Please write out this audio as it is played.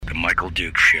Michael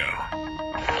Duke Show.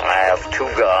 I have 2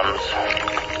 guns,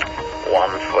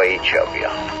 one for each of you.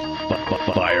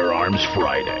 Firearms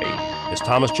Friday. As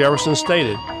Thomas Jefferson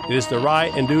stated, it is the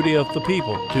right and duty of the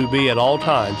people to be at all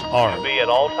times armed. Say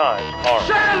hello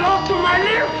to my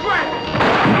little friend!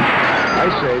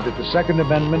 I say that the Second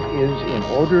Amendment is, in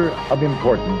order of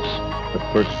importance, the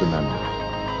First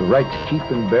Amendment. The right to keep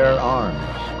and bear arms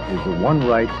is the one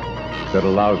right that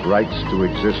allows rights to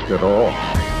exist at all.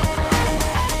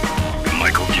 The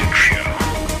Michael Duke Show.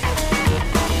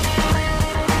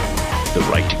 The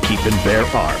right to keep and bear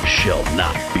arms shall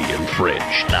not be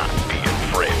infringed.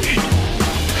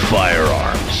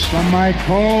 Firearms. From my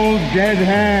cold, dead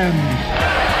hands.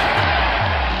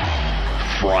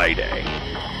 Friday.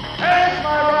 Here's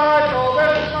my rifle,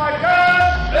 this is my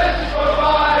gun, this is for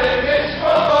fighting, this is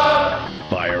for fun.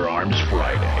 Firearms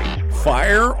Friday.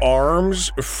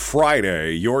 Firearms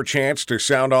Friday, your chance to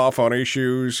sound off on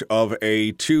issues of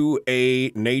a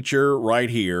 2A nature right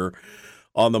here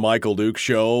on the Michael Duke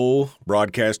Show,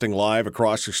 broadcasting live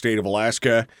across the state of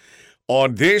Alaska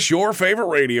on this, your favorite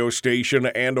radio station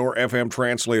and or FM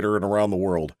translator and around the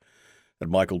world at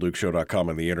michaeldukeshow.com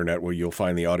on the internet, where you'll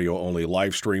find the audio-only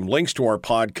live stream, links to our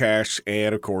podcasts,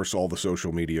 and, of course, all the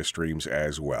social media streams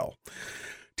as well.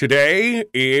 Today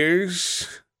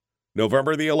is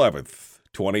November the 11th,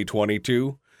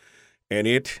 2022, and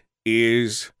it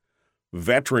is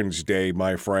Veterans Day,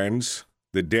 my friends,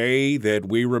 the day that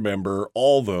we remember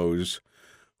all those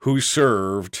who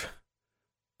served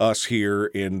us here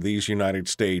in these United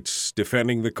States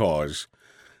defending the cause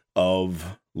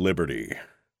of liberty.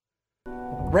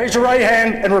 Raise your right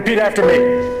hand and repeat after me.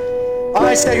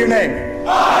 I state your name.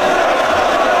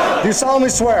 Do solemnly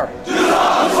swear.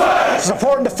 To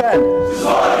support and defend.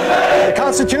 The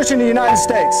Constitution of the United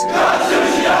States.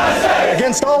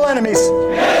 Against all enemies.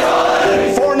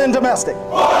 Foreign and domestic.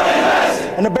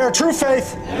 And to bear true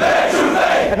faith.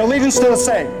 And allegiance to the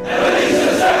same.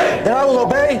 That I will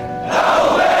obey.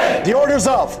 The orders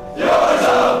of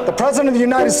the President of the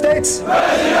United States.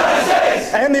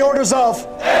 And the orders of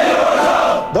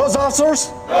those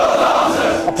officers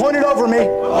appointed over me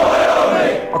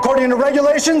according to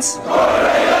regulations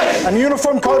and the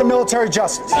Uniform Code of Military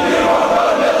Justice.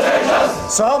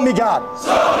 So help me God.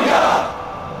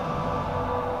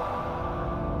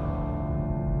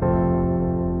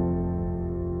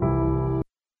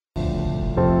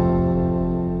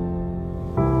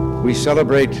 We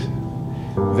celebrate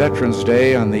Veterans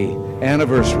Day on the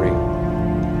anniversary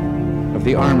of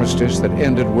the armistice that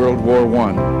ended World War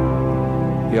I.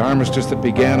 The armistice that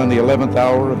began on the 11th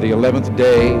hour of the 11th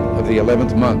day of the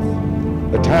 11th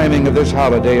month. The timing of this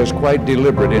holiday is quite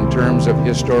deliberate in terms of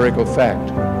historical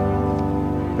fact.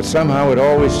 But somehow it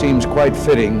always seems quite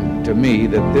fitting to me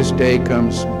that this day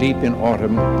comes deep in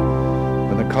autumn,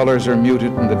 when the colors are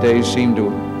muted and the days seem to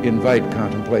invite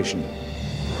contemplation.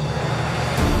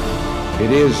 It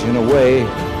is, in a way,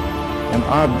 an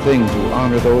odd thing to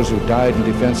honor those who died in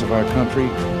defense of our country,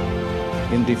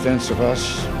 in defense of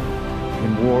us,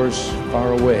 in wars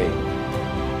far away.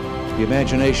 The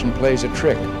imagination plays a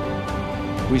trick.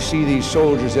 We see these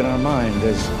soldiers in our mind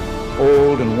as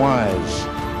old and wise,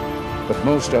 but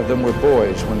most of them were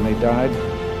boys when they died,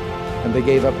 and they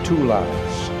gave up 2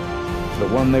 lives, the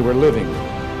one they were living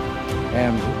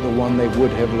and the one they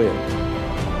would have lived.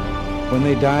 When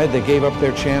they died, they gave up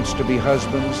their chance to be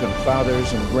husbands and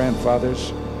fathers and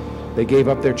grandfathers. They gave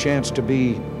up their chance to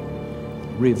be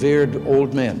revered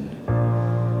old men.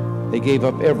 They gave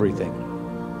up everything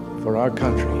for our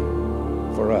country,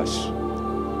 for us.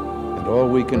 And all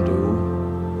we can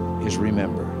do is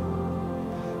remember.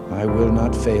 I will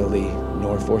not fail thee,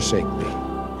 nor forsake thee.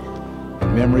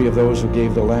 In memory of those who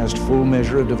gave the last full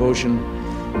measure of devotion,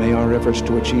 may our efforts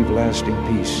to achieve lasting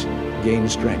peace gain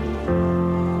strength.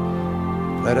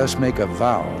 Let us make a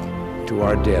vow to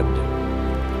our dead.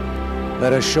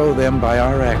 Let us show them by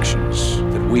our actions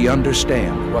that we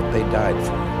understand what they died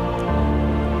for.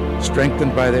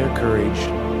 Strengthened by their courage,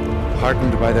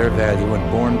 heartened by their value,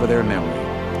 and borne by their memory,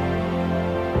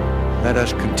 let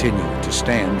us continue to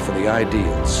stand for the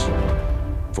ideals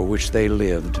for which they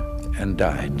lived and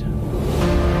died.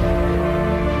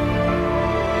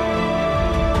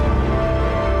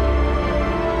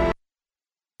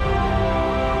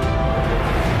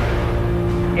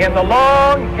 In the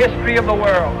long history of the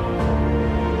world,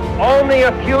 only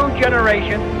a few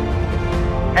generations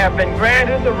have been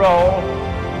granted the role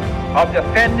of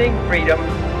defending freedom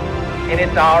in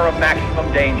its hour of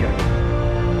maximum danger.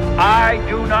 I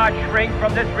do not shrink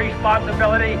from this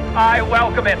responsibility. I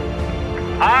welcome it.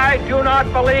 I do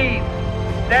not believe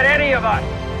that any of us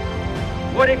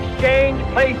would exchange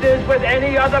places with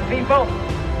any other people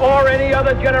or any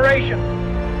other generation.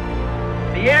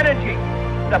 The energy,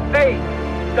 the faith,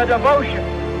 the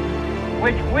devotion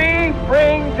which we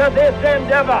bring to this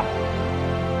endeavor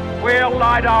will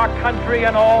light our country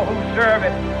and all who serve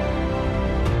it.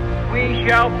 We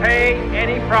shall pay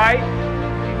any price,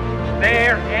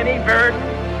 bear any burden,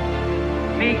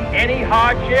 meet any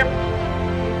hardship,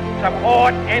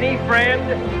 support any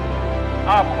friend,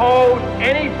 oppose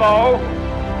any foe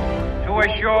to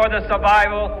assure the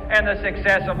survival and the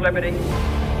success of liberty.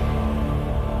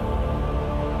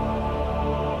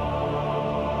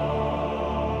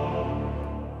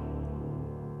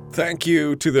 Thank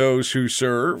you to those who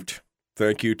served.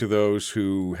 Thank you to those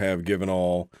who have given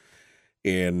all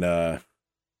in the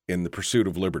pursuit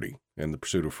of liberty and the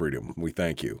pursuit of freedom. We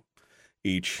thank you,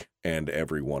 each and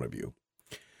every one of you.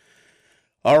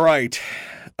 All right.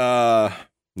 Now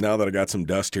that I got some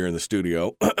dust here in the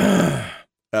studio,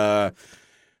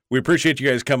 we appreciate you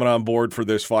guys coming on board for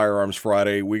this Firearms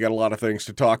Friday. We got a lot of things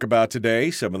to talk about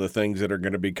today. Some of the things that are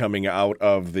going to be coming out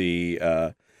of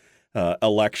the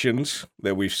elections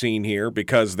that we've seen here,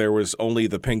 because there was only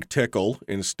the pink tickle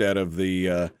instead of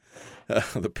the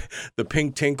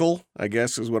pink tinkle, I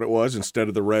guess is what it was, instead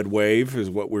of the red wave is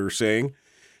what we were saying.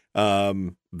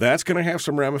 That's going to have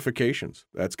some ramifications.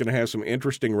 That's going to have some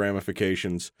interesting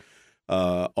ramifications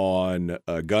on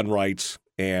gun rights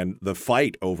and the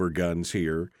fight over guns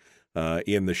here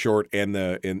in the short and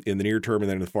in the near term and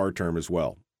then in the far term as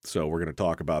well. So we're going to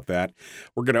talk about that.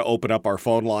 We're going to open up our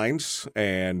phone lines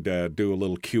and do a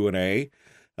little Q&A.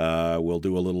 We'll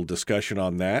do a little discussion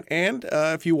on that. And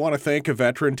if you want to thank a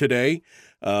veteran today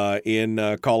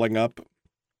in calling up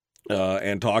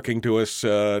and talking to us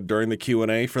during the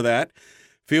Q&A for that,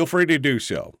 feel free to do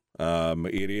so.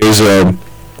 It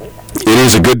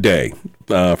is a good day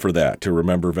for that, to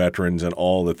remember veterans and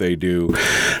all that they do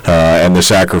and the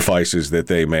sacrifices that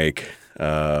they make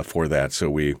for that.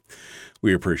 So we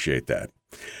appreciate that.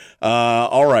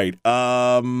 All right.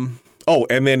 Oh,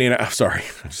 and then sorry,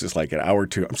 it's just like an hour or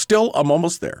two. I'm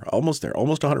almost there, almost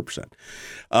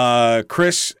 100%.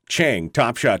 Chris Cheng,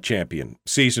 Top Shot champion,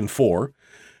 season 4,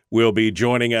 will be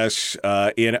joining us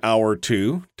in hour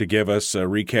 2 to give us a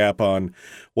recap on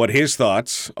what his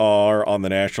thoughts are on the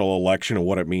national election and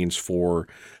what it means for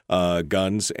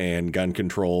guns and gun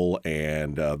control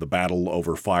and the battle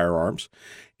over firearms.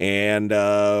 And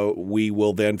we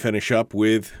will then finish up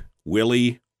with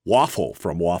Willie Waffle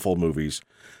from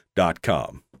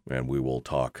wafflemovies.com. And we will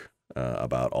talk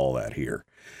about all that here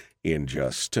in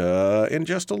just a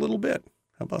little bit.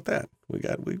 How about that? We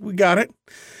got it.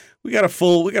 We got a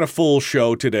full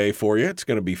show today for you. It's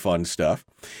going to be fun stuff.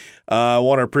 I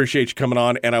want to appreciate you coming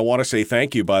on, and I want to say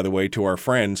thank you, by the way, to our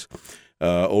friends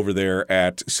over there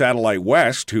at Satellite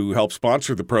West who help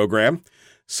sponsor the program.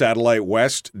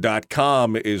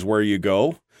 SatelliteWest.com is where you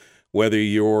go, whether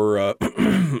you're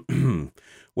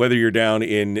down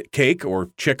in Cake or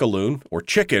Chickaloon or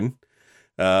Chicken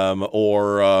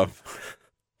or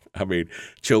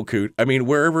Chilcoot,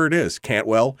 wherever it is,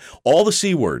 Cantwell, all the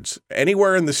C words,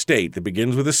 anywhere in the state that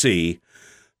begins with a C,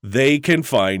 they can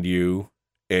find you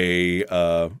a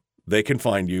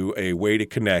way to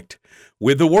connect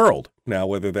with the world. Now,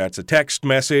 whether that's a text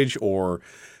message or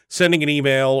sending an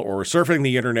email or surfing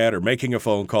the internet or making a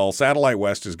phone call, Satellite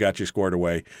West has got you squared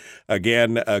away.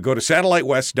 Again, go to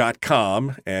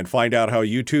SatelliteWest.com and find out how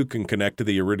you too can connect to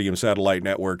the Iridium Satellite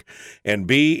Network and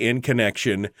be in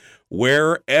connection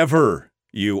wherever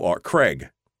you are. Craig.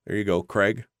 There you go,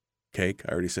 Craig. Cake.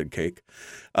 I already said cake.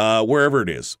 Wherever it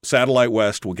is, Satellite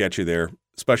West will get you there.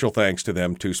 Special thanks to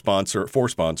them for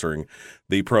sponsoring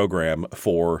the program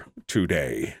for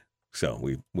today. So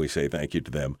we say thank you to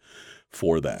them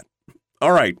for that.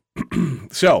 All right.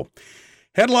 So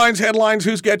headlines.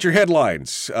 Who's got your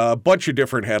headlines? A bunch of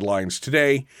different headlines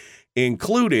today,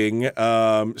 including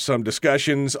some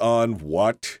discussions on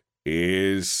what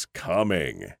is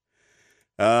coming.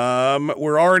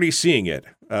 We're already seeing it.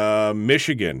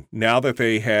 Michigan, now that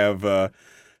they have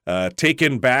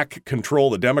taken back control,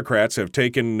 the Democrats have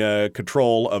taken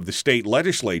control of the state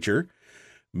legislature.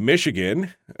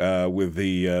 Michigan, with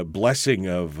the blessing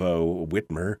of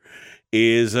Whitmer,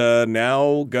 is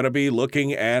now going to be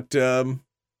looking at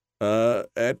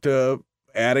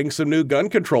adding some new gun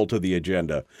control to the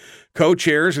agenda.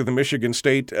 Co-chairs of the Michigan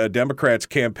State Democrats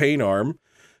campaign arm,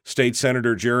 State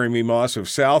Senator Jeremy Moss of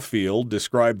Southfield,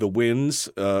 described the wins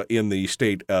in the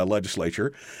state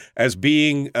legislature as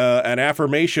being an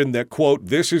affirmation that, quote,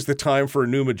 "this is the time for a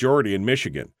new majority in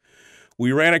Michigan.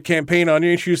 We ran a campaign on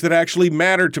issues that actually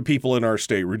matter to people in our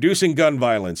state, reducing gun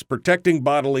violence, protecting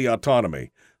bodily autonomy,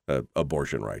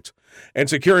 abortion rights, and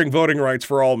securing voting rights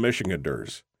for all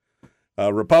Michiganders.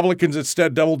 Republicans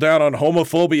instead doubled down on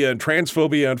homophobia and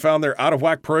transphobia and found their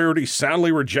out-of-whack priorities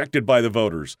soundly rejected by the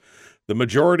voters. The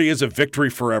majority is a victory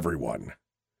for everyone.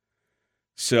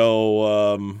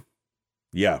 So,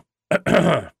 yeah,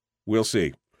 we'll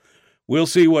see. We'll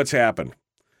see what's happened.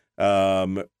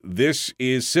 This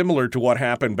is similar to what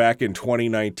happened back in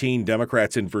 2019.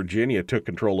 Democrats in Virginia took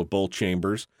control of both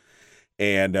chambers,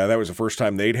 and that was the first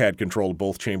time they'd had control of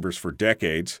both chambers for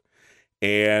decades.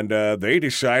 And they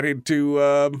decided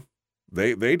to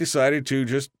they decided to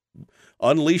just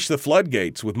unleash the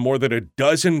floodgates with more than a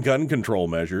dozen gun control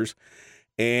measures.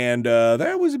 And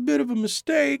that was a bit of a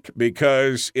mistake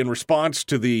because in response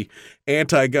to the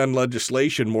anti-gun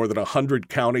legislation, more than 100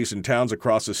 counties and towns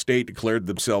across the state declared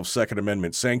themselves Second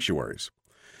Amendment sanctuaries.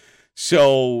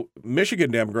 So Michigan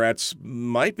Democrats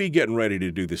might be getting ready to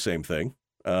do the same thing.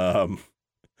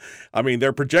 I mean,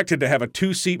 they're projected to have a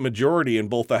 2-seat majority in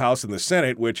both the House and the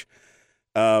Senate, which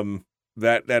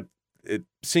that it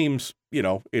seems,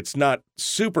 it's not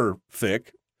super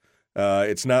thick.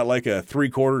 It's not like a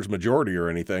 3/4 majority or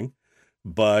anything,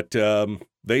 but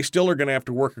they still are going to have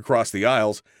to work across the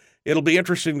aisles. It'll be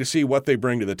interesting to see what they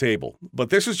bring to the table. But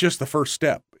this is just the first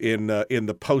step in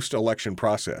the post-election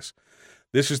process.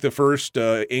 This is the first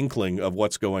inkling of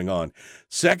what's going on.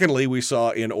 Secondly, we saw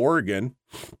in Oregon,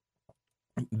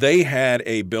 they had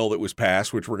a bill that was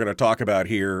passed, which we're going to talk about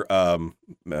here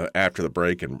after the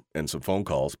break and some phone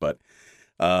calls. But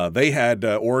they had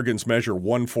Oregon's Measure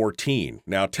 114.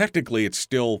 Now, technically, it's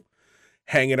still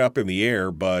hanging up in the air,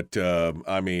 but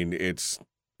I mean, it's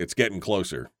getting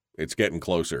closer. It's getting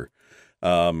closer.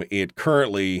 It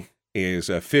currently is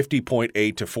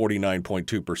 50.8 to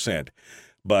 49.2%,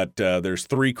 but there's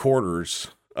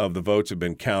 3/4 of the votes have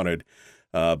been counted.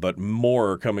 But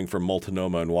more are coming from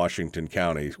Multnomah and Washington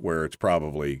counties, where it's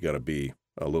probably going to be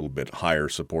a little bit higher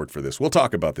support for this. We'll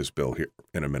talk about this bill here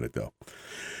in a minute, though.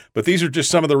 But these are just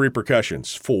some of the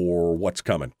repercussions for what's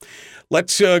coming.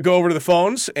 Let's go over to the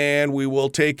phones, and we will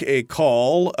take a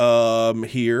call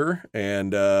here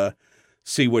and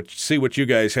see what you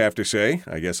guys have to say.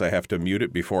 I guess I have to mute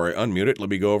it before I unmute it. Let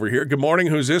me go over here. Good morning.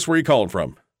 Who's this? Where are you calling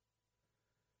from?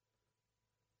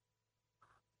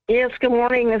 Yes, good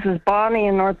morning. This is Bonnie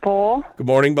in North Pole. Good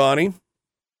morning, Bonnie.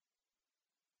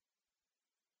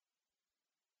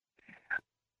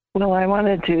 Well, I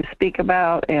wanted to speak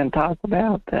about and talk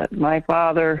about that my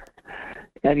father,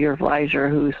 Edgar Fleischer,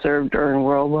 who served during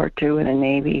World War II in the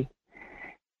Navy,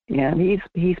 and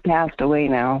he's passed away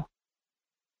now.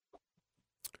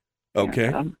 Okay.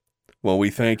 And, well, we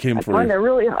thank him I find it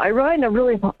really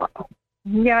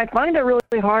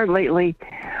hard lately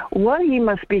what he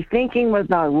must be thinking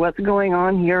about what's going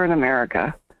on here in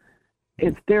America.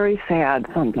 It's very sad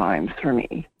sometimes for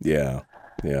me. Yeah.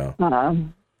 It's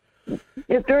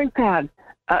very sad.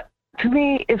 To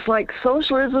me, it's like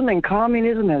socialism and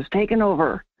communism has taken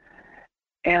over.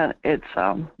 And it's,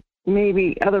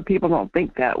 maybe other people don't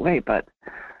think that way, but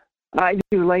I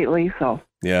do lately, so.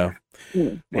 Yeah.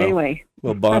 Anyway.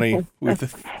 Well, Bonnie,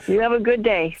 you have a good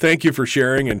day. Thank you for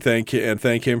sharing, and thank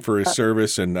him for his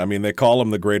service. And I mean, they call him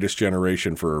the greatest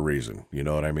generation for a reason. You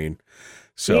know what I mean?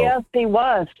 So yes, he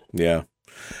was. Yeah.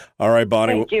 All right,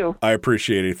 Bonnie. Thank you. I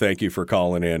appreciate it. Thank you for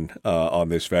calling in on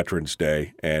this Veterans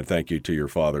Day, and thank you to your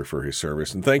father for his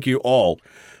service, and thank you all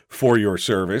for your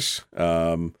service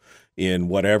in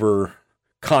whatever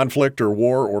conflict or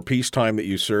war or peacetime that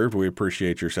you served. We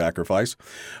appreciate your sacrifice.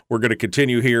 We're going to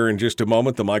continue here in just a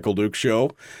moment. The Michael Duke Show,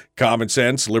 common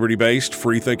sense, liberty-based,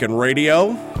 free-thinking radio.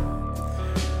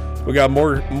 We got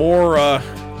more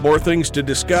things to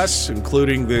discuss,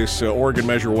 including this Oregon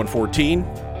Measure 114.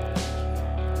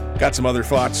 Got some other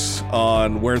thoughts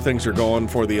on where things are going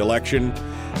for the election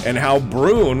and how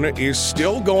Brune is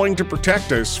still going to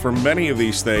protect us from many of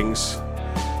these things.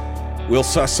 We'll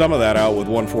suss some of that out with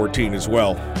 114 as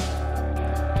well.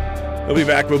 We'll be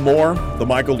back with more. The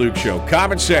Michael Duke Show.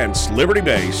 Common sense,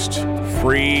 liberty-based,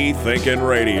 free-thinking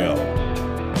radio.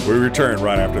 We return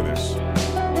right after this.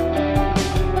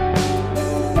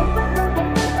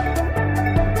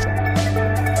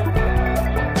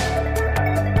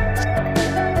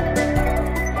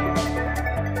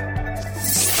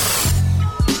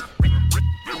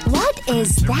 What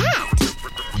is that?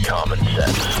 Common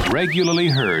sense. Regularly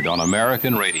heard on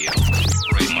American radio.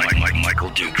 Michael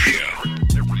Duke Show.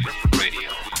 Radio.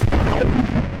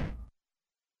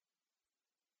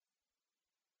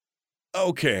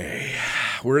 Okay.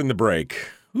 We're in the break.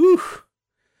 Whew.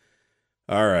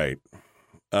 All right.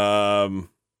 Good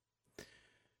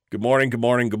morning.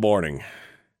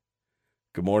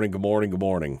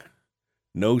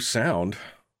 No sound.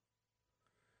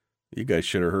 You guys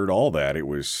should have heard all that. It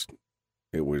was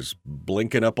It was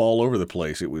blinking up all over the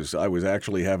place. I was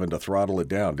actually having to throttle it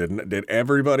down. Did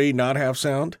everybody not have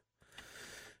sound?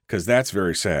 Because that's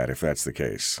very sad if that's the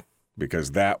case.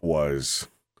 Because that was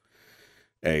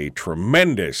a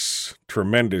tremendous,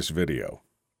 tremendous video.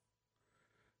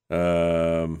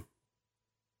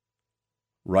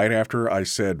 Right after I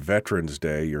said Veterans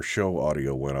Day, your show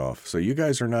audio went off. So you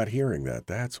guys are not hearing that.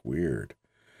 That's weird.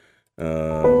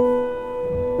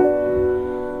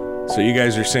 So you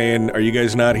guys are saying, are you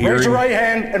guys not hearing? Raise your right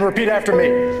hand and repeat after me.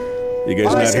 You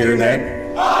guys not hearing that?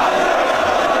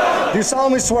 Do you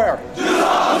solemnly swear? Do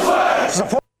solemnly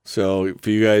swear. So if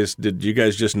you guys, did you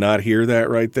guys just not hear that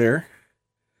right there?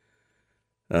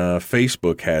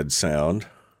 Facebook had sound.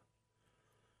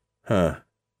 Huh.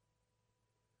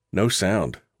 No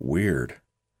sound. Weird.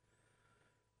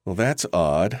 Well, that's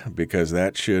odd because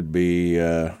that should be,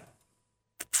 yeah,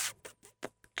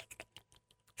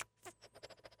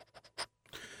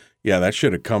 that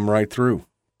should have come right through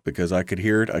because I could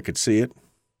hear it. I could see it.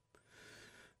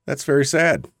 That's very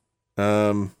sad.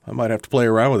 I might have to play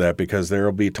around with that because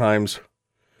there'll be times,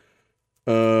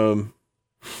 yeah,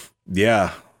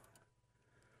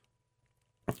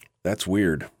 that's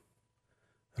weird.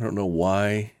 I don't know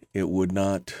why it would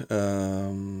not,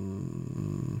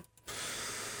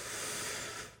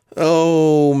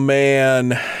 oh man.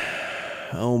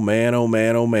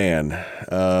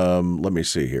 Let me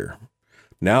see here.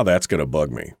 Now that's going to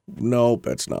bug me. Nope,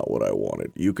 that's not what I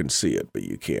wanted. You can see it, but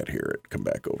you can't hear it. Come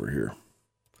back over here.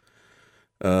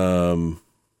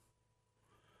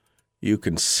 You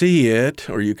can see it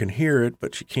or you can hear it,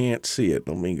 but you can't see it.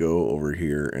 Let me go over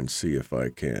here and see if I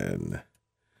can.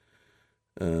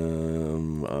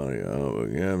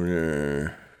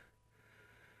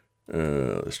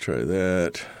 Let's try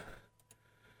that.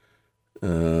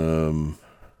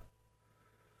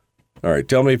 All right,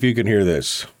 tell me if you can hear this.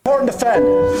 Support and defend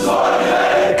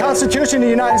the Constitution of the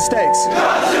United States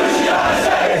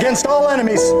against all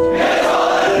enemies,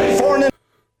 foreign and...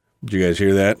 Did you guys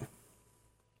hear that?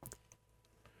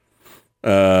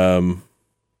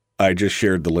 I just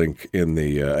shared the link in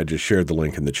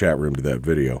the chat room to that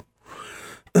video.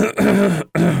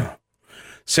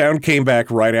 Sound came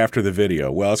back right after the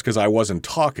video. Well, it's because I wasn't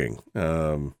talking.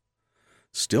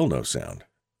 Still no sound.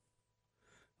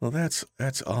 Well, that's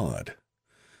odd.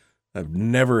 I've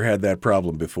never had that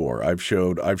problem before. I've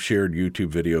shared YouTube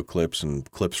video clips and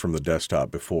clips from the desktop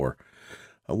before.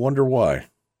 I wonder why.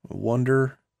 I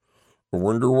wonder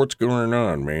what's going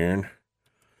on, man.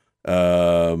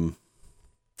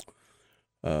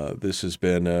 This has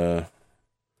been,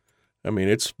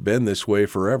 it's been this way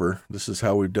forever. This is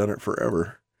how we've done it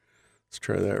forever. Let's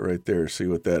try that right there. See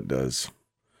what that does.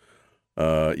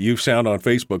 You sound on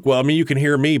Facebook. Well, you can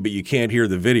hear me, but you can't hear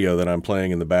the video that I'm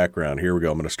playing in the background. Here we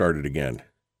go. I'm going to start it again.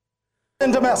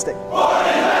 And domestic.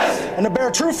 And to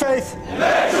bear true faith.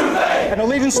 And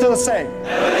allegiance to the same.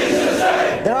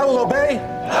 That I will obey.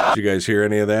 Did you guys hear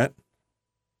any of that?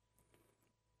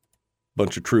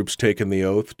 Bunch of troops taking the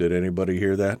oath. Did anybody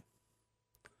hear that?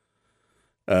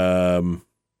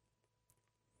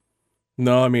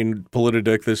 No,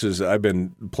 Politidic, I've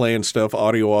been playing stuff,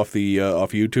 audio off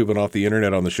YouTube and off the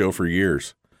internet on the show for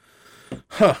years.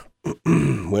 Huh.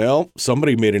 Well,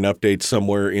 somebody made an update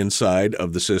somewhere inside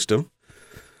of the system.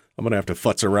 I'm going to have to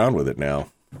futz around with it now.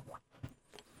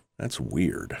 That's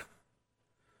weird.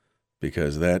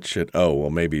 Because that should,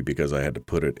 maybe because I had to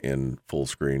put it in full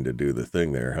screen to do the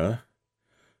thing there, huh?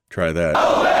 Try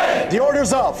that. The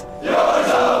orders of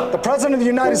the President of the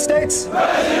United States.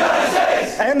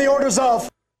 And the orders of.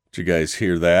 Did you guys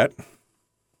hear that?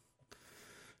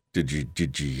 Did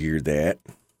you hear that?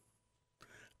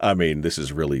 This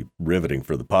is really riveting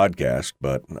for the podcast,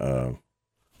 but I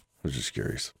was just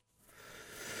curious.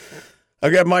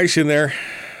 I've got mice in there.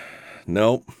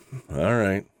 Nope. All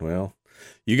right. Well,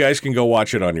 you guys can go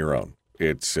watch it on your own.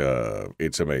 It's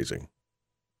amazing.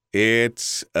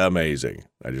 It's amazing.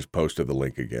 I just posted the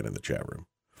link again in the chat room.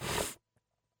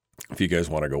 If you guys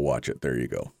want to go watch it, there you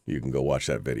go. You can go watch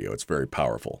that video. It's very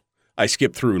powerful. I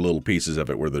skipped through little pieces of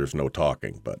it where there's no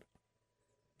talking, but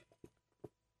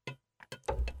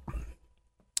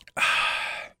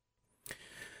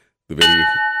the video.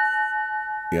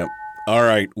 Yep. All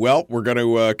right. Well, we're going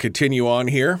to continue on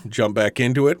here. Jump back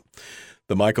into it.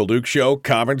 The Michael Duke Show.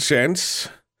 Common sense.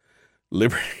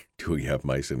 Liberty. Do we have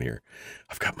mice in here?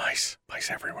 I've got mice. Mice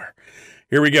everywhere.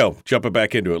 Here we go. Jumping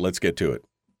back into it. Let's get to it.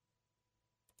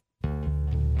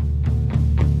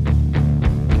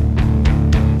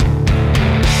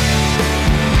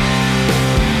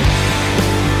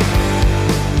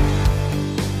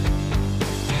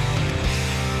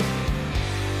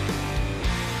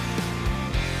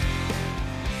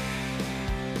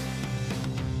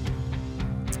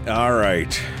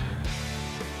 right.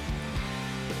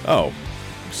 Oh,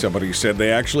 somebody said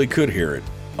they actually could hear it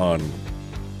on...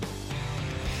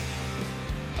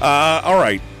 all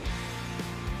right.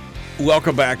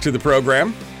 Welcome back to the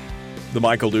program. The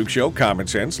Michael Duke Show, common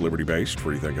sense, liberty-based,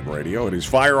 free-thinking radio. It is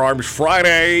Firearms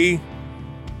Friday.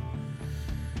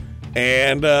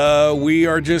 And we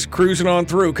are just cruising on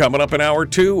through. Coming up in hour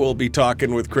 2, we'll be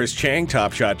talking with Chris Cheng,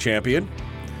 Top Shot champion,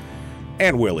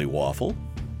 and Willie Waffle.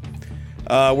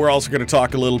 We're also going to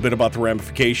talk a little bit about the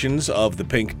ramifications of the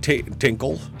pink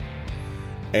tinkle.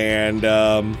 And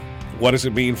what does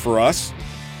it mean for us,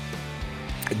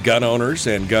 gun owners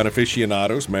and gun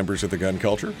aficionados, members of the gun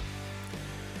culture.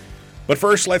 But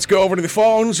first, let's go over to the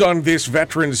phones on this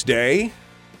Veterans Day.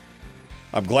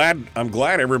 I'm glad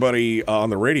everybody on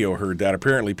the radio heard that.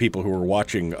 Apparently, people who were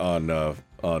watching on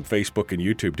Facebook and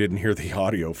YouTube didn't hear the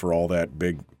audio for all that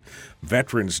big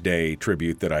Veterans Day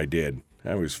tribute that I did.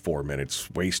 That was 4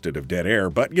 minutes wasted of dead air.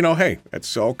 But, hey,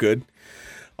 that's all good.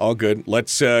 All good.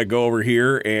 Let's go over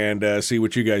here and see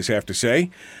what you guys have to say.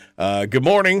 Good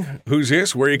morning. Who's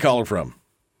this? Where are you calling from?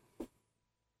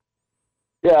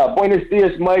 Yeah, buenos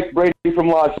dias, Mike. Brady from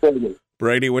Las Vegas.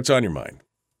 Brady, what's on your mind?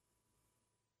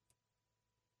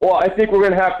 Well, I think we're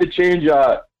going to have to change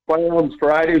Firearms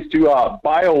Fridays to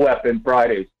Bioweapon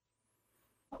Fridays.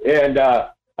 And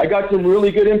I got some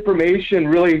really good information,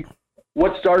 really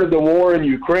what started the war in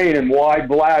Ukraine and why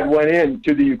Vlad went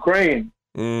into the Ukraine.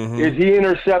 Mm-hmm. Is he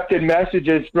intercepted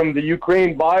messages from the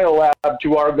Ukraine Biolab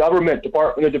to our government,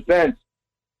 Department of Defense.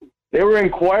 They were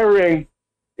inquiring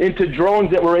into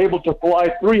drones that were able to fly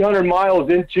 300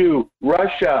 miles into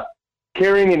Russia,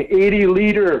 carrying an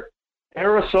 80-liter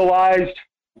aerosolized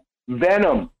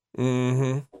venom.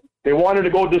 Mm-hmm. They wanted to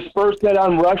go disperse that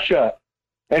on Russia,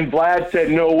 and Vlad said,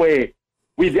 no way.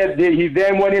 He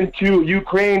then went into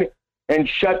Ukraine and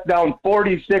shut down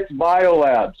 46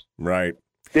 biolabs. Right.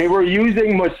 They were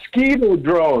using mosquito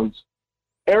drones,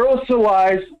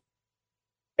 aerosolized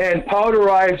and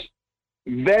powderized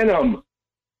venom.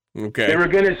 Okay. They were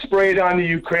going to spray it on the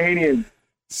Ukrainians.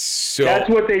 So that's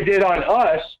what they did on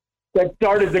us that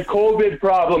started the COVID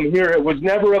problem here. It was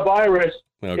never a virus.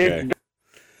 Okay.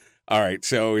 All right.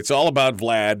 So it's all about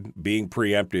Vlad being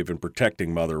preemptive and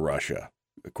protecting Mother Russia.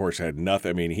 Of course, had nothing.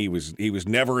 I mean, he was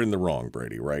never in the wrong,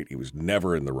 Brady, right? He was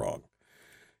never in the wrong.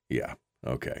 Yeah.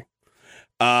 Okay.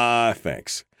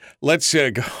 Thanks. Let's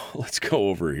go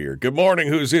over here. Good morning.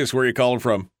 Who's this? Where are you calling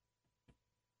from?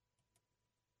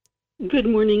 Good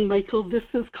morning, Michael. This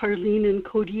is Carlene in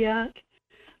Kodiak.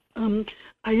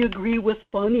 I agree with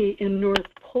Bonnie in North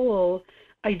Pole.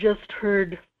 I just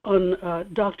heard on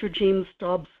Dr. James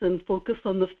Dobson, Focus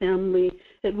on the Family.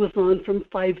 It was on from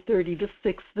 5:30 to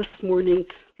 6 this morning.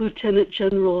 Lieutenant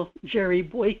General Jerry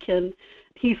Boykin,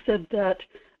 he said that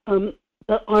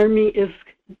the Army is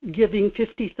giving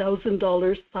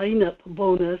 $50,000 sign-up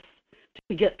bonus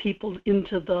to get people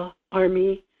into the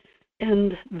Army,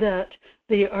 and that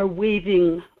they are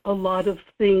waiving a lot of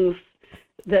things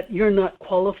that you're not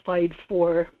qualified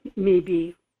for,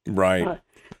 maybe. Right.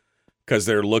 Because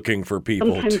they're looking for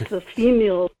people. Sometimes the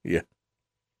females. Yeah.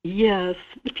 Yes,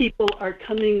 people are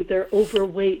coming, they're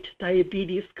overweight,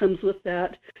 diabetes comes with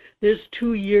that. There's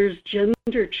 2 years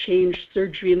gender change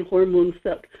surgery and hormones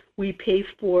that we pay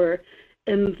for.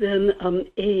 And then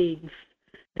AIDS.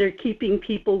 They're keeping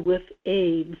people with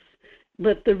AIDS.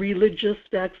 But the religious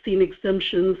vaccine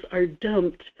exemptions are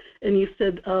dumped. And he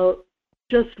said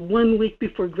just 1 week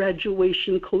before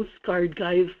graduation, Coast Guard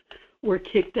guys were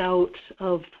kicked out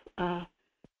of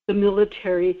the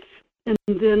military. And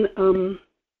then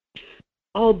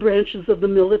all branches of the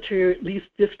military are at least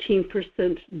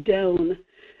 15% down.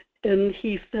 And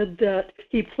he said that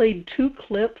he played 2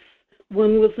 clips.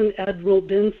 One was an Admiral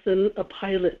Benson, a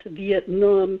pilot to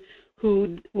Vietnam,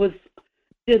 who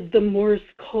did the Morse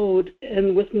code,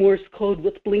 and with Morse code,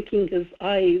 with blinking his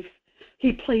eyes,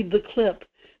 he played the clip.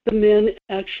 The man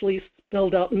actually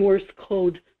spelled out Morse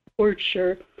code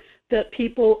torture, that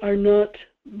people are not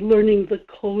learning the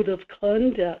code of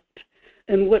conduct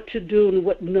and what to do and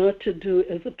what not to do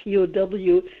as a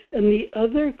POW. And the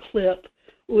other clip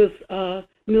was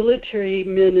military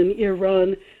men in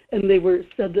Iran, and they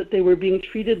said that they were being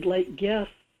treated like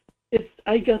guests.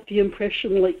 I got the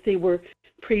impression like they were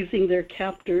praising their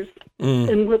captors.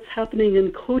 And what's happening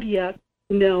in Kodiak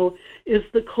now is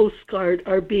the Coast Guard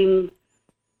are being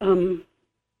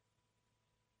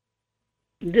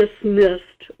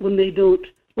dismissed when they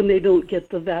don't get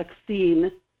the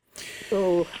vaccine.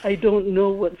 So I don't know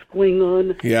what's going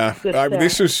on. Yeah,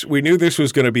 we knew this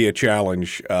was going to be a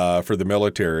challenge for the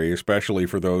military, especially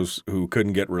for those who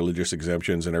couldn't get religious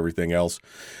exemptions and everything else.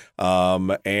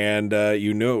 And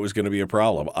you knew it was going to be a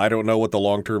problem. I don't know what the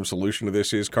long-term solution to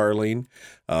this is, Carlene,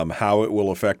 how it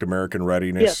will affect American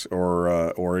readiness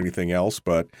or anything else.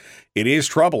 But it is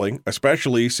troubling,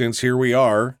 especially since here we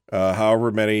are,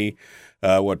 however many,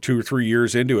 2 or 3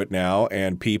 years into it now,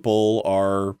 and people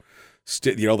are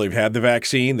they've had the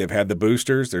vaccine, they've had the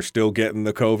boosters, they're still getting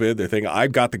the COVID. They're thinking,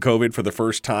 I've got the COVID for the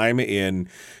first time in,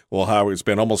 it's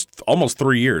been almost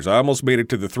 3 years. I almost made it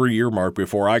to the 3-year mark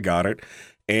before I got it.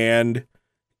 And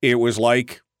it was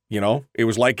like,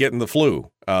 getting the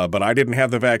flu. But I didn't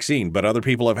have the vaccine, but other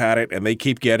people have had it and they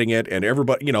keep getting it. And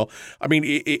everybody,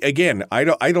 again, I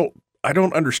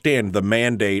don't understand the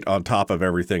mandate on top of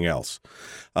everything else.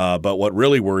 But what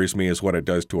really worries me is what it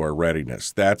does to our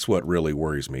readiness. That's what really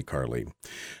worries me, Carlene.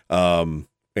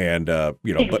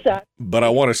 Exactly. But I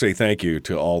want to say thank you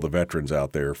to all the veterans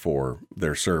out there for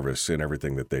their service and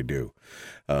everything that they do.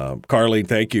 Carlene,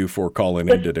 thank you for calling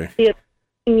in today.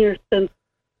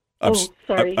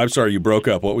 Sorry. I'm sorry, you broke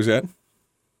up. What was that?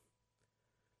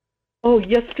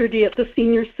 Yesterday at the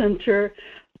senior center,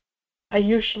 I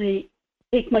usually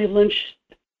take my lunch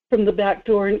from the back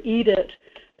door and eat it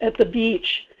at the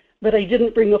beach, but I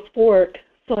didn't bring a fork,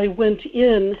 so I went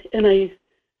in and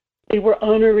they were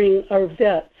honoring our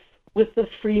vets with a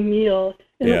free meal,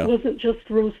 and It wasn't just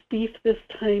roast beef this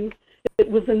time. It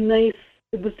was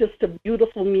just a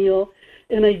beautiful meal,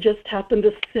 and I just happened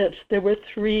to sit. There were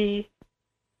 3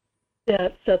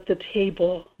 vets at the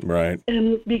table. Right.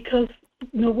 And because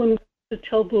no one wants to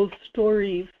tell those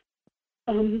stories,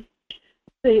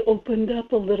 they opened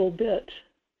up a little bit.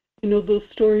 Those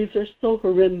stories are so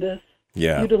horrendous.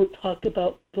 Yeah. You don't talk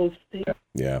about those things.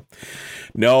 Yeah.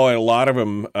 No, and a lot of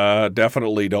them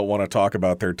definitely don't want to talk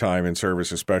about their time in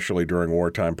service, especially during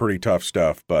wartime. Pretty tough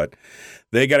stuff, but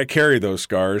they got to carry those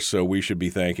scars, so we should be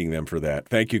thanking them for that.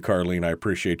 Thank you, Carlene. I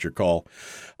appreciate your call.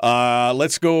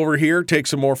 Let's go over here, take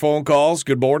some more phone calls.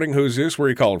 Good morning. Who's this? Where are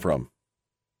you calling from?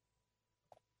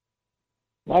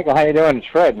 Michael, how you doing? It's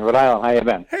Fred in Rhode Island. How you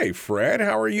been? Hey, Fred.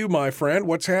 How are you, my friend?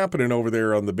 What's happening over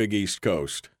there on the big East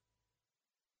Coast?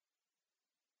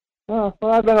 Well,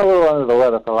 I've been a little under the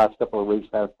weather for the last couple of weeks.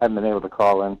 I haven't been able to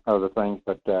call in other things,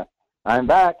 but I'm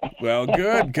back. Well,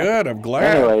 good. I'm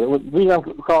glad. Anyway, the reason I'm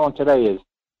calling today is,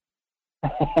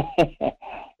 as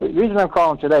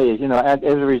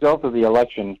a result of the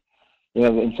election,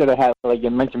 instead of having, like you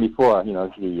mentioned before,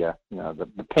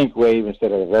 the pink wave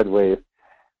instead of the red wave,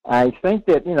 I think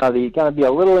that, they're going to be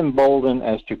a little emboldened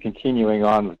as to continuing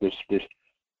on with this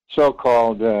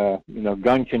so-called,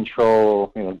 gun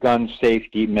control, gun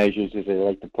safety measures, as they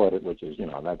like to put it, which is,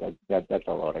 that's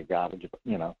a lot of garbage,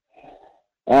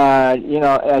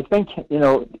 I think,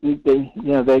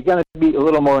 they're going to be a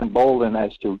little more emboldened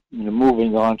as to,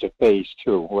 moving on to phase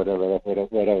 2, whatever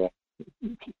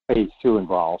phase 2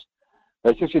 involves.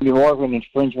 It's just going to be more of an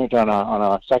infringement on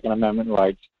our Second Amendment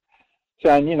rights. So,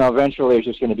 and, eventually it's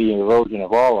just going to be an erosion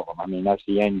of all of them. I mean, that's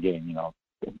the end game,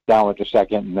 down with the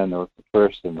second, and then the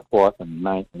first, and the fourth, and the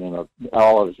ninth, and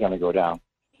all of it's going to go down.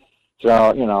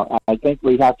 So, I think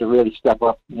we have to really step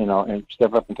up, and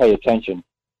pay attention.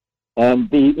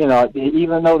 And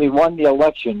even though they won the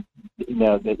election,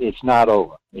 it's not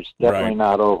over. It's definitely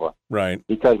not over. Right.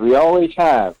 Because we always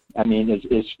have. I mean,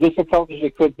 it's difficult as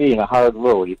it could be in a hard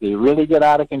road. If they really get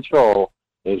out of control,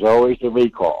 there's always the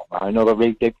recall. I know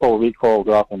they pull recalls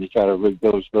off and they try to rig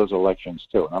those elections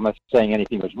too. And I'm not saying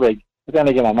anything was rigged, but then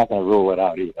again, I'm not going to rule it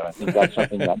out either. I think that's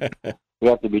something that we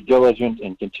have to be diligent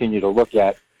and continue to look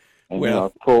at, and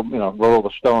roll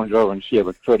the stones over and see if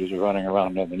the critters are running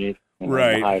around underneath.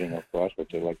 Right. Hiding, of course, what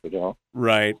they like to do.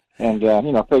 Right. And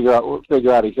figure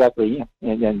out exactly,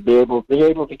 and be able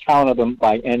to counter them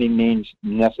by any means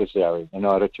necessary in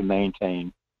order to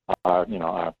maintain our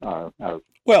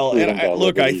well, and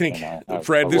I think,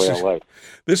 Fred,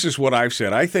 this is what I've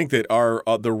said. I think that our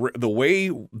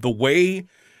the way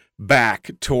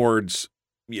back towards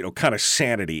kind of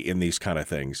sanity in these kind of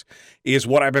things is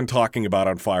what I've been talking about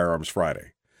on Firearms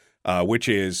Friday, which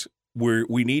is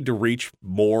we need to reach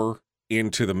more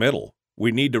into the middle.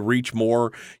 We need to reach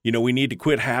more. We need to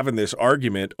quit having this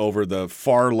argument over the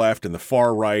far left and the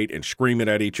far right and screaming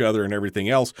at each other and everything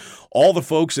else. All the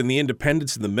folks in the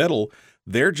independents in the middle,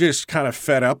 they're just kind of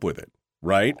fed up with it,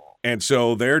 right? And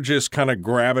so they're just kind of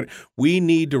grabbing. We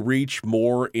need to reach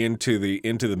more into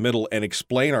the middle and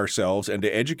explain ourselves and to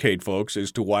educate folks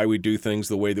as to why we do things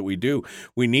the way that we do.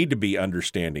 We need to be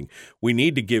understanding. We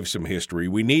need to give some history.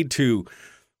 We need to,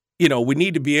 we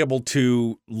need to be able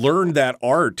to learn that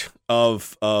art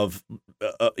of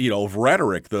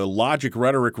rhetoric, the logic,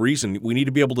 rhetoric, reason. We need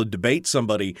to be able to debate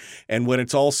somebody, and when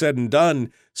it's all said and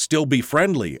done, still be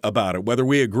friendly about it, whether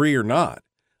we agree or not.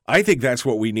 I think that's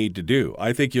what we need to do.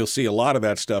 I think you'll see a lot of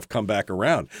that stuff come back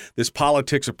around. This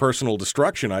politics of personal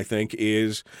destruction, I think,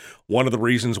 is one of the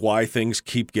reasons why things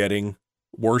keep getting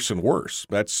worse and worse.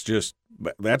 That's just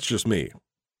me.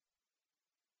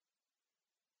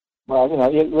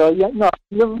 Well,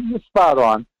 you're spot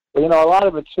on. But, a lot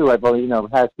of it, too, I believe,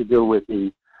 has to do with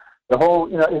the whole,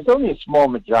 it's only a small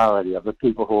majority of the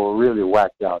people who are really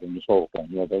whacked out in this whole thing.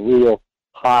 The real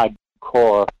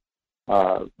hardcore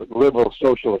liberal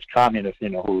socialist communists,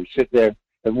 who sit there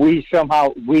and we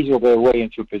somehow weasel their way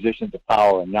into positions of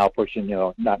power and now pushing,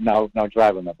 now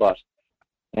driving the bus.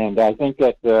 And I think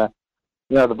that, the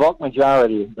bulk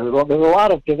majority, there's a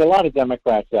lot of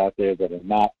Democrats out there that are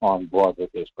not on board with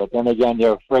this. But then again,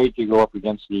 they're afraid to go up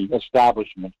against the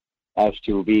establishment as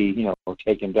to be,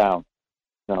 taken down,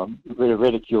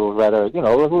 ridiculed, rather,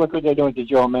 look what they're doing to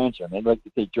Joe Manchin. They'd like to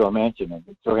take Joe Manchin and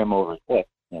throw him over a cliff,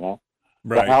 Right.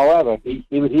 But however, he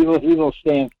will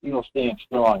stand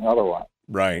strong otherwise.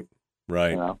 Right.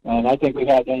 And I think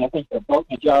the bulk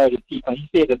majority of people, you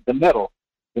say that the middle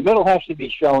has to be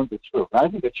shown the truth. I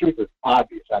think the truth is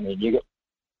obvious. I mean, you get,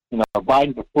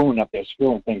 Biden buffoon up there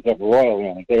screwing things up royally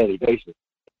on a daily basis.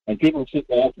 And people sit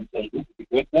there and say, this is a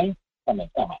good thing? Come on.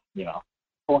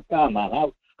 Oh, come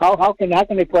on. How can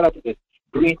they put up with the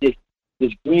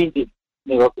Green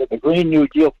New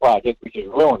Deal project, which is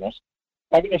ruinous?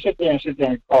 How can they sit there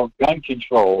and call gun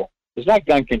control? It's not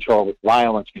gun control, it's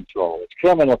violence control. It's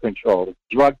criminal control. It's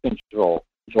drug control.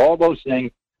 It's all those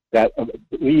things that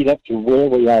lead up to where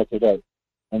we are today.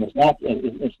 And it's not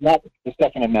the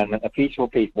Second Amendment, a peaceful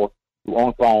people who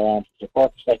own firearms,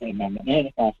 support the Second Amendment and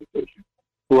the Constitution,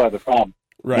 who are the problem.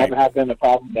 Right. Never have been the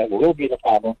problem, that will be the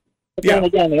problem. But then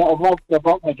again, the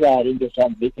vote majority just have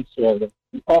to be conservative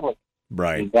Republican.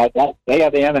 Right. They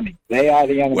are the enemy. They are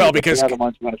the enemy. Well, because, they are the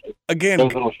ones who want to take again,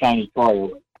 those little shiny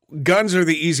toys. Guns are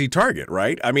the easy target,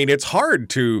 right? I mean, it's hard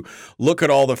to look at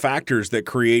all the factors that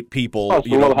create people, that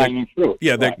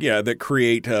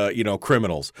create,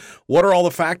 criminals. What are all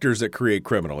the factors that create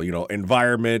criminal?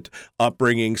 Environment,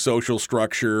 upbringing, social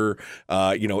structure,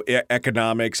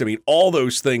 economics. I mean, all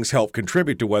those things help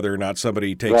contribute to whether or not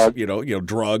somebody takes,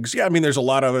 drugs. Yeah, I mean, there's a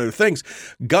lot of other things.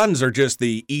 Guns are just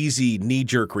the easy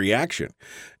knee-jerk reaction.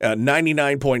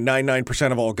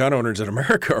 99.99% of all gun owners in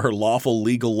America are lawful,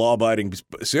 legal, law-abiding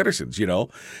citizens.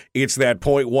 It's that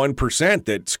 0.1%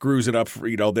 that screws it up.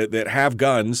 That have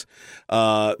guns,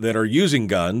 that are using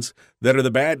guns, that are the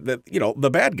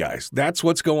bad guys. That's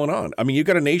what's going on. I mean, you've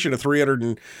got a nation of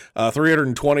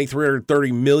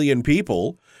 330 million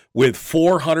people with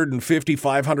 450,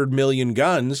 500 million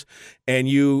guns, and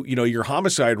your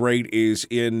homicide rate is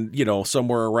in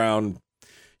somewhere around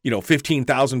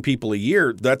 15,000 people a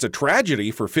year. That's a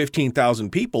tragedy for 15,000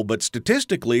 people, but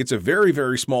statistically, it's a very,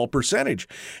 very small percentage.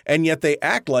 And yet they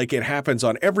act like it happens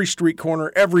on every street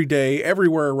corner, every day,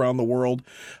 everywhere around the world.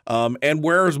 And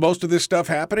where is most of this stuff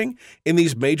happening? In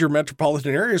these major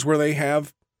metropolitan areas where they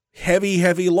have heavy,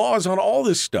 heavy laws on all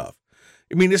this stuff.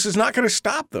 I mean, this is not going to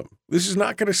stop them. This is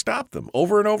not going to stop them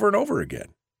over and over and over again.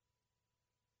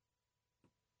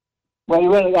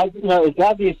 Well, it's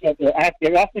obvious that they're after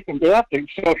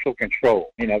social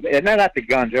control. They're not after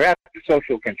guns. They're after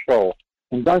social control.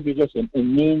 And guns are just a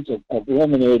means of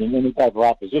eliminating any type of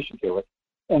opposition to it.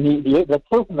 And the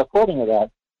proof and the pudding of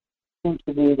that seems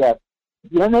to be that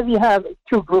whenever you have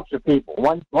two groups of people,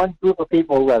 one group of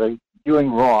people that are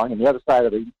doing wrong and the other side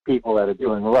of the people that are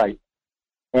doing right,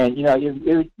 and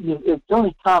it's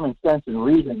only common sense and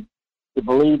reason to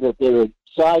believe that they would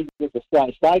side with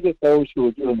those who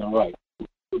are doing the right,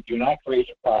 who do not create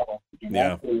a problem, who do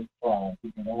not create crime,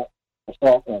 who do not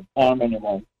assault and harm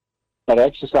anyone, but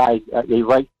exercise a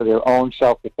right for their own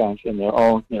self-defense and their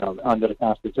own, under the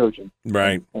Constitution,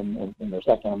 right, and their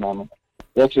Second Amendment,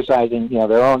 exercising,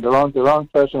 their own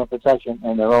personal protection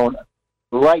and their own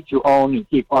right to own and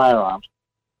keep firearms.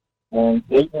 And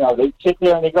they sit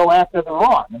there and they go after the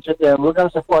wrong, and sit there and we're going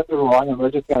to support the wrong, and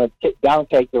we're just going to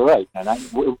downtake the right. And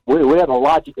where the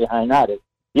logic behind that is,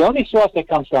 the only source that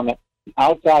comes from it,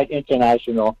 outside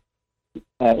international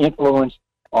influence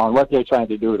on what they're trying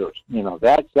to do to us.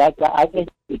 That's I think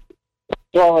the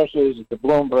Soroses, the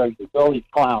Bloombergs, all these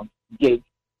clowns, Gates,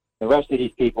 the rest of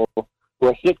these people who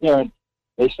are sitting there and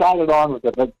they started on with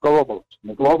the globalists.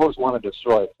 And the globalists want to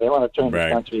destroy us. They want to turn the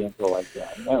country into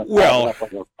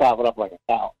prop it up like a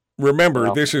cow.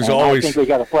 Remember, this is and always. I think we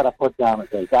got to put our foot down and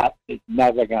say that is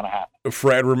never going to happen.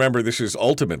 Fred, remember, this is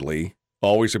ultimately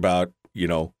always about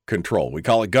control. We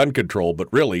call it gun control, but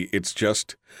really it's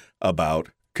just about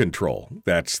control.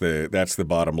 That's the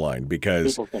bottom line,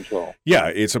 because people control. Yeah,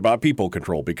 it's about people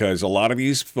control, because a lot of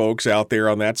these folks out there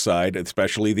on that side,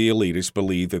 especially the elitists,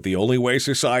 believe that the only way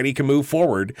society can move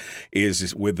forward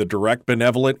is with the direct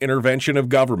benevolent intervention of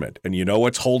government. And you know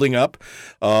what's holding up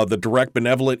the direct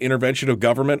benevolent intervention of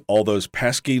government? All those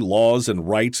pesky laws and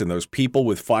rights and those people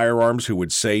with firearms who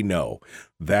would say no.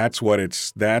 That's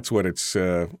what's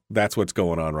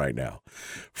going on right now.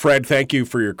 Fred, thank you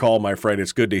for your call, my friend.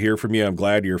 It's good to hear from you. I'm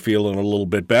glad you're feeling a little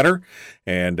bit better,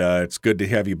 and it's good to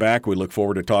have you back. We look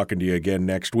forward to talking to you again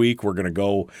next week. We're going to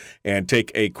go and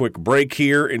take a quick break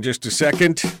here in just a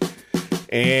second,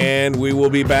 and we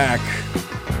will be back.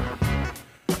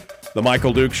 The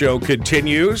Michael Duke Show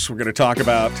continues. We're going to talk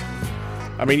about,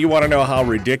 you want to know how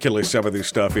ridiculous some of this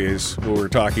stuff is when we're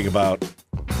talking about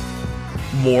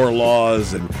more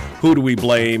laws and who do we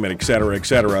blame and et cetera, et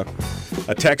cetera.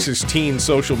 A Texas teen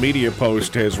social media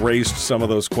post has raised some of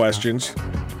those questions.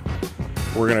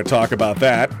 We're going to talk about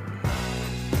that.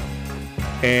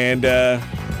 And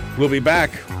we'll be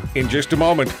back in just a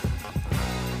moment.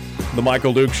 The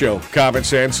Michael Duke Show. Common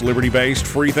sense, liberty-based,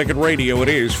 free-thinking radio. It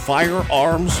is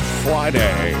Firearms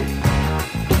Friday.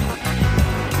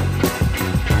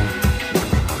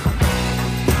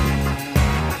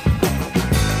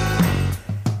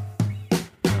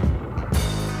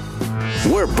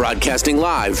 We're broadcasting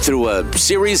live through a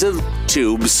series of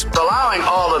tubes. Allowing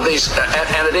all of these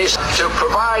entities to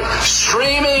provide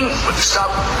streaming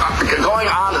stuff going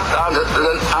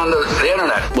on the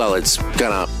internet. Well, it's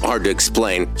kind of hard to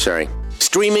explain. Sorry.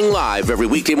 Streaming live every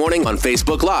weekday morning on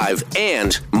Facebook Live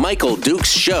and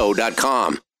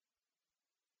MichaelDukesShow.com.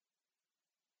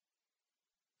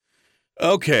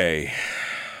 Okay.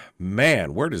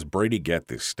 Man, where does Brady get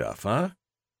this stuff, huh?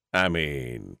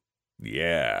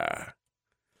 Yeah.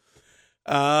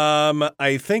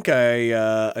 I think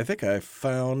I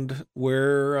found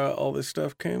where all this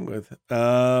stuff came with.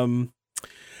 I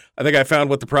think I found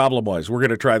what the problem was. We're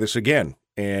going to try this again,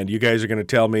 and you guys are going to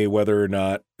tell me whether or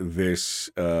not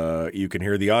this you can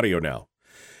hear the audio now.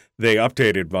 They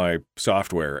updated my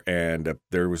software, and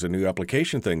there was a new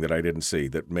application thing that I didn't see,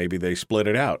 that maybe they split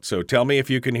it out. So tell me if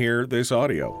you can hear this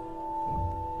audio.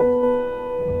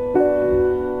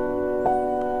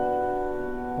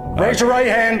 Raise your right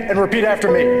hand and repeat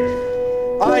after me.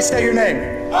 I state your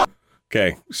name.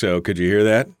 Okay, so could you hear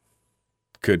that?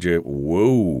 Could you?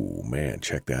 Whoa, man,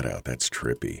 check that out. That's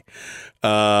trippy.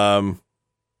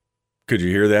 Could you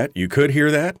hear that? You could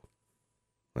hear that?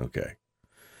 Okay.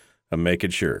 I'm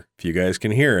making sure. If you guys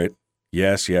can hear it.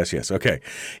 Yes. Okay.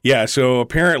 Yeah, so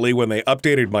apparently when they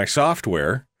updated my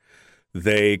software,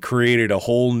 they created a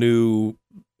whole new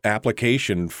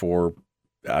application for,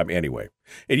 anyway.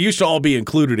 It used to all be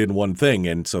included in one thing,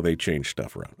 and so they changed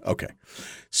stuff around. Okay.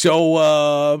 So,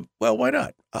 well, why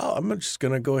not? I'm just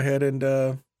going to go ahead and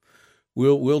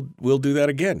we'll do that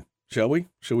again. Shall we?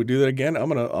 Shall we do that again?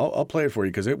 I'll play it for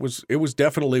you because it was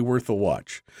definitely worth the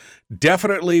watch.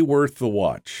 Definitely worth the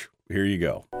watch. Here you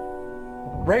go.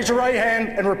 Raise your right hand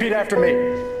and repeat after me.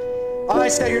 I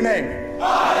state your name.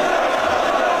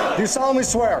 Do solemnly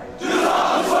swear.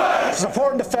 To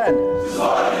support and defend.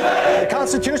 The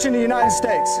Constitution of the United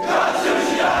States.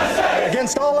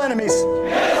 Against all enemies.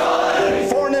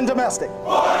 Foreign and domestic.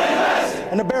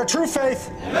 And to bear true faith.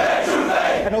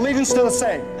 And allegiance to the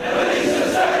same.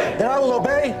 That I will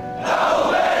obey.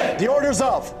 The orders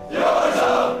of.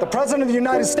 The President of the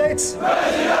United States.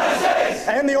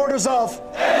 And the orders of.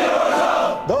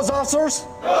 Those officers.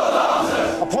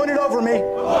 Appointed over me.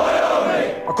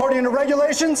 According to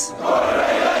regulations.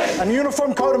 And the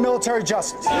Uniform Code of Military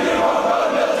Justice.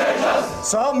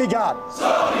 So help me God.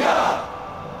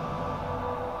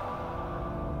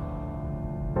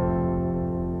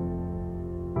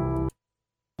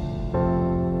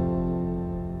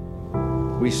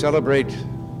 We celebrate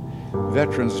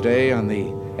Veterans Day on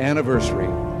the anniversary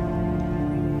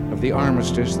of the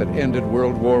armistice that ended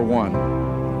World War I.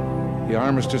 The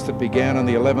armistice that began on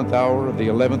the 11th hour of the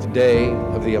 11th day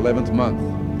of the 11th month.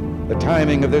 The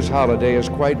timing of this holiday is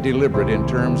quite deliberate in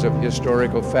terms of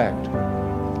historical fact.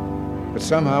 But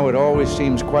somehow it always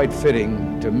seems quite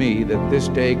fitting to me that this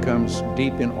day comes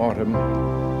deep in autumn,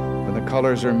 when the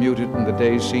colors are muted and the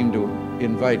days seem to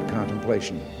invite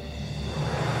contemplation.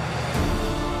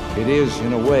 It is,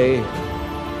 in a way,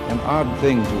 an odd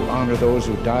thing to honor those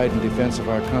who died in defense of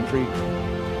our country,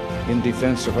 in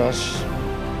defense of us,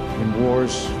 in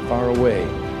wars far away.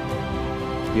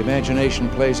 The imagination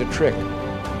plays a trick.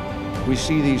 We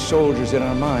see these soldiers in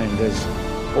our mind as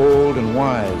old and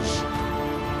wise,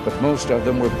 but most of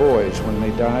them were boys when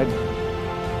they died,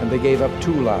 and they gave up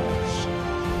 2 lives,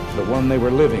 the one they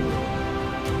were living,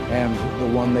 and the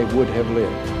one they would have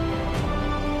lived.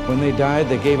 When they died,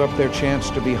 they gave up their chance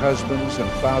to be husbands and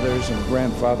fathers and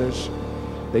grandfathers.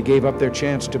 They gave up their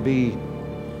chance to be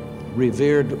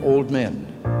revered old men.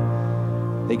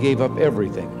 They gave up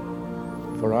everything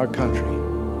for our country,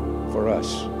 for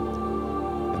us.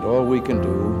 And all we can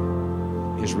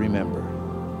do is remember.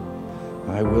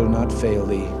 I will not fail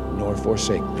thee, nor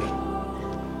forsake thee.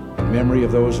 In memory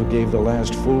of those who gave the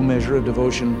last full measure of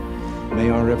devotion, may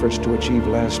our efforts to achieve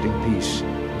lasting peace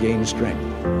gain strength.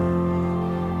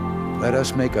 Let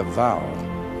us make a vow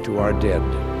to our dead.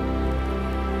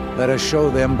 Let us show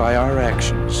them by our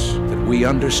actions that we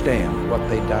understand what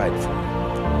they died for.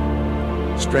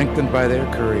 Strengthened by their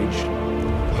courage,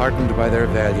 heartened by their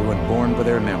value, and borne by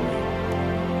their memory,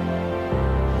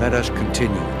 let us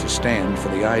continue to stand for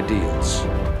the ideals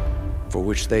for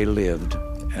which they lived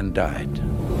and died.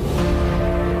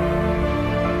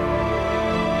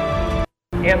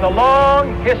 In the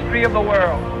long history of the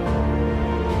world,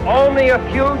 only a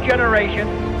few generations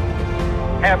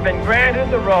have been granted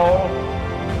the role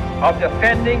of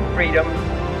defending freedom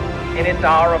in its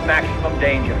hour of maximum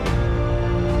danger.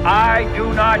 I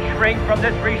do not shrink from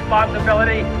this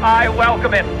responsibility. I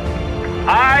welcome it.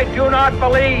 I do not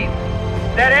believe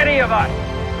that any of us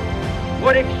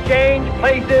would exchange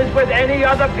places with any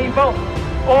other people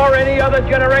or any other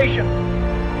generation.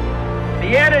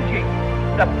 The energy,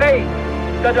 the faith,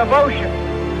 the devotion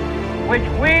which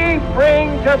we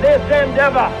bring to this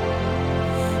endeavor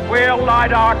will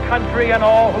light our country and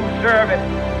all who serve it.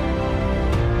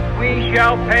 We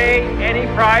shall pay any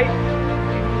price,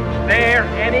 bear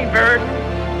any burden,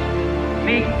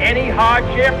 meet any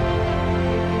hardship,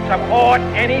 support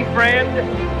any friend,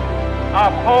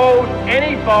 oppose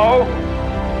any foe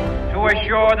to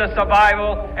assure the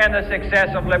survival and the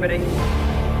success of liberty.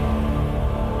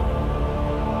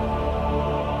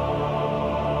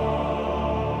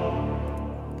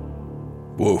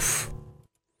 Woof.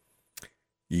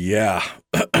 Yeah.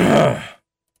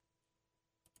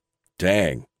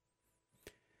 Dang.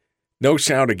 No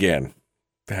sound again.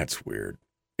 That's weird.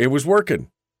 It was working.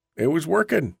 It was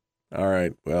working. All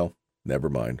right. Well, never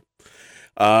mind.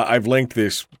 I've linked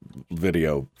this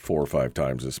video 4 or 5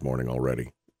 times this morning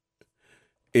already.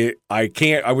 No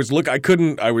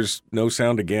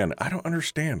sound again. I don't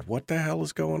understand. What the hell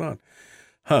is going on?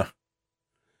 Huh.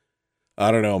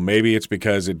 I don't know. Maybe it's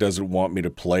because it doesn't want me to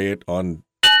play it on.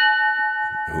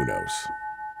 Who knows?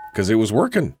 Because it was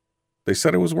working. They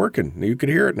said it was working. You could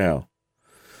hear it now.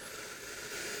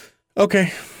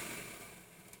 Okay.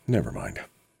 Never mind.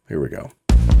 Here we go.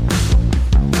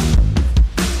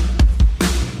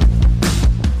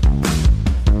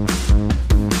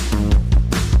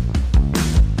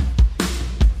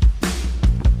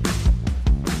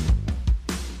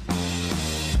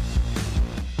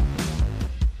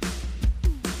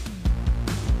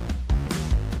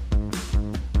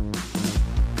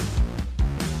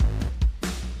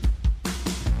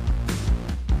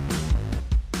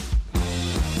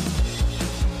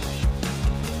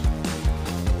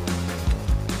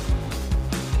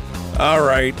 All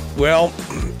right. Well,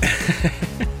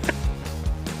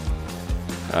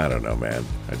 I don't know, man.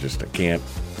 I can't.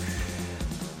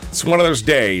 It's one of those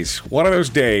days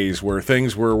where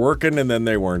things were working and then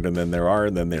they weren't, and then they are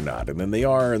and then they're not, and then they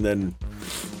are and then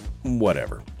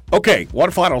whatever. Okay,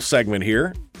 one final segment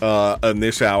here in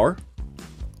this hour.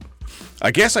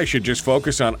 I guess I should just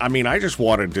focus on, I just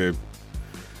wanted to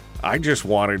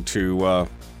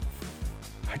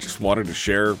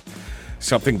share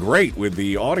something great with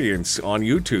the audience on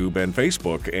YouTube and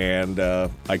Facebook, and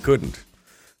I couldn't.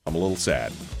 I'm a little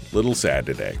sad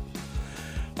today.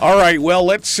 All right, well,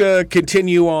 let's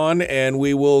continue on, and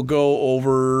we will go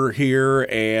over here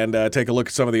and take a look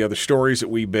at some of the other stories that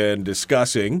we've been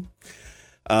discussing.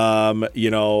 All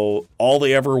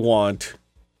they ever want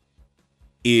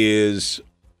is,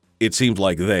 it seems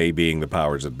like they, being the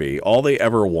powers that be, all they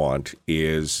ever want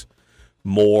is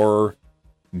more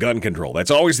gun control.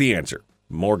 That's always the answer.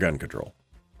 More gun control.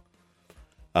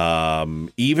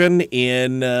 Even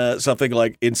in something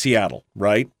like in Seattle,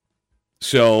 right?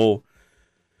 So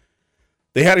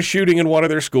they had a shooting in one of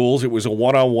their schools. It was a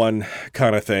one-on-one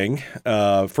kind of thing.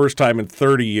 First time in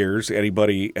 30 years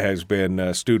anybody has been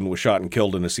a student was shot and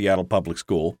killed in a Seattle public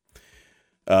school.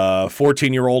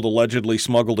 14-year-old allegedly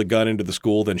smuggled a gun into the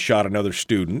school, then shot another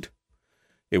student.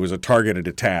 It was a targeted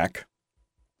attack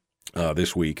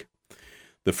this week.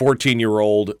 The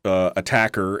 14-year-old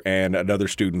attacker and another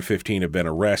student, 15, have been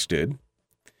arrested.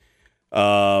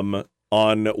 On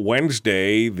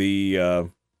Wednesday,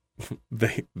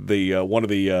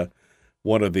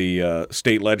 one of the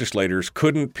state legislators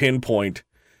couldn't pinpoint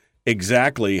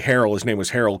exactly Harold, his name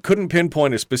was Harold, couldn't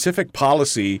pinpoint a specific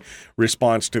policy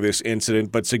response to this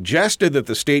incident, but suggested that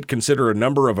the state consider a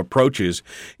number of approaches,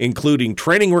 including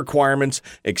training requirements,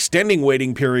 extending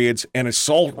waiting periods, and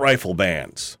assault rifle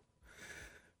bans.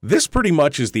 This pretty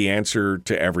much is the answer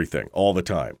to everything all the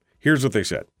time. Here's what they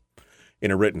said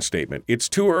in a written statement. It's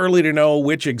too early to know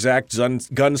which exact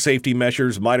gun safety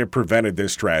measures might have prevented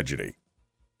this tragedy.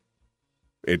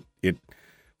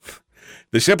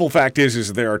 The simple fact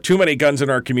is there are too many guns in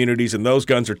our communities, and those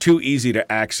guns are too easy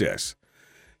to access.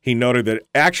 He noted that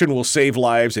action will save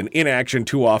lives, and inaction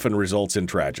too often results in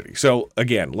tragedy. So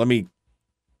again, let me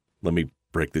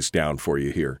break this down for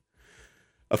you here.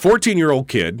 A 14-year-old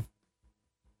kid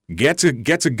gets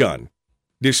a gun,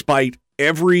 despite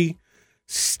every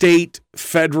state,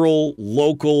 federal,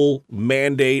 local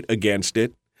mandate against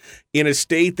it, in a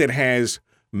state that has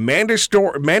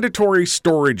mandatory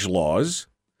storage laws,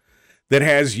 that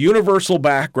has universal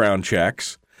background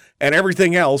checks and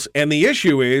everything else. And the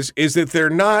issue is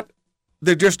that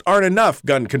there just aren't enough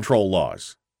gun control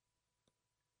laws.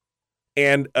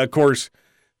 And of course,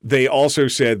 they also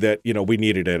said that, we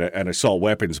needed an assault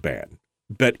weapons ban.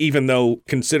 But even though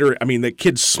the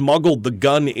kid smuggled the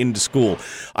gun into school.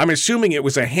 I'm assuming it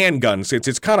was a handgun, since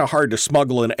it's kind of hard to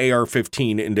smuggle an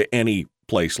AR-15 into any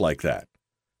place like that.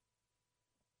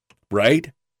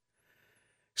 Right?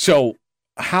 So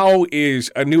how is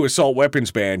a new assault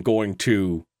weapons ban going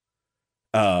to,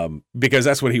 because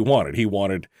that's what he wanted. He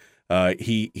wanted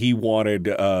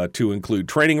to include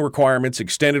training requirements,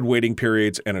 extended waiting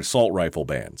periods, and assault rifle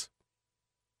bans.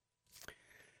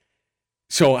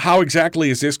 So how exactly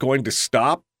is this going to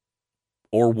stop,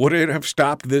 or would it have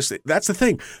stopped this? That's the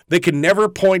thing. They can never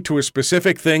point to a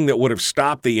specific thing that would have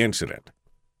stopped the incident.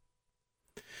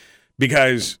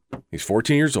 Because he's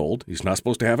 14 years old. He's not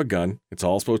supposed to have a gun. It's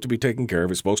all supposed to be taken care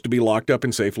of. It's supposed to be locked up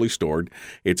and safely stored.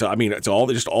 It's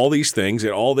all these things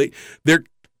and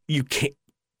you can't.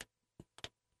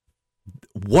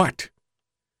 What?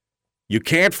 You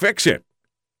can't fix it.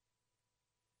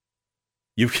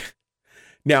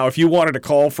 Now, if you wanted to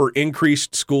call for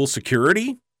increased school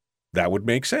security, that would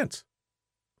make sense.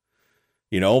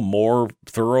 More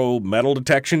thorough metal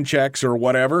detection checks or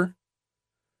whatever.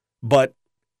 But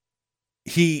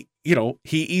he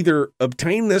either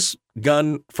obtained this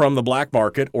gun from the black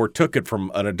market or took it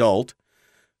from an adult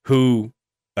who,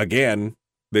 again,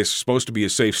 this is supposed to be a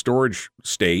safe storage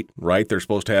state, right? They're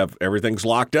supposed to have everything's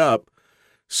locked up.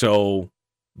 So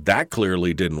that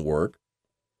clearly didn't work.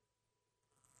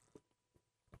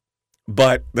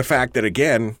 But the fact that,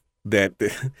 again,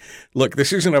 look,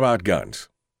 this isn't about guns.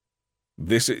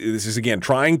 This is, again,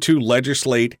 trying to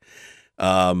legislate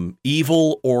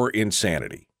evil or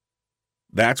insanity.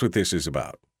 That's what this is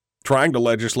about. Trying to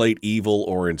legislate evil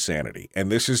or insanity.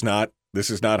 And this is not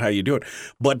how you do it.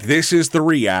 But this is the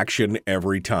reaction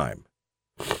every time.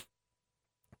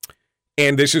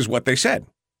 And this is what they said.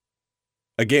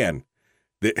 Again,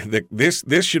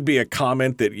 this should be a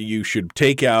comment that you should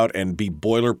take out and be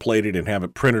boilerplated and have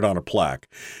it printed on a plaque.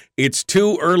 It's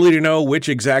too early to know which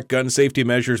exact gun safety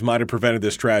measures might have prevented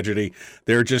this tragedy.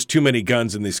 There are just too many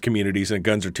guns in these communities, and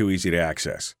guns are too easy to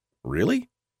access. Really?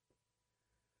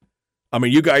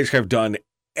 You guys have done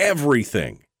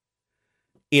everything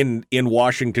in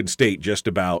Washington State just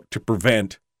about to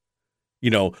prevent,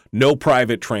 no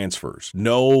private transfers.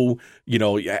 No,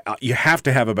 you have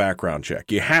to have a background check.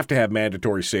 You have to have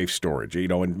mandatory safe storage.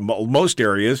 In most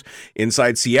areas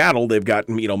inside Seattle, they've got,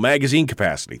 magazine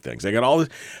capacity things. They got all this.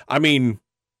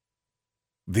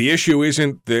 The issue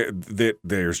isn't that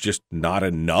there's just not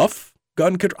enough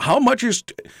gun control. How much is,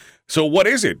 so what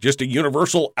is it? Just a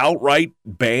universal outright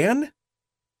ban?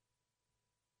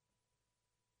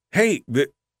 Hey,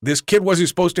 this kid wasn't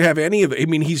supposed to have any of it.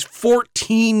 He's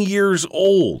 14 years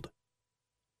old.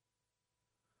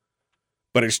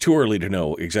 But it's too early to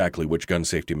know exactly which gun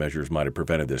safety measures might have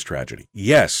prevented this tragedy.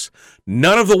 Yes,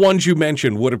 none of the ones you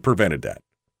mentioned would have prevented that.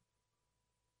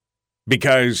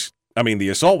 Because, the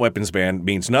assault weapons ban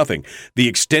means nothing. The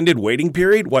extended waiting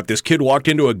period, this kid walked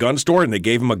into a gun store and they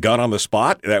gave him a gun on the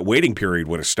spot? That waiting period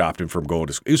would have stopped him from going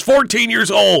to school. He was 14 years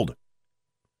old.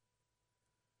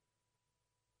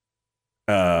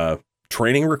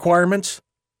 Training requirements.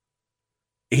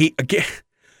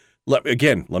 Let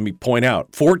me point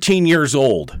out, 14 years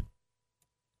old.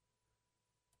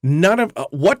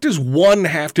 What does one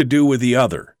have to do with the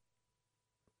other?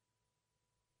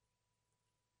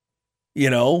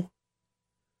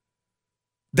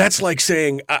 That's like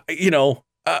saying, I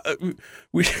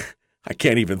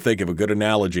can't even think of a good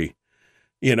analogy.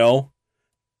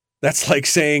 That's like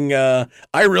saying, I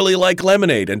really like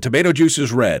lemonade and tomato juice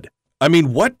is red.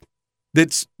 What?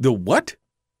 That's the what?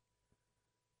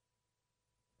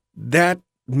 that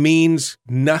means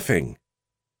nothing.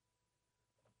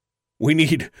 We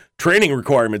need training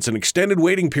requirements and extended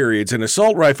waiting periods and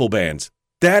assault rifle bans.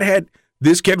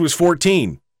 This kid was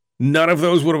 14. None of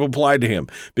those would have applied to him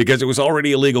because it was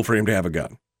already illegal for him to have a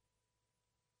gun.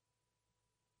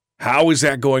 How is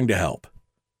that going to help?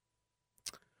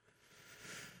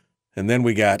 And then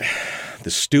we got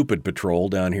the stupid patrol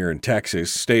down here in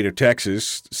Texas, state of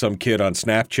Texas. Some kid on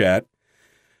Snapchat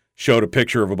showed a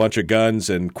picture of a bunch of guns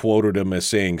and quoted them as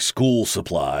saying school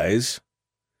supplies.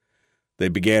 They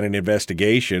began an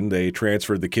investigation. They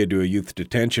transferred the kid to a youth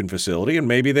detention facility, and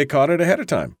maybe they caught it ahead of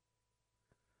time.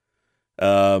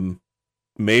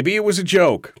 Maybe it was a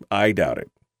joke. I doubt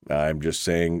it. I'm just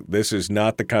saying this is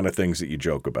not the kind of things that you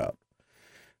joke about,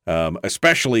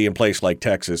 especially in a place like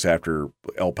Texas after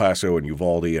El Paso and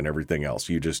Uvalde and everything else.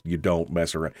 You don't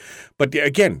mess around. But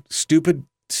again, stupid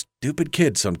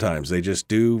kids sometimes. They just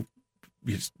do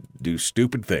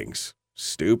stupid things.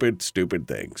 Stupid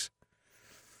things.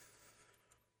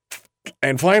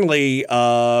 And finally,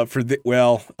 I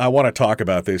want to talk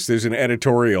about this. There's an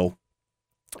editorial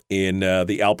in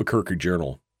the Albuquerque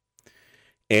Journal.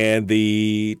 And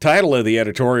the title of the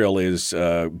editorial is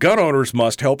Gun Owners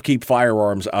Must Help Keep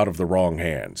Firearms Out of the Wrong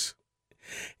Hands.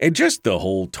 And just the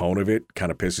whole tone of it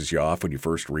kind of pisses you off when you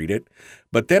first read it.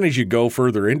 But then as you go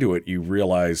further into it, you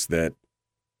realize that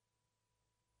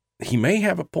he may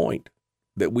have a point,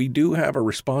 that we do have a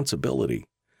responsibility.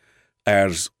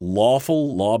 As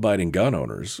lawful, law-abiding gun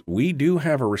owners, we do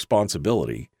have a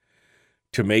responsibility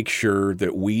to make sure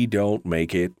that we don't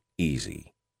make it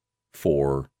easy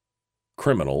for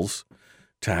criminals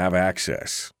to have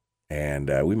access.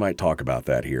 And we might talk about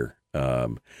that here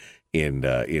in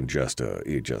just a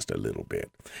little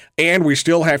bit. And we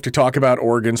still have to talk about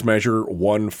Oregon's Measure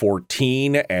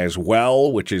 114 as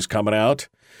well, which is coming out.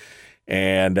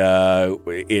 And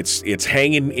it's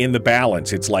hanging in the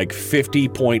balance. It's like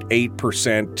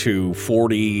 50.8% to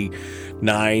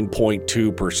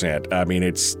 49.2%. I mean,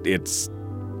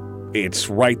 it's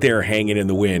right there hanging in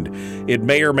the wind. It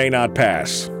may or may not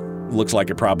pass. Looks like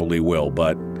it probably will,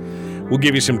 but we'll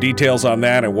give you some details on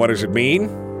that and what does it mean.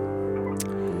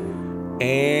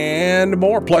 And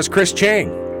more, plus Chris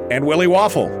Cheng and Willie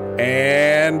Waffle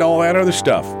and all that other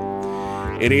stuff.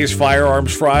 It is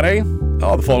Firearms Friday.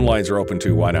 Oh, the phone lines are open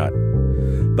too. Why not?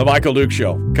 The Michael Duke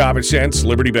Show. Common sense,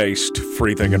 liberty-based,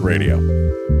 free-thinking radio.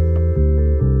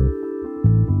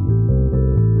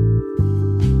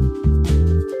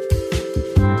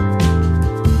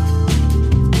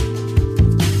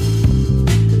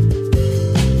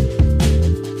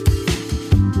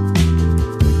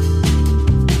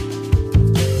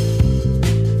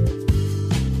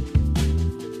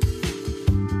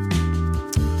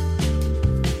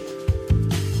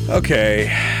 Okay.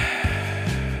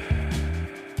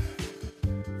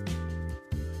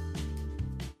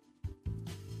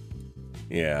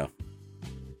 Yeah.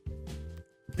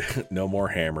 No more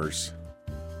hammers.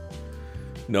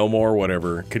 No more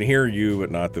whatever. Can hear you, but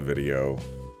not the video.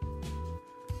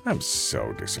 I'm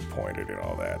so disappointed in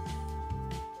all that.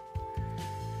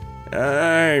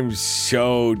 I'm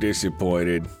so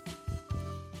disappointed.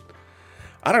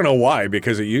 I don't know why,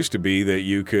 because it used to be that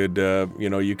you could,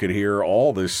 you could hear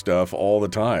all this stuff all the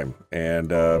time, and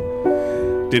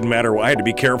didn't matter. I had to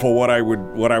be careful what I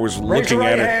was looking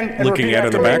at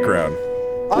in the background.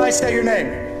 I say your name.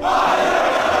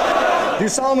 Do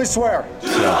solemnly swear.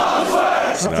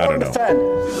 To support and defend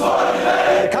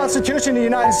the Constitution of the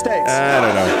United States. I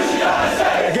don't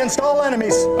know. Against all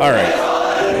enemies. All right.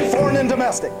 Foreign and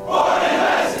domestic.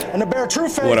 And to bear true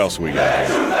faith. What else we got?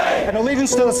 And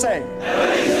allegiance to the same.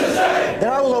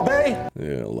 That I will obey.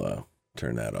 We'll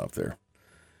turn that off there.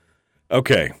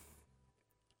 Okay.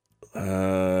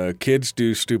 Kids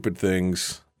do stupid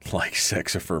things like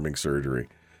sex-affirming surgery.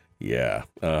 Yeah.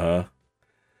 I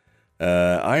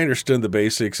understood the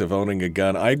basics of owning a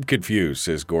gun. I'm confused,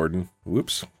 says Gordon.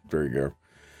 Whoops. There you go.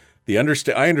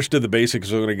 I understood the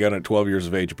basics of owning a gun at 12 years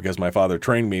of age because my father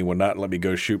trained me, would not let me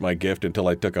go shoot my gift until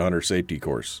I took a hunter safety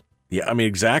course. Yeah, I mean,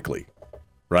 exactly.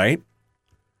 Right?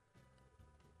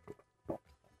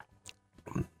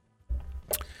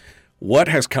 When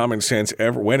has common sense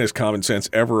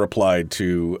ever applied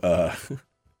to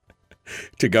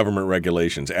to government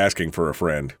regulations? Asking for a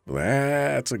friend.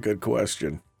 That's a good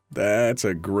question. That's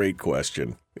a great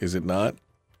question. Is it not?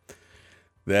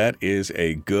 That is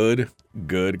a good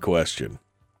question.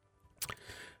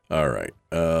 All right.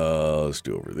 Let's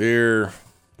do over there.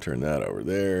 Turn that over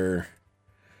there.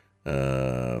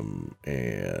 Let's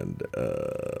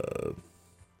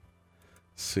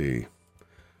see.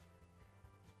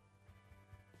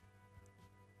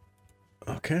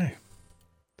 Okay.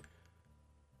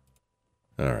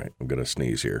 gonna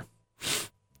sneeze here.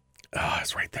 Oh,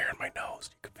 it's right there in my nose.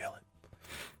 You can feel it.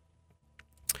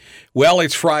 Well,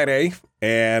 it's Friday,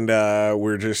 and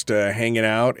we're just hanging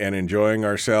out and enjoying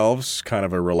ourselves. Kind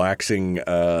of a relaxing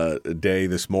day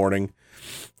this morning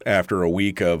after a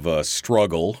week of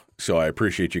struggle. So I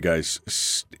appreciate you guys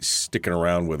sticking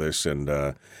around with us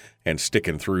and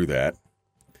sticking through that.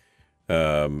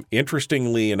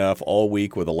 Interestingly enough, all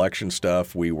week with election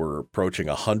stuff, we were approaching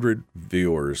 100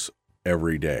 viewers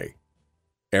every day.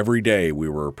 Every day we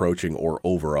were approaching or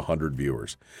over 100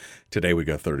 viewers. Today we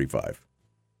got 35.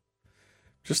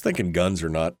 Just thinking guns are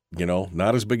not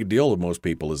as big a deal to most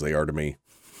people as they are to me.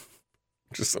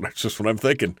 That's just what I'm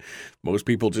thinking. Most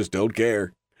people just don't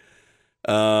care.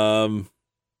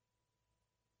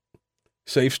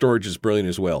 Safe storage is brilliant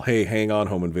as well. Hey, hang on,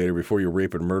 home invader. Before you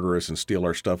rape and murder us and steal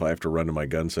our stuff, I have to run to my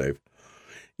gun safe.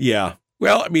 Yeah.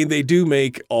 Well, I mean, they do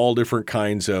make all different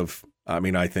kinds of,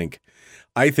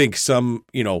 I think some,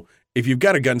 if you've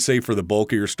got a gun safe for the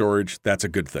bulk of your storage, that's a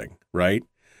good thing, right?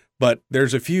 But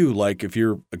there's a few, like if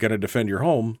you're going to defend your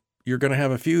home, you're going to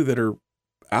have a few that are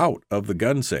out of the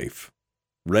gun safe,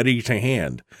 ready to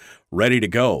hand, ready to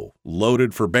go,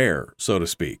 loaded for bear, so to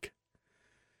speak.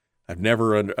 I've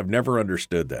never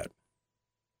understood that.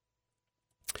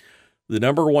 The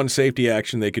number one safety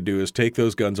action they could do is take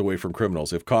those guns away from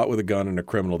criminals. If caught with a gun and a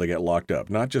criminal, they get locked up.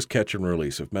 Not just catch and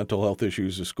release. If mental health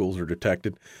issues in schools are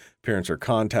detected, parents are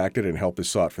contacted and help is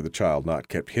sought for the child, not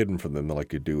kept hidden from them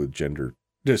like you do with gender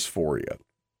dysphoria.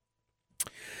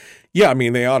 Yeah, I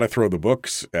mean, they ought to throw the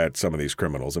books at some of these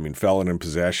criminals. I mean, felon in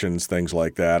possessions, things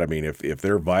like that. I mean, if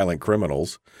they're violent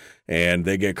criminals and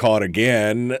they get caught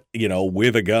again,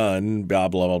 with a gun, blah,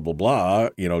 blah, blah, blah, blah,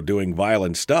 doing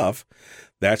violent stuff,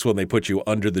 that's when they put you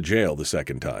under the jail the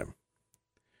second time.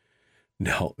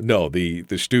 No,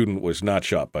 the student was not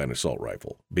shot by an assault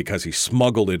rifle because he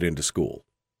smuggled it into school.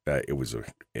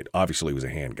 It obviously was a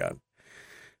handgun.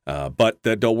 But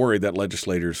don't worry, that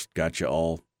legislators got you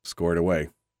all scored away.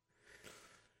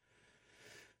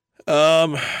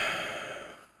 Okay.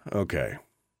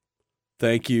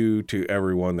 Thank you to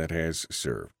everyone that has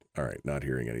served. All right, not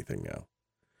hearing anything now.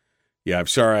 Yeah, I'm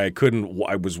sorry I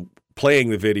was playing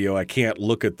the video. I can't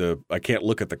look at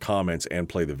the comments and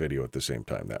play the video at the same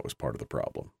time. That was part of the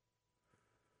problem.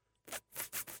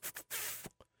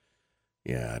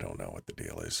 Yeah, I don't know what the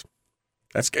deal is.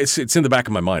 It's in the back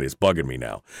of my mind. It's bugging me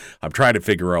now. I'm trying to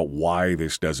figure out why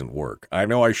this doesn't work. I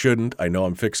know I shouldn't. I know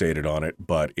I'm fixated on it,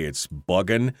 but it's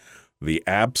bugging the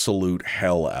absolute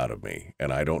hell out of me,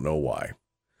 and I don't know why.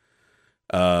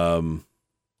 Remove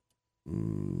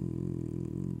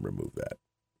that.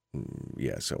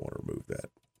 Yes, I want to remove that.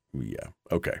 Yeah.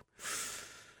 Okay.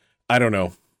 I don't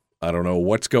know. I don't know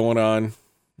what's going on.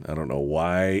 I don't know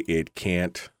why it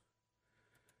can't.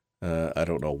 I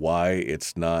don't know why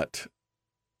it's not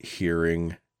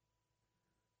hearing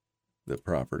the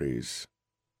properties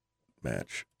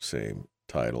match same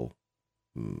title.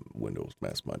 Windows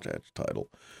mass match title.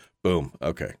 Boom.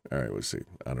 Okay. All right. We'll see.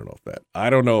 I don't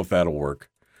know if that'll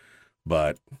work,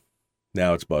 but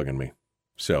now it's bugging me.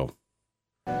 So.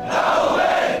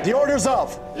 The orders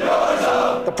of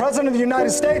the President of the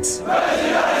United States.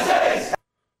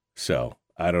 So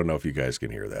I don't know if you guys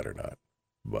can hear that or not,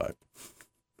 but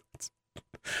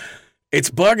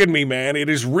it's bugging me, man. It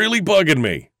is really bugging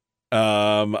me.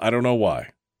 I don't know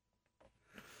why.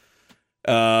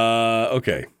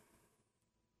 Okay.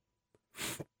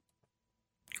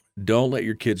 Don't let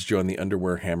your kids join the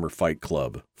Underwear Hammer Fight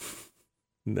Club.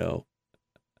 No.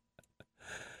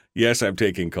 Yes, I'm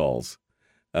taking calls.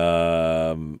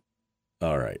 All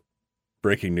right.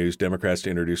 Breaking news. Democrats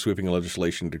to introduce sweeping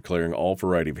legislation declaring all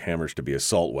variety of hammers to be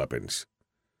assault weapons.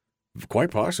 Quite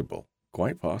possible.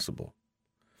 Quite possible.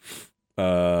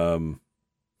 Oh,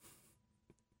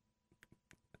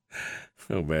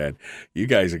 man. You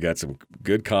guys have got some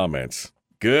good comments.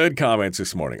 Good comments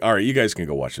this morning. All right, you guys can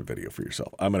go watch the video for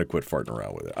yourself. I'm going to quit farting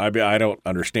around with it. I don't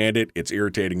understand it. It's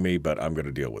irritating me, but I'm going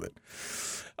to deal with it.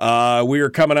 We are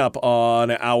coming up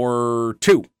on hour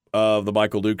 2 of the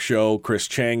Michael Duke Show. Chris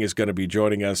Cheng is going to be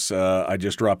joining us. I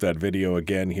just dropped that video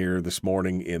again here this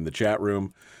morning in the chat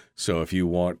room. So if you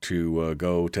want to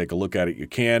go take a look at it, you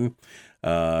can.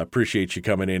 Appreciate you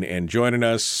coming in and joining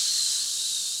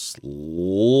us.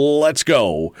 Let's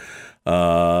go.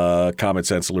 Common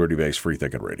sense, liberty-based, free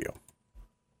thinking radio.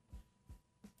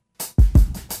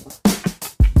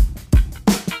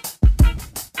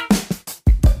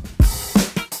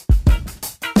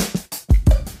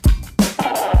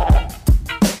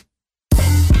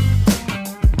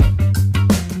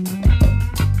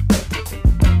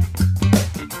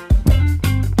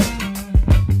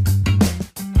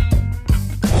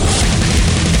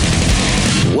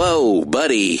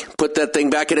 put that thing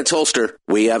back in its holster.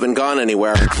 We haven't gone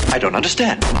anywhere. I don't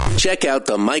understand. Check out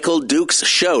the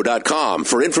MichaelDukesShow.com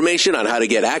for information on how to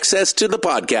get access to the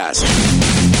podcast.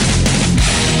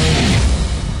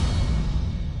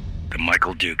 The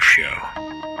Michael Dukes Show.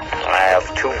 I have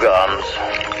 2 guns,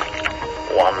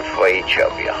 one for each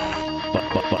of you.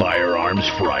 Firearms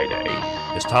Friday.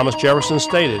 As Thomas Jefferson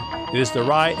stated, it is the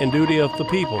right and duty of the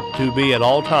people to be at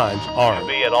all times armed.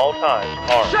 Say hello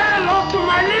to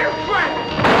my little friend.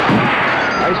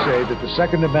 I say that the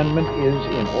Second Amendment is,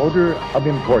 in order of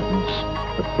importance,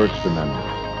 the First Amendment.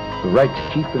 The right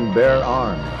to keep and bear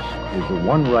arms is the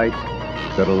one right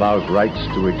that allows rights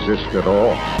to exist at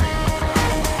all.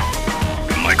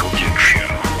 The Michael Dukes Show.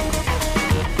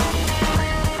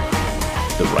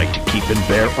 The right to keep and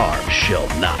bear arms shall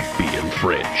not be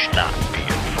infringed. Not be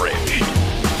infringed.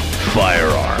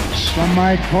 Firearms. From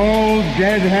my cold,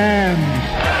 dead hands.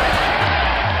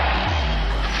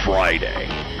 Friday.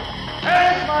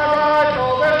 Here's my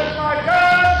rifle, this is my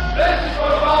gun, this is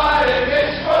for fighting,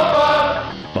 this is for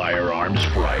fun. Firearms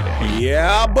Friday.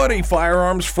 Yeah, buddy,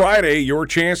 Firearms Friday, your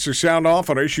chance to sound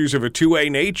off on issues of a 2A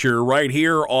nature right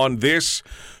here on this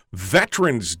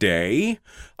Veterans Day.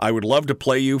 I would love to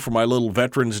play you for my little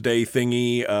Veterans Day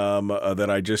thingy that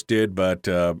I just did, but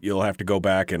you'll have to go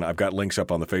back, and I've got links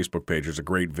up on the Facebook page. There's a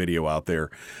great video out there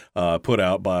put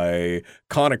out by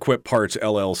Con Equip Parts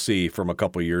LLC from a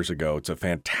couple years ago. It's a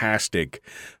fantastic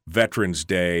Veterans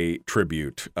Day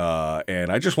tribute,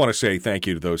 and I just want to say thank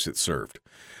you to those that served.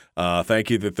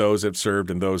 Thank you to those that served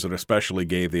and those that especially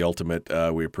gave the ultimate.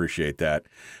 We appreciate that.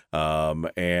 So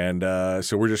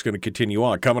we're just going to continue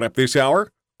on. Coming up this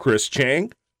hour, Chris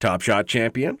Cheng, Top Shot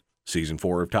champion, Season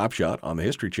 4 of Top Shot on the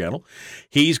History Channel.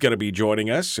 He's going to be joining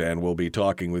us, and we'll be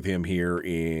talking with him here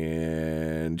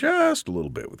in just a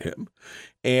little bit with him.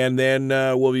 And then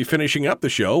we'll be finishing up the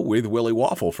show with Willie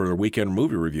Waffle for the weekend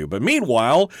movie review. But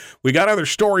meanwhile, we got other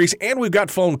stories, and we've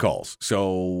got phone calls.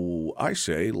 So I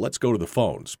say let's go to the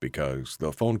phones, because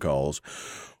the phone calls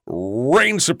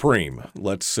reign supreme.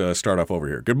 Let's start off over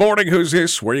here. Good morning. Who's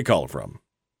this? Where are you calling from?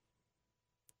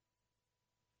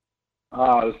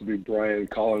 This would be Brian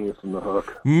calling you from the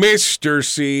Hook. Mr.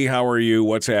 C, how are you?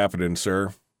 What's happening,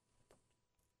 sir?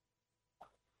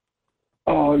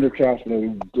 Oh,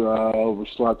 undercaffeinated,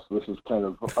 overslept. This is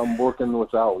I'm working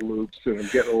without loops, and I'm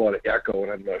getting a lot of echo,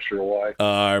 and I'm not sure why.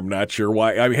 I'm not sure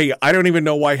why. Hey, I don't even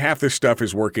know why half this stuff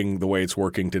is working the way it's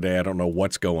working today. I don't know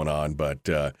what's going on, but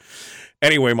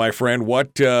anyway, my friend,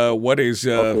 what is...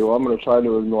 Okay, well, I'm going to try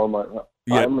to ignore my...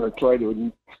 Yeah. I'm going to try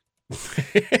to...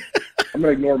 I'm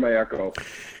going to ignore my echo.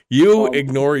 You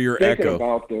ignore your echo.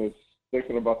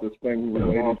 Thinking about this thing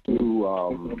related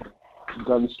to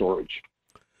gun storage.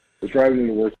 I was driving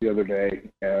to work the other day,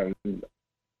 and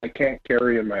I can't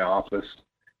carry in my office.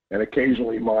 And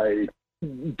occasionally my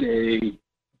day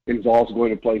involves going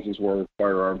to places where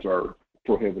firearms are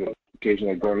prohibited.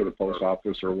 Occasionally going to the post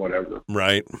office or whatever.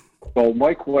 Right. So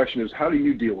my question is, how do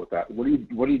you deal with that? What do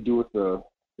you do with your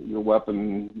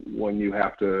weapon when you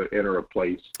have to enter a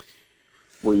place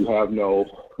where you have no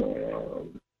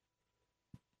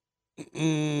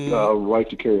right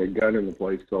to carry a gun in the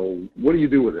place? So what do you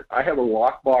do with it? I have a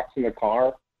lockbox in the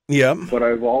car. Yeah. But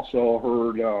I've also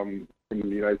heard from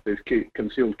the United States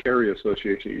Concealed Carry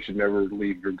Association, you should never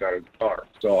leave your gun in the car.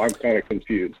 So I'm kind of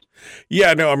confused.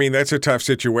 Yeah, no, I mean, that's a tough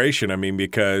situation. I mean,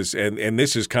 because, and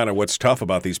this is kind of what's tough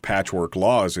about these patchwork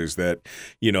laws is that,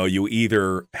 you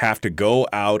either have to go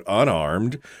out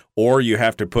unarmed or you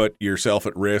have to put yourself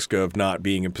at risk of not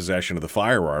being in possession of the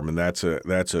firearm. And that's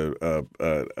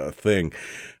a thing.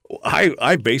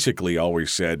 I basically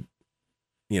always said,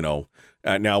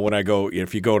 now, when I go,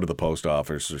 if you go to the post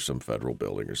office or some federal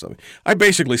building or something, I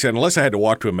basically said, unless I had to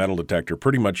walk to a metal detector,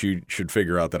 pretty much you should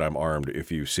figure out that I'm armed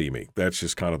if you see me. That's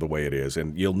just kind of the way it is.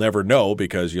 And you'll never know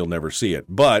because you'll never see it.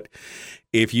 But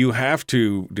if you have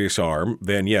to disarm,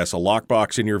 then yes, a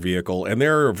lockbox in your vehicle. And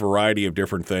there are a variety of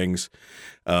different things.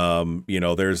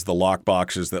 There's the lock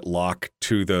boxes that lock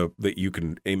to that you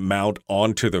can mount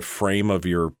onto the frame of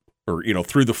your, or,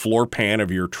 through the floor pan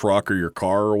of your truck or your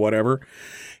car or whatever.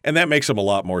 And that makes them a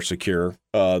lot more secure.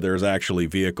 There's actually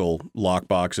vehicle lock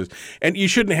boxes. And you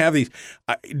shouldn't have these.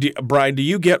 Brian, do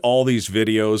you get all these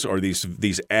videos or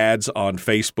these ads on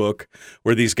Facebook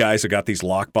where these guys have got these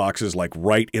lock boxes like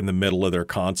right in the middle of their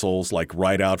consoles, like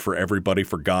right out for everybody,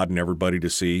 for God and everybody to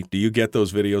see? Do you get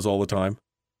those videos all the time?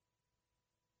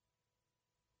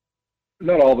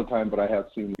 Not all the time, but I have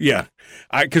seen. Yeah,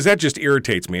 because that just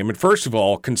irritates me. I mean, first of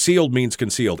all, concealed means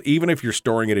concealed, even if you're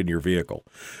storing it in your vehicle.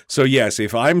 So, yes,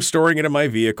 if I'm storing it in my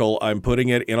vehicle, I'm putting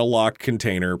it in a locked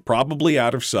container, probably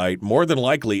out of sight, more than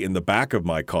likely in the back of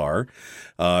my car,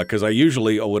 because I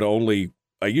usually only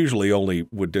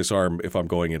would disarm if I'm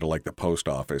going into like the post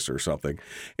office or something,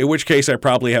 in which case I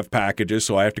probably have packages,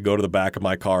 so I have to go to the back of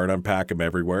my car and unpack them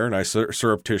everywhere, and I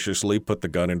surreptitiously put the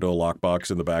gun into a lockbox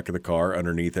in the back of the car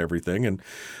underneath everything, and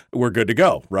we're good to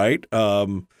go, right?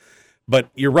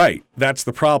 But you're right. That's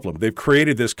the problem. They've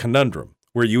created this conundrum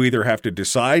where you either have to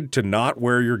decide to not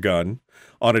wear your gun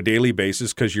on a daily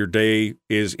basis because your day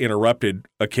is interrupted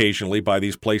occasionally by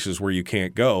these places where you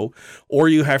can't go, or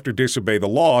you have to disobey the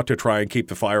law to try and keep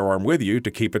the firearm with you to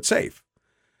keep it safe.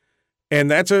 And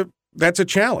that's a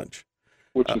challenge.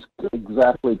 Which is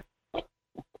exactly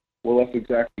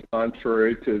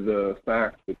contrary to the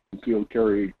fact that concealed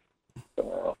carry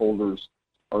holders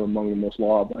are among the most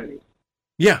law-abiding.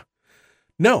 Yeah.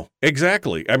 No,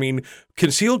 exactly. I mean,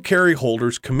 concealed carry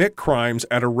holders commit crimes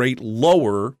at a rate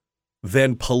lower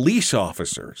than police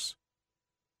officers,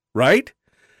 right?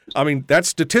 I mean, that's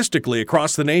statistically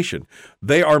across the nation.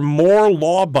 They are more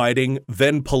law-abiding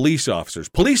than police officers.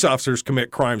 Police officers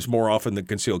commit crimes more often than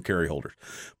concealed carry holders,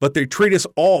 but they treat us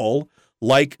all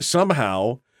like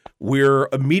somehow we're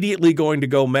immediately going to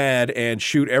go mad and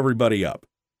shoot everybody up.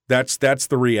 That's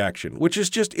the reaction, which is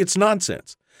just, it's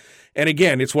nonsense. And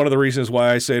again, it's one of the reasons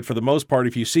why I said, for the most part,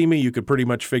 if you see me, you could pretty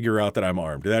much figure out that I'm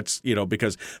armed. That's,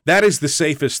 because that is the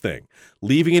safest thing.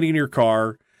 Leaving it in your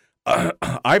car.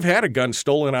 I've had a gun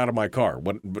stolen out of my car.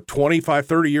 25,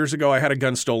 30 years ago, I had a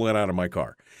gun stolen out of my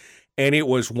car. And it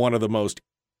was one of the most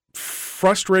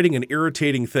frustrating and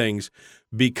irritating things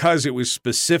because it was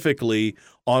specifically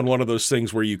on one of those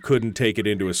things where you couldn't take it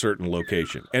into a certain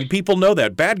location. And people know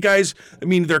that. Bad guys, I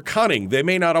mean, they're cunning. They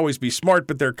may not always be smart,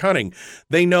 but they're cunning.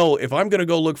 They know if I'm going to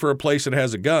go look for a place that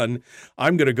has a gun,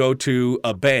 I'm going to go to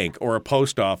a bank or a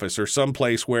post office or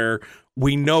someplace where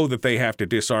we know that they have to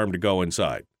disarm to go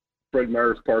inside. Fred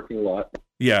Meyer's parking lot.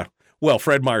 Yeah. Well,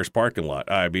 Fred Meyer's parking lot.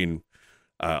 I mean,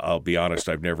 I'll be honest,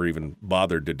 I've never even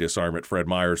bothered to disarm at Fred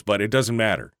Meyer's, but it doesn't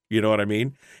matter. You know what I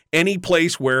mean? Any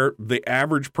place where the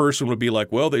average person would be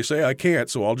like, well, they say I can't,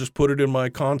 so I'll just put it in my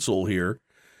console here.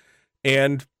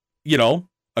 And,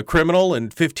 a criminal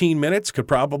in 15 minutes could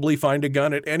probably find a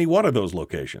gun at any one of those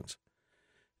locations.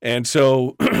 And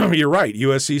so you're right.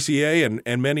 USCCA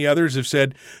and many others have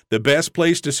said the best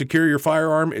place to secure your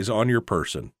firearm is on your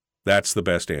person. That's the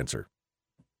best answer.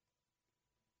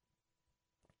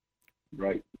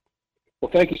 Right.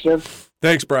 Well, thank you, sir.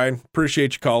 Thanks, Brian.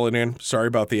 Appreciate you calling in. Sorry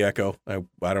about the echo. I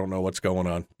don't know what's going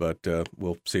on, but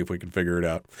we'll see if we can figure it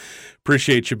out.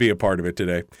 Appreciate you being a part of it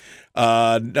today.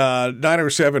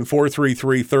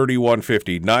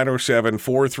 907-433-3150.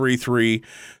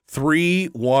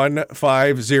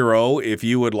 907-433-3150. If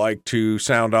you would like to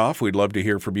sound off, we'd love to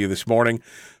hear from you this morning.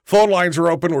 Phone lines are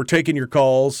open. We're taking your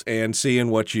calls and seeing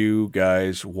what you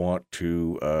guys want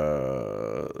to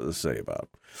say about.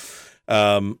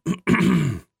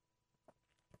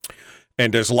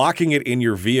 And does locking it in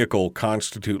your vehicle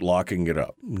constitute locking it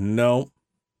up? No,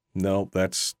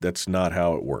 that's not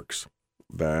how it works.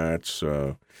 That's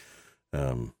not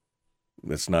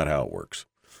how it works.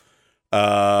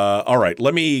 All right,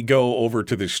 let me go over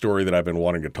to this story that I've been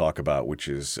wanting to talk about, which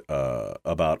is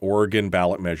about Oregon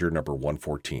ballot measure number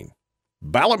 114.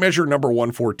 Ballot measure number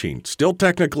 114, still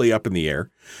technically up in the air.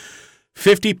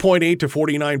 50.8 to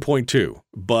 49.2,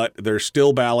 but there's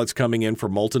still ballots coming in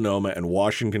from Multnomah and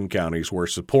Washington counties where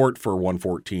support for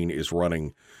 114 is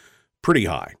running pretty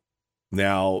high.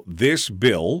 Now, this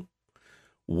bill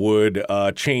would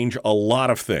change a lot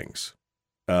of things,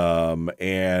 and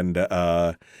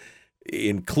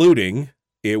including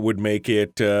it would make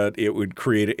it would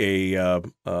create a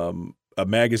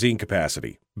magazine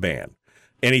capacity ban,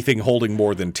 anything holding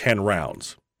more than 10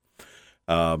 rounds.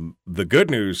 The good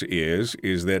news is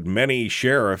that many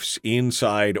sheriffs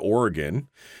inside Oregon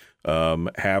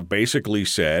have basically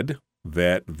said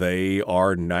that they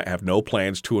have no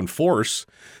plans to enforce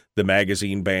the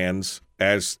magazine bans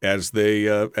as they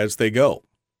go.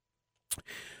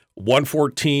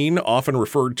 114, often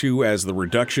referred to as the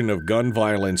Reduction of Gun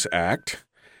Violence Act,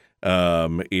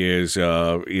 is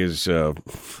a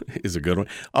good one.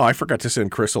 Oh, I forgot to send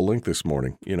Chris a link this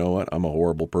morning. You know what? I'm a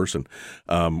horrible person.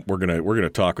 We're gonna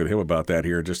talk with him about that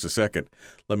here in just a second.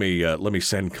 Let me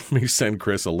send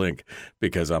Chris a link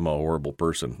because I'm a horrible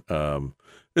person.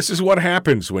 This is what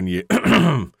happens when you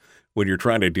when you're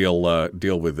trying to deal with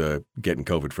getting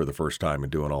COVID for the first time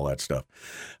and doing all that stuff.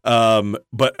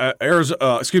 But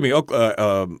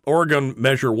Oregon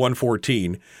Measure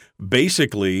 114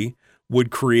 basically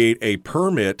would create a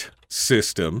permit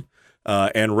system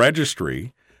and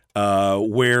registry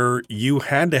where you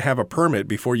had to have a permit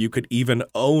before you could even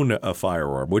own a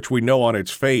firearm, which we know on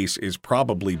its face is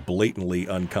probably blatantly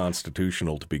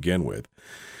unconstitutional to begin with.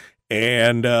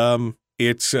 And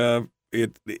it's going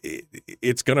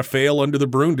to fail under the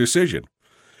Brune decision.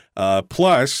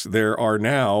 Plus, there are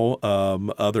now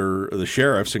the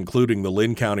sheriffs, including the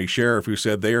Lynn County Sheriff, who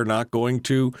said they are not going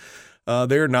to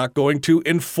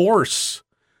enforce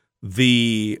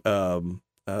the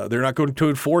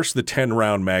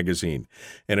 10-round magazine.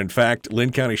 And in fact,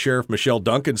 Lynn County Sheriff Michelle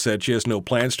Duncan said she has no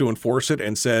plans to enforce it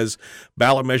and says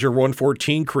Ballot Measure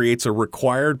 114 creates a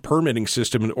required permitting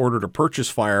system in order to purchase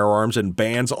firearms and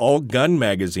bans all gun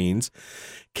magazines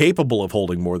capable of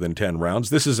holding more than 10 rounds.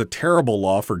 This is a terrible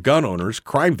law for gun owners,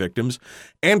 crime victims,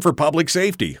 and for public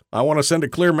safety. I want to send a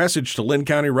clear message to Lynn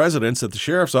County residents that the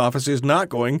sheriff's office is not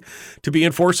going to be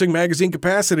enforcing magazine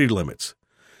capacity limits.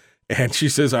 And she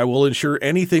says, I will ensure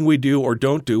anything we do or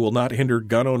don't do will not hinder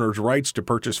gun owners' rights to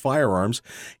purchase firearms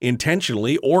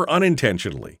intentionally or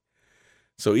unintentionally.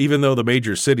 So even though the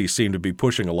major cities seem to be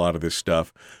pushing a lot of this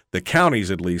stuff, the counties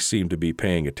at least seem to be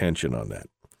paying attention on that.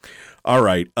 All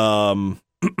right.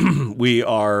 We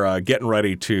are getting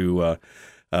ready to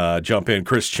jump in.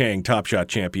 Chris Cheng, Top Shot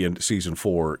champion, Season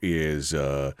 4, is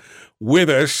with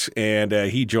us, and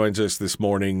he joins us this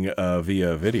morning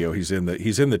via video. He's in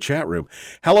the chat room.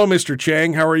 Hello, Mr.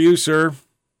 Cheng. How are you, sir?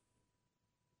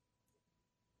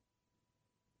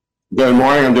 Good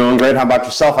morning. I'm doing great. How about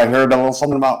yourself? I heard a little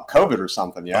something about COVID or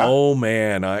something. Yeah. Oh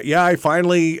man. I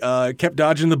finally kept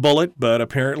dodging the bullet, but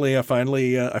apparently I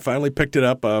finally picked it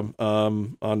up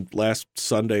on last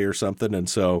Sunday or something, and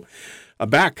so I'm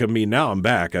back. I mean, now I'm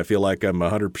back. I feel like I'm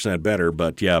 100% better.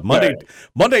 But yeah,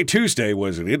 Monday, Tuesday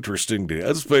was an interesting day.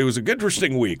 It was an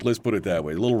interesting week. Let's put it that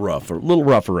way. A little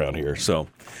rough around here. So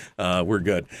we're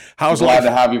good. How's glad life?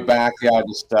 to have you back. Yeah,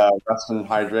 just rest and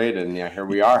hydrate, and yeah, here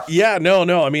we are. Yeah,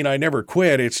 no. I mean, I never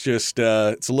quit. It's just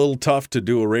it's a little tough to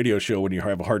do a radio show when you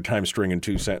have a hard time stringing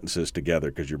two sentences together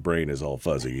because your brain is all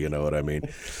fuzzy. You know what I mean?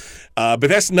 But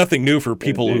that's nothing new for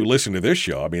people who listen to this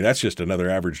show. I mean, that's just another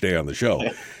average day on the show.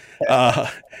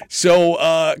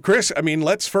 So, Chris, I mean,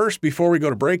 let's first, before we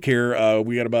go to break here,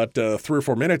 we got about 3 or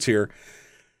 4 minutes here.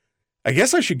 I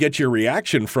guess I should get your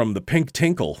reaction from the pink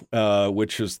tinkle,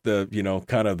 which is the,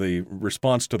 kind of the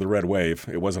response to the red wave.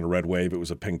 It wasn't a red wave. It was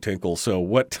a pink tinkle. So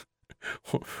what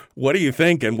do you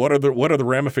think? And what are the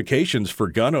ramifications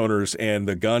for gun owners and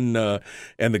the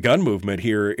gun movement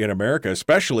here in America,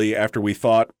 especially after we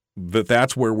thought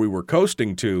that's where we were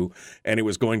coasting to, and it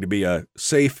was going to be a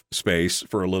safe space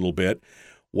for a little bit.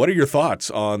 What are your thoughts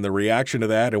on the reaction to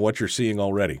that and what you're seeing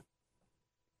already?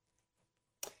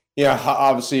 Yeah,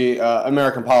 obviously,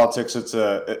 American politics, it's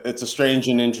a strange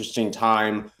and interesting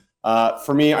time.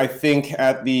 For me, I think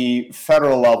at the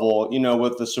federal level,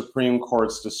 with the Supreme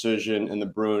Court's decision in the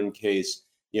Brune case,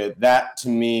 that to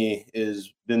me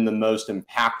has been the most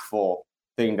impactful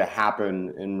thing to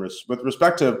happen with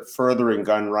respect to furthering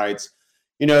gun rights.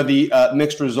 The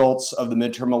mixed results of the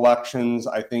midterm elections,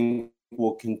 I think,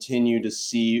 will continue to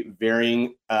see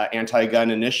varying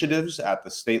anti-gun initiatives at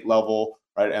the state level,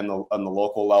 right, and the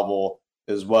local level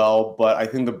as well. But I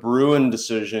think the Brune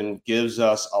decision gives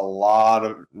us a lot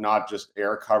of not just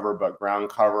air cover but ground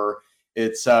cover.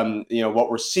 It's what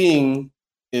we're seeing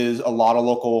is a lot of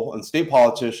local and state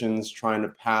politicians trying to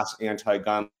pass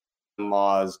anti-gun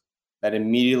laws that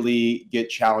immediately get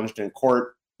challenged in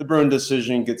court. The Brune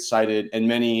decision gets cited, and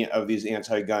many of these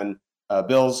anti-gun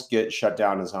bills get shut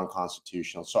down as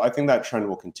unconstitutional. So I think that trend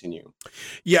will continue.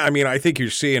 Yeah, I mean, I think you're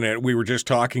seeing it. We were just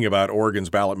talking about Oregon's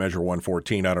Ballot Measure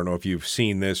 114. I don't know if you've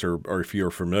seen this or if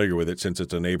you're familiar with it since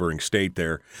it's a neighboring state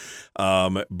there.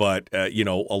 But a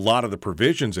lot of the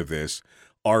provisions of this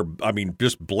are, I mean,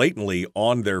 just blatantly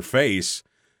on their face,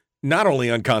 not only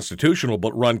unconstitutional,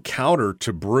 but run counter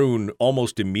to Brune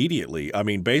almost immediately. I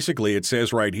mean, basically, it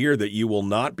says right here that you will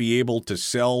not be able to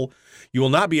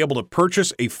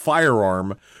purchase a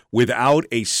firearm without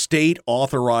a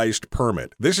state-authorized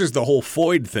permit. This is the whole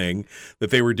FOID thing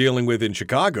that they were dealing with in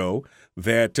Chicago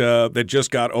that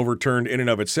just got overturned in and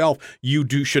of itself.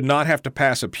 You should not have to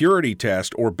pass a purity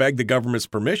test or beg the government's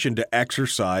permission to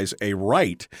exercise a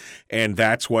right. And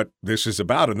that's what this is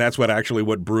about. And that's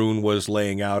what Brune was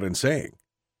laying out and saying.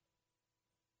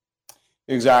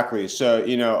 Exactly. So,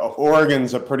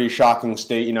 Oregon's a pretty shocking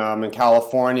state. I'm in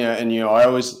California, and, I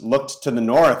always looked to the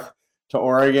north to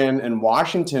Oregon and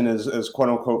Washington as quote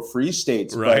unquote free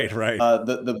states. Right, but, right.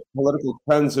 The political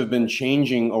trends have been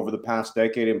changing over the past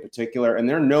decade in particular, and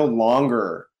they're no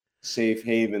longer safe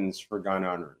havens for gun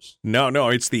owners. No,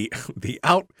 it's the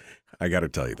I got to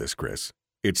tell you this, Chris.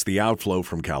 It's the outflow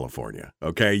from California.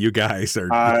 Okay, you guys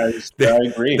are. I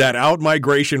agree. That out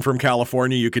migration from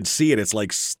California, you can see it.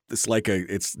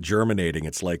 It's germinating.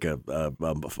 It's like a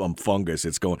fungus.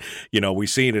 It's going. We've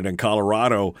seen it in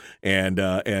Colorado and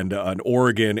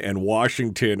Oregon and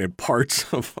Washington and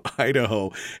parts of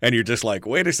Idaho, and you're just like,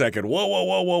 wait a second,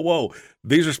 whoa.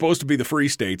 These are supposed to be the free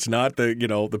states, not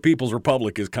the People's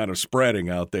Republic is kind of spreading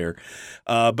out there.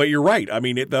 But you're right. I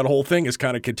mean, that whole thing has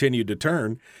kind of continued to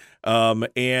turn.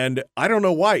 And I don't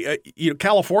know why.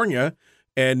 California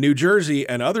and New Jersey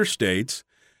and other states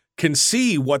can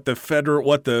see what the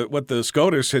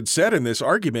SCOTUS had said in this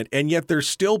argument, and yet they're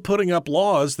still putting up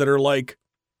laws that are like,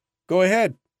 go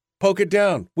ahead, poke it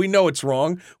down. We know it's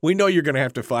wrong. We know you're going to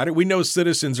have to fight it. We know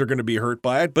citizens are going to be hurt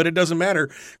by it, but it doesn't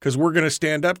matter because we're going to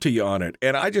stand up to you on it.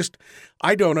 And I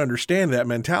don't understand that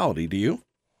mentality. Do you?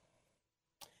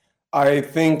 I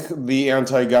think the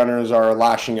anti-gunners are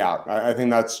lashing out. I think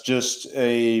that's just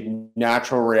a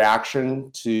natural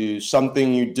reaction to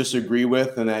something you disagree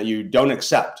with and that you don't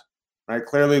accept. Right?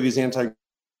 Clearly, these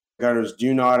anti-gunners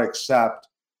do not accept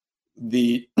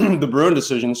the Bruen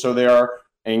decision, so they are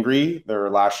angry. They're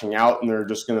lashing out, and they're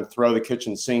just going to throw the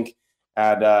kitchen sink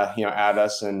at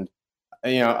us. And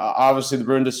obviously, the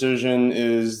Bruen decision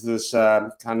is this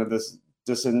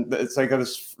it's like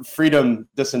this freedom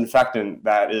disinfectant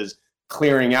that is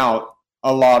clearing out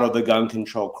a lot of the gun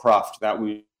control cruft that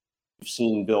we've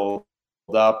seen build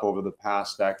up over the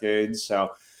past decades.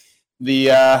 So we're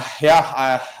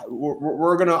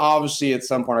going to obviously at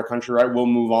some point in our country, right, we'll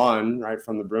move on right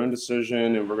from the Bruen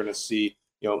decision, and we're going to see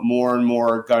more and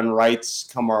more gun rights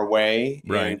come our way.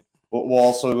 Right. And we'll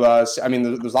also there's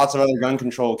lots of other gun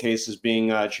control cases being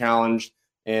challenged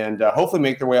and hopefully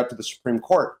make their way up to the Supreme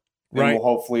Court. And Right. will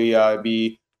hopefully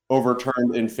be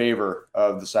overturned in favor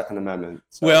of the Second Amendment.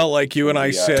 So well, like you and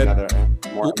I said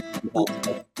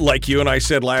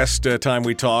last time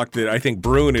we talked, that I think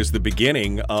Bruen is the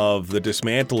beginning of the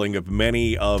dismantling of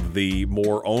many of the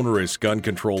more onerous gun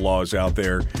control laws out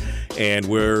there, and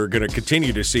we're going to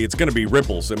continue to see it's going to be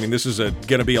ripples. I mean, this is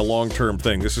going to be a long-term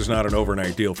thing. This is not an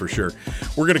overnight deal for sure.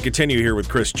 We're going to continue here with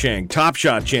Chris Cheng, Top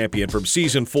Shot champion from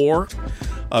Season 4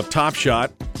 of Top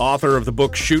Shot, author of the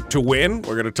book Shoot to Win.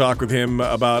 We're going to talk with him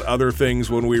about other things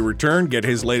when we return, get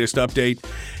his latest update,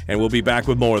 and we'll be back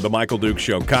with more of The Michael Dukes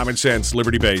Show. Common sense,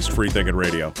 liberty-based, free-thinking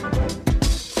radio.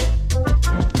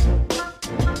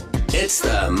 It's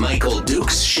the Michael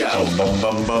Dukes Show.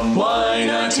 Why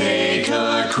not take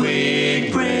a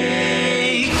quick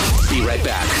break? Be right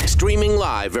back. Streaming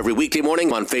live every weekday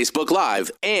morning on Facebook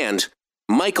Live and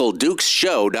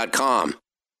MichaelDukesShow.com.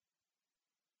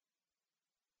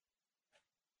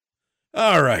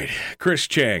 All right, Chris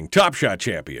Cheng, Top Shot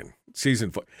champion,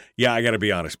 Season 4. Yeah, I got to be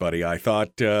honest, buddy. I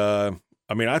thought, well,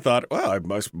 I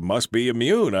must be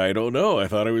immune. I don't know. I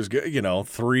thought it was good.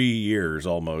 3 years,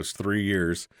 almost 3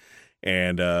 years.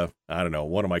 And I don't know,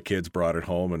 one of my kids brought it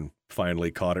home and finally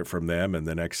caught it from them. And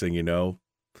the next thing you know,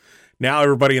 now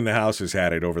everybody in the house has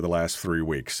had it over the last 3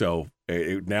 weeks. So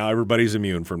now everybody's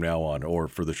immune from now on, or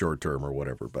for the short term or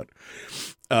whatever. But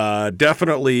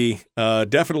definitely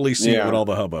see what all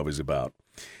the hubbub is about.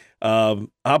 How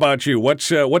about you?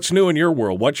 What's new in your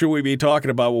world? What should we be talking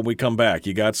about when we come back?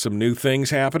 You got some new things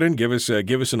happening? Give us an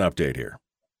update here.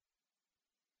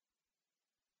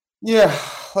 Yeah,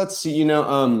 let's see.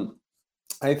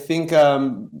 I think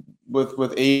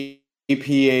with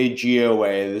APA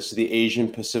GOA, this is the Asian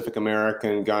Pacific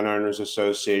American Gun Owners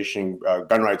Association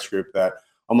gun rights group that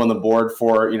I'm on the board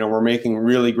for. We're making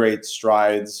really great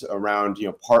strides around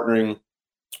partnering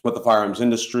with the firearms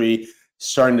industry,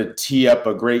 starting to tee up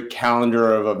a great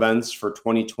calendar of events for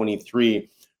 2023.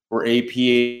 We're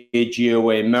APA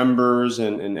GOA members,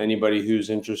 and anybody who's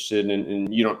interested,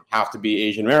 and you don't have to be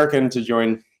Asian American to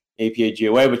join APA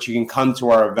GOA, but you can come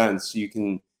to our events. You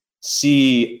can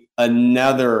see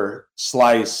another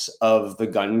slice of the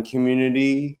gun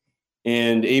community,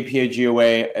 and APA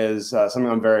GOA is something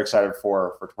I'm very excited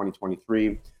for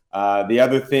 2023. The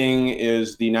other thing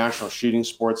is the National Shooting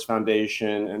Sports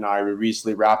Foundation and I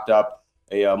recently wrapped up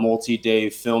a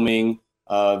multi-day filming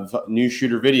of new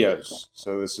shooter videos.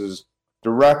 So this is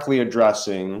directly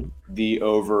addressing the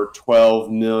over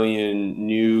 12 million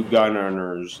new gun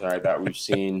owners that we've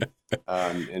seen in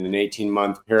an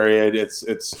 18-month period.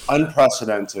 It's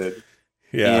unprecedented.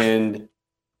 Yeah. And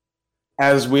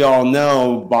as we all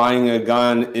know, buying a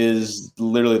gun is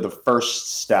literally the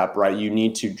first step, right? You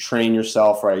need to train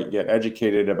yourself, right? Get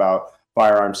educated about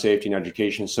firearm safety and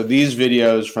education. So these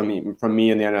videos from me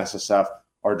and the NSSF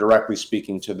are directly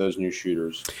speaking to those new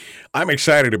shooters. I'm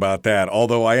excited about that,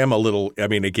 although I'm a little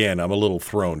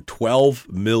thrown.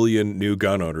 12 million new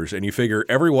gun owners, and you figure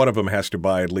every one of them has to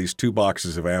buy at least 2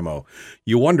 boxes of ammo.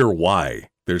 You wonder why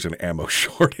there's an ammo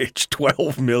shortage.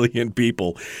 12 million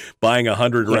people buying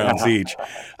 100 rounds each.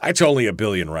 That's only 1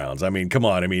 billion rounds. I mean, come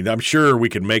on. I mean, I'm sure we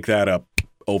can make that up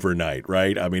overnight,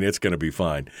 right? I mean, it's going to be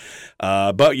fine.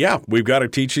 But yeah, we've got to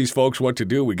teach these folks what to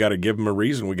do. We got to give them a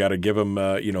reason. We got to give them,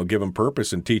 give them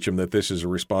purpose and teach them that this is a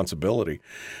responsibility.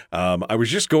 I was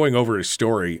just going over a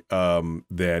story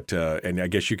that, and I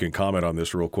guess you can comment on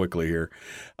this real quickly here.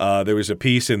 There was a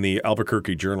piece in the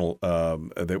Albuquerque Journal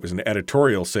that was an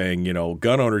editorial saying,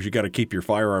 gun owners, you got to keep your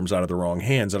firearms out of the wrong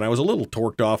hands. And I was a little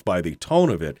torqued off by the tone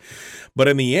of it. But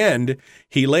in the end,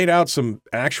 he laid out some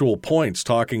actual points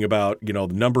talking about,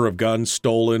 the number of guns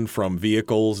stolen from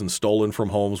vehicles and stolen from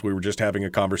homes. We were just having a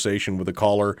conversation with a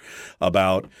caller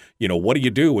about, what do you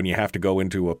do when you have to go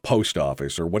into a post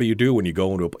office, or what do you do when you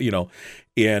go into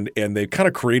and they kind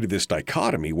of created this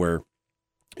dichotomy where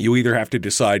you either have to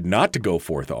decide not to go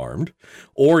forth armed,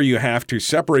 or you have to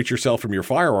separate yourself from your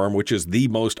firearm, which is the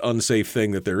most unsafe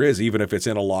thing that there is, even if it's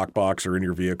in a lockbox or in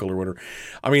your vehicle or whatever.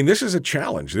 I mean, this is a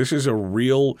challenge. This is a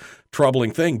real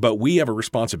troubling thing, but we have a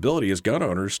responsibility as gun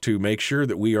owners to make sure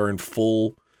that we are in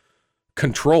full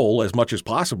control as much as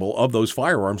possible of those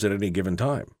firearms at any given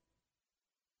time.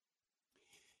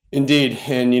 Indeed.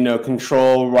 And,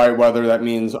 control, right, whether that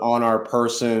means on our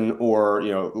person or,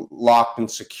 locked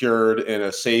and secured in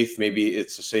a safe. Maybe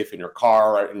it's a safe in your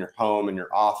car, right, in your home, in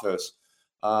your office.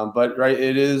 But, right,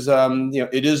 it is,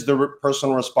 it is the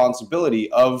personal responsibility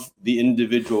of the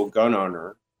individual gun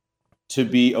owner to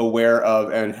be aware of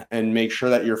and make sure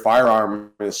that your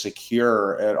firearm is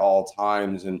secure at all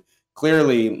times. And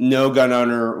clearly, no gun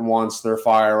owner wants their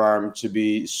firearm to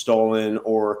be stolen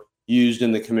or used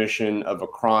in the commission of a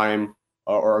crime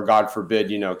or God forbid,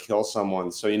 kill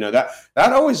someone. So, that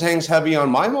always hangs heavy on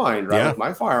my mind, right? Yeah. With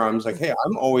my firearms, like, hey,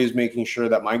 I'm always making sure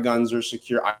that my guns are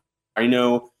secure. I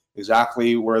know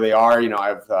exactly where they are. I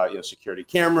have, security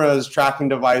cameras, tracking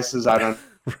devices. I don't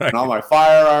right. all my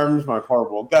firearms, my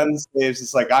portable gun safes.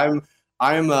 It's like,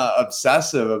 I'm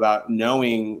obsessive about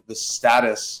knowing the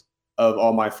status of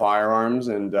all my firearms.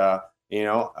 And,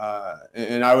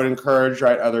 and I would encourage,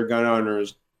 right, other gun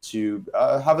owners to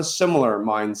have a similar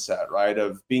mindset, right,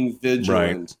 of being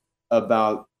vigilant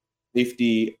about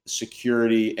safety,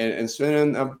 security, and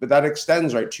that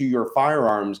extends, right, to your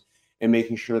firearms and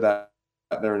making sure that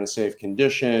they're in a safe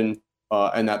condition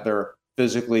and that they're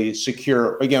physically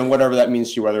secure. Again, whatever that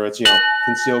means to you, whether it's,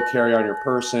 concealed carry on your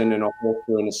person and a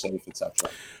holster in a safe, etc.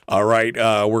 All right.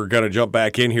 We're going to jump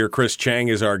back in here. Chris Cheng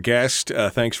is our guest.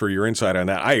 Thanks for your insight on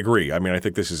that. I agree. I mean, I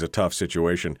think this is a tough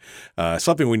situation.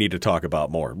 Something we need to talk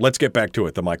about more. Let's get back to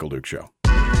it. The Michael Duke Show.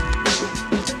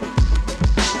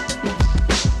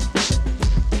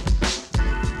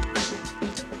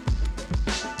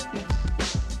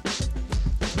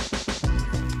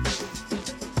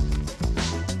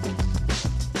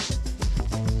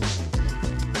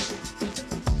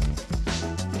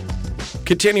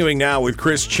 Continuing now with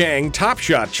Chris Cheng, Top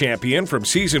Shot champion from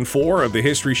Season 4 of the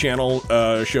History Channel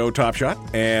show Top Shot,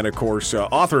 and, of course,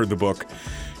 author of the book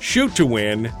Shoot to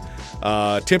Win,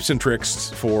 tips and tricks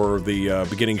for the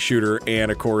beginning shooter, and,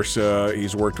 of course,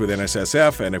 he's worked with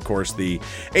NSSF and, of course, the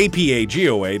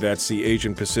APA-GOA, that's the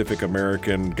Asian Pacific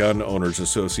American Gun Owners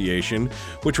Association,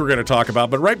 which we're going to talk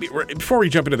about. But right before we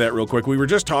jump into that real quick, we were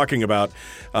just talking about,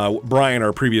 Brian,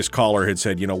 our previous caller, had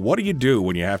said, what do you do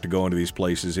when you have to go into these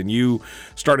places? And you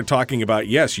started talking about,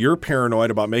 yes, you're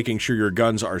paranoid about making sure your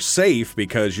guns are safe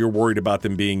because you're worried about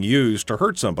them being used to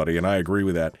hurt somebody, and I agree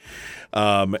with that.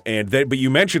 But you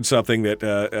mentioned something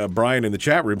that Brian in the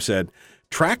chat room said,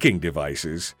 tracking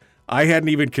devices. I hadn't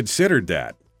even considered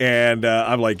that. And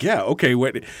I'm like, yeah, okay.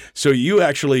 So you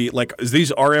actually, is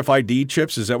these RFID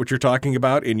chips? Is that what you're talking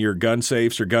about in your gun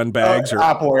safes or gun bags? Or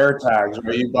Apple AirTags,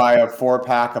 where you buy a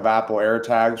 4-pack of Apple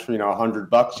AirTags for,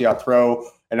 $100. Yeah, throw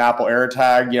an Apple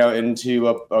AirTag, into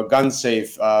a gun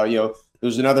safe.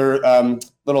 There's another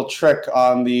little trick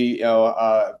on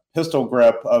the, pistol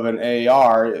grip of an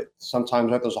AR. Sometimes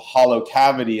there's a hollow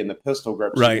cavity in the pistol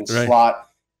grip, so you can slot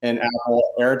an Apple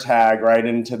AirTag right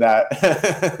into that,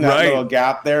 little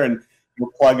gap there, and you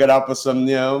plug it up with some,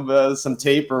 some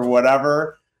tape or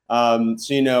whatever.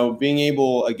 So, being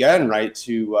able, again, right,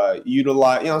 to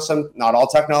utilize, not all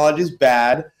technology is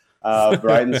bad,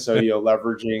 right? And so,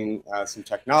 leveraging some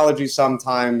technology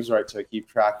sometimes, right, to keep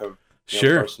track of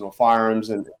personal firearms,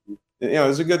 and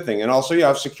is a good thing. And also, you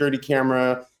have security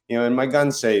camera, in my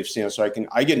gun safes, so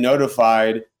I get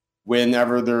notified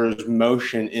whenever there's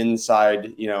motion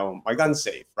inside, my gun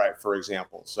safe, right, for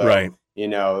example. So, right.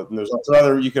 There's lots of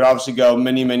other, you could obviously go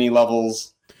many, many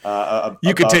levels.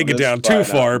 You could take it down too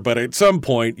far, but at some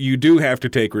point you do have to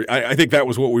take. I think that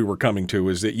was what we were coming to,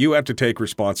 is that you have to take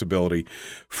responsibility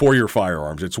for your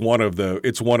firearms. It's one of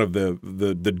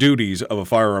the duties of a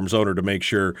firearms owner to make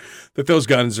sure that those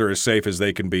guns are as safe as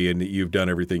they can be, and that you've done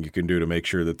everything you can do to make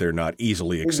sure that they're not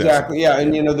easily accessible. Exactly. Yeah,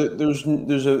 and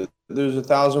there's a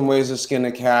thousand ways to skin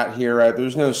a cat here. Right?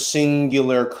 There's no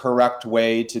singular correct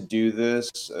way to do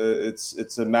this.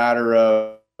 It's a matter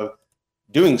of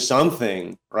doing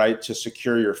something, right, to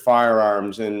secure your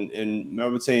firearms. And I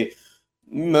would say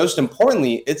most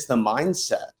importantly, it's the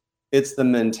mindset. It's the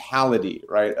mentality,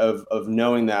 right, of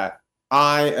knowing that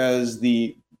I, as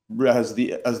the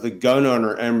gun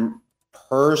owner, am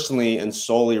personally and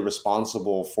solely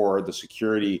responsible for the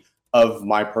security of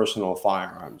my personal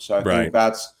firearms. So I think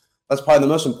that's probably the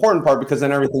most important part, because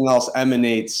then everything else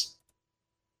emanates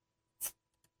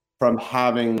from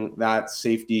having that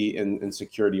safety and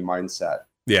security mindset.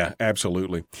 Yeah,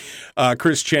 absolutely.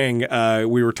 Chris Cheng,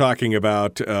 we were talking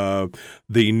about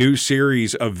the new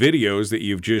series of videos that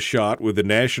you've just shot with the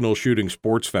National Shooting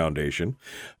Sports Foundation.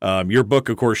 Your book,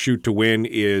 of course, Shoot to Win,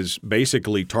 is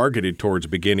basically targeted towards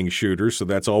beginning shooters, so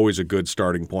that's always a good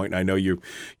starting point. I know you've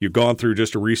gone through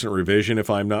just a recent revision, if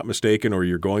I'm not mistaken, or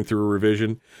you're going through a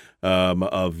revision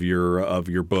of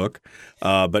your book,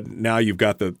 but now you've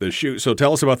got the shoot. So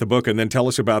tell us about the book, and then tell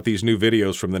us about these new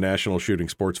videos from the National Shooting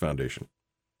Sports Foundation.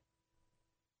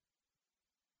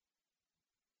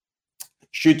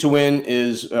 Shoot to Win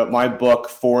is my book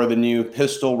for the new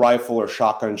pistol, rifle, or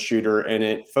shotgun shooter, and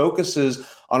it focuses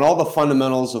on all the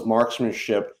fundamentals of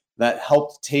marksmanship that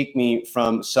helped take me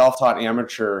from self-taught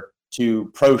amateur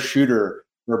to pro shooter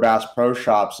for Bass Pro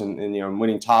Shops, and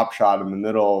winning Top Shot in the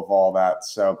middle of all that.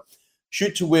 So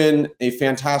Shoot to Win, a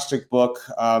fantastic book,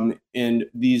 and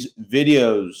these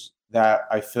videos that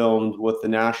I filmed with the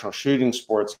National Shooting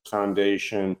Sports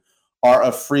Foundation are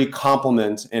a free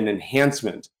complement and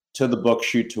enhancement to the book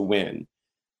Shoot to Win.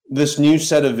 This new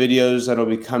set of videos that will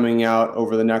be coming out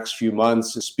over the next few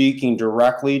months is speaking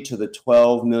directly to the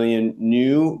 12 million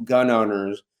new gun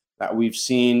owners that we've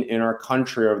seen in our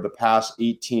country over the past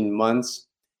 18 months.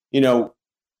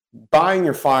 Buying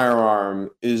your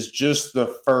firearm is just the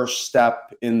first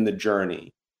step in the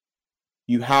journey.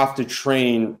 You have to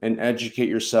train and educate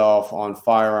yourself on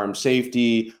firearm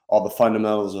safety, all the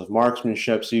fundamentals of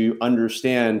marksmanship, so you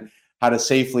understand how to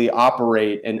safely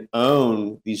operate and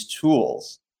own these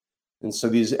tools. And so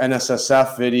these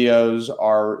NSSF videos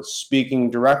are speaking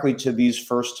directly to these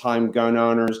first-time gun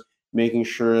owners, making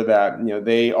sure that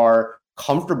they are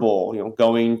comfortable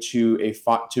going to a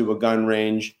gun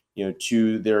range,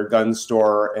 to their gun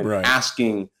store, and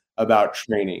asking about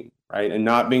training, right? And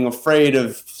not being afraid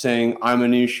of saying, I'm a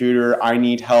new shooter, I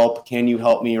need help, can you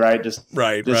help me, right? Just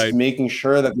making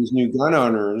sure that these new gun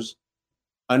owners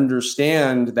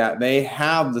understand that they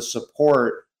have the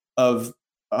support of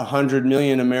 100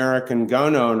 million American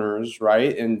gun owners,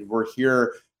 right? And we're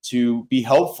here to be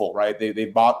helpful, right? They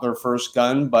bought their first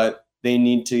gun, but they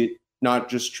need to not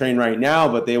just train right now,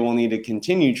 but they will need to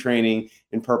continue training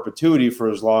in perpetuity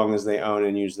for as long as they own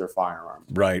and use their firearm.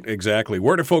 Right, exactly.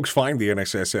 Where do folks find the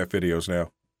NSSF videos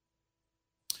now?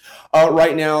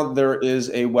 Right now, there is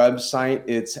a website.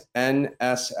 It's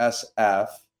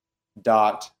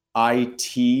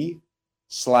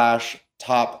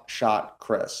nssf.it/Top Shot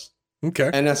Chris.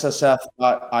 Okay.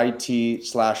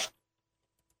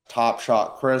 nssf.it/Top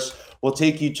Shot Chris will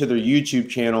take you to their YouTube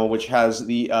channel, which has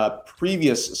the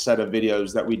previous set of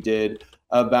videos that we did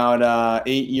about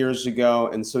 8 years ago.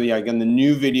 And so, again, the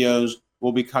new videos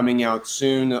will be coming out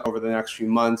soon over the next few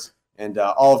months. And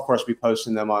I'll, of course, be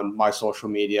posting them on my social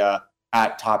media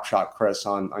at Top Shot Chris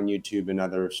on YouTube and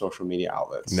other social media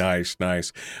outlets. Nice.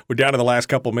 We're down to the last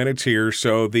couple minutes here.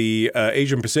 So the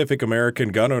Asian Pacific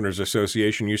American Gun Owners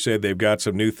Association, you said they've got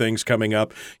some new things coming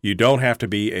up. You don't have to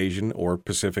be Asian or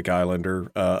Pacific Islander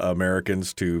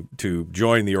Americans to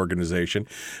join the organization,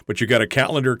 but you got a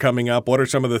calendar coming up. What are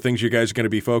some of the things you guys are going to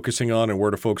be focusing on, and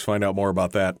where do folks find out more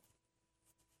about that?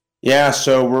 Yeah,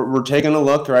 so we're taking a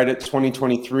look right at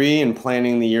 2023 and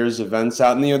planning the year's events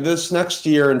out. And this next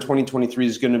year in 2023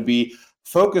 is going to be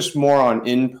focused more on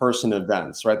in-person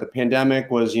events, right? The pandemic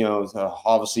was,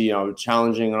 obviously,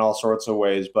 challenging in all sorts of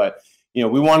ways, but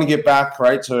we want to get back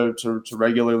right to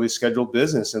regularly scheduled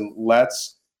business, and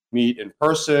let's meet in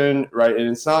person, right? And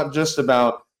it's not just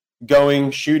about going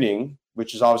shooting,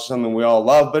 which is obviously something we all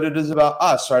love, but it is about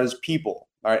us, right, as people,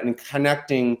 right, and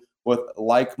connecting with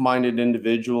like-minded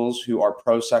individuals who are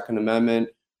pro-Second Amendment,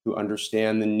 who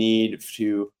understand the need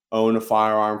to own a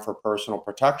firearm for personal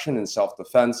protection and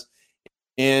self-defense.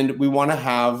 And we want to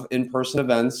have in-person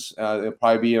events. It'll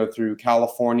probably be through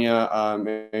California,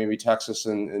 maybe Texas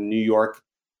and New York,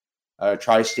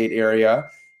 tri-state area,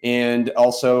 and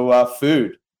also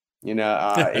food.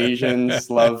 Asians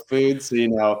love food,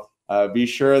 so be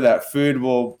sure that food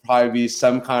will probably be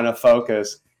some kind of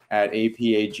focus at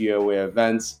APA GOA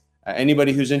events.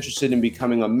 Anybody who's interested in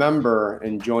becoming a member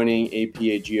and joining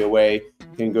APA GOA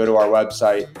can go to our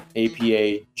website,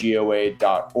 apagoa.org.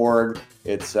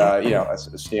 It's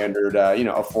a standard,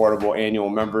 affordable annual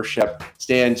membership.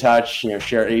 Stay in touch,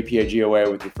 share APA GOA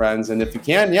with your friends, and if you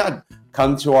can,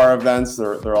 come to our events.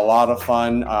 They're a lot of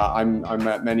fun. I'm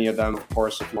at many of them, of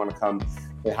course. If you want to come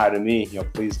say hi to me,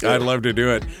 please do. I'd love to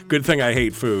do it. Good thing I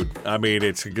hate food. I mean,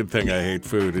 it's a good thing I hate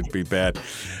food. It'd be bad.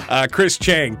 Chris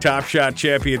Cheng, Top Shot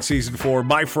Champion Season 4.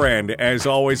 My friend, as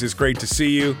always, it's great to see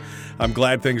you. I'm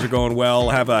glad things are going well.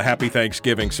 Have a happy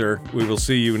Thanksgiving, sir. We will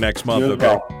see you next month, you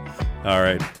okay? All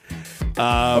right.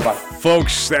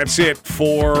 Folks, that's it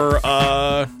for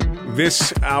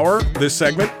this hour, this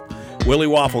segment. Willie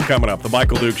Waffle coming up. The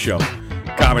Michael Duke Show.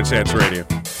 Common Sense Radio.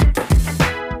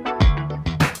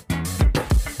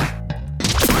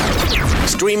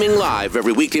 Streaming live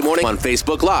every weekday morning on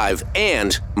Facebook Live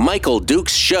and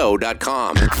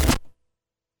MichaelDukesShow.com.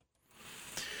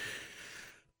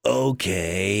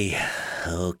 Okay.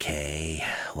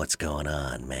 What's going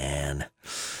on, man?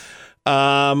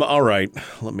 All right.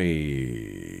 Let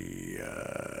me...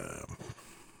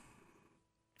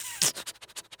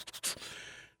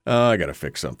 I got to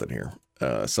fix something here.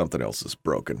 Something else is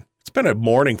broken. It's been a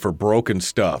morning for broken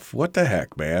stuff. What the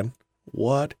heck, man?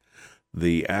 What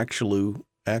the actual,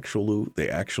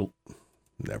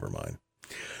 never mind.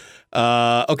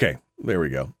 Okay, there we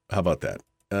go. How about that?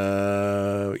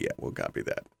 Yeah, we'll copy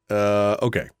that.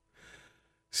 Okay.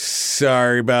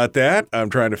 Sorry about that.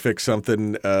 I'm trying to fix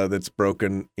something that's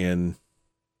broken in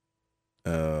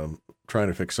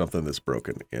Fairbanks.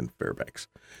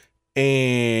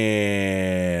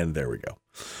 And there we go.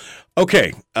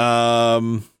 Okay.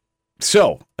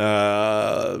 So,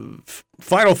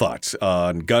 final thoughts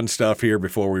on gun stuff here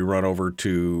before we run over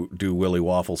to do Willie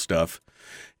Waffle stuff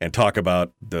and talk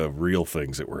about the real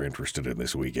things that we're interested in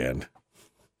this weekend.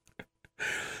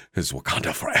 This is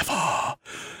Wakanda forever.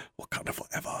 Wakanda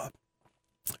forever.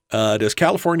 Does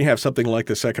California have something like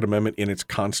the Second Amendment in its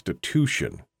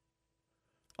Constitution?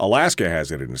 Alaska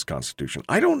has it in its Constitution.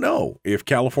 I don't know if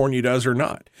California does or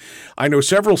not. I know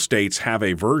several states have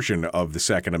a version of the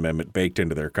Second Amendment baked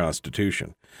into their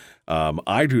Constitution.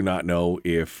 I do not know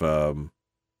if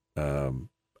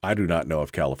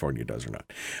California does or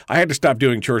not. I had to stop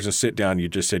doing chores and sit down. You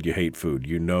just said you hate food.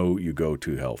 You go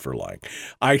to hell for lying.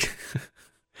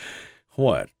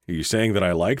 What? Are you saying that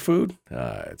I like food?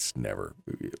 It's never.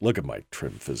 Look at my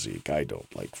trim physique. I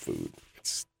don't like food.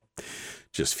 It's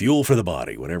just fuel for the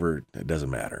body, whatever. It doesn't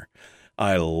matter.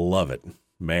 I love it.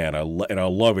 Man, I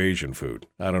love Asian food.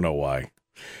 I don't know why.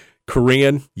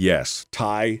 Korean, yes.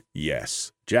 Thai,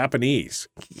 yes. Japanese,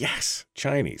 yes.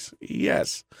 Chinese,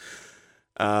 yes.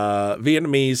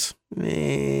 Vietnamese,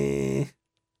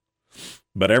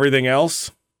 But everything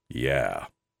else, yeah.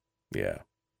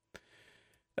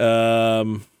 Let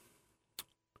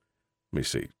me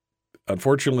see.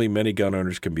 Unfortunately, many gun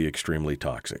owners can be extremely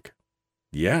toxic.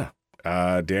 Yeah.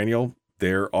 Daniel,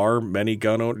 there are many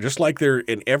gun owners, just like there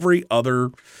in every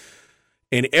other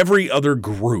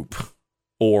group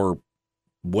or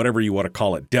whatever you want to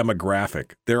call it,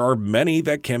 demographic. There are many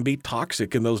that can be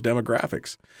toxic in those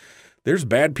demographics. There's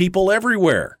bad people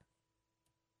everywhere.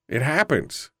 It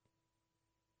happens.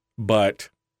 But,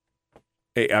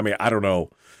 I mean, I don't know.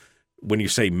 When you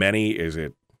say many, is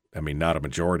it, not a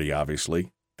majority,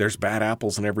 obviously. There's bad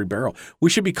apples in every barrel. We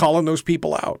should be calling those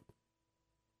people out.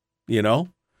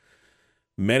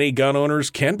 Many gun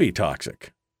owners can be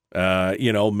toxic.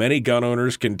 Many gun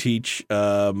owners can treat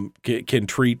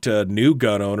new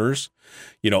gun owners,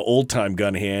 old-time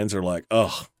gun hands are like,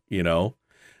 ugh,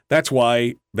 That's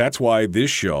why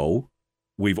this show,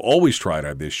 we've always tried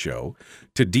on this show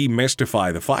to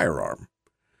demystify the firearm.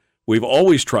 We've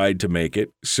always tried to make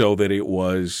it so that it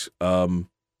was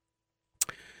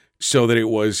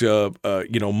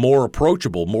more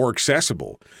approachable, more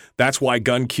accessible. That's why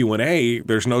gun Q&A,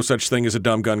 there's no such thing as a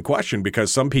dumb gun question,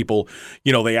 because some people,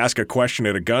 they ask a question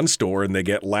at a gun store and they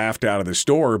get laughed out of the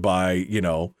store by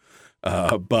the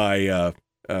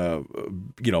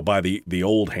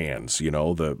old hands,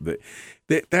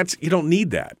 that's, you don't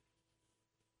need that,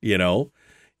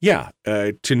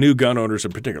 to new gun owners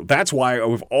in particular. That's why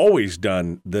we've always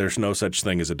done, there's no such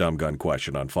thing as a dumb gun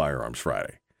question on Firearms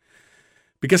Friday.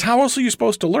 Because how else are you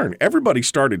supposed to learn? Everybody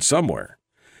started somewhere.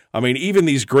 I mean, even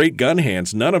these great gun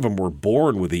hands, none of them were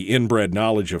born with the inbred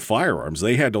knowledge of firearms.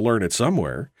 They had to learn it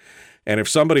somewhere. And if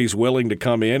somebody's willing to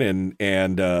come in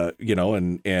and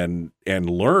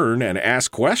learn and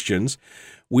ask questions,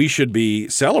 we should be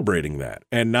celebrating that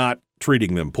and not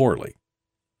treating them poorly.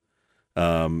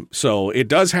 So it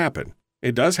does happen.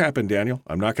 It does happen, Daniel.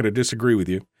 I'm not going to disagree with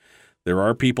you. There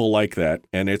are people like that,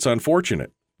 and it's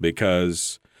unfortunate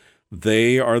because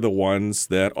they are the ones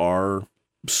that are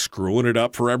screwing it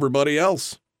up for everybody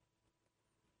else.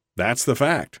 That's the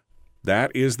fact.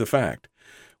 That is the fact.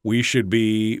 We should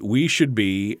be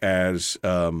as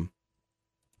kind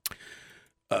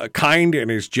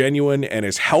and as genuine and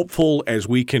as helpful as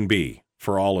we can be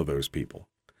for all of those people.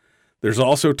 There's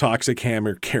also toxic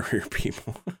hammer carrier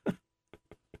people.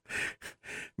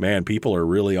 Man, people are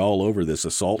really all over this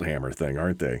assault hammer thing,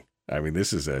 aren't they? I mean,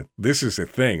 this is a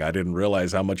thing. I didn't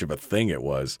realize how much of a thing it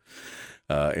was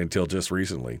until just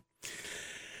recently.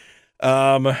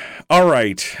 All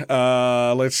right.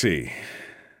 Let's see.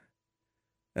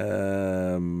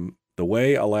 The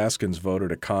way Alaskans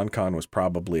voted a con was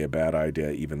probably a bad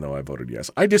idea, even though I voted yes.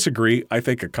 I disagree. I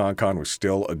think a con was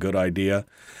still a good idea.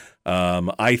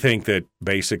 I think that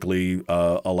basically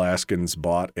Alaskans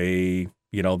bought they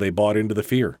bought into the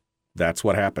fear. That's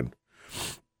what happened.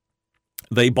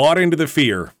 They bought into the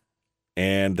fear,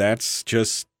 and that's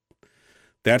just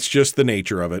the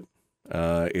nature of it.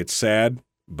 It's sad,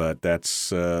 but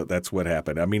that's what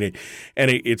happened. I mean,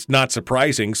 it's not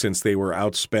surprising since they were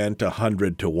outspent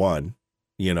 100-1,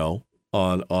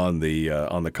 on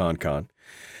the con.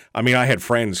 I mean, I had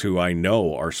friends who I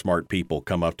know are smart people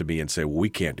come up to me and say, well, we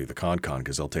can't do the con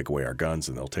because they'll take away our guns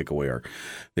and they'll take away our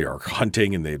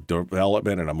hunting and the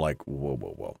development. And I'm like,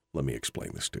 whoa, let me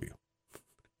explain this to you.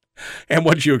 And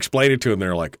once you explain it to them,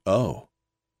 they're like, oh,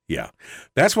 yeah.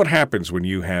 That's what happens when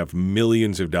you have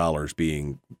millions of dollars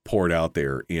being poured out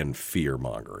there in fear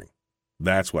mongering.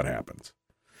 That's what happens.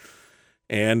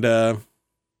 And,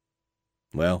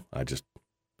 well,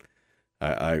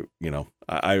 I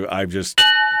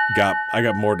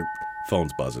got more to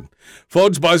phone's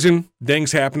buzzing,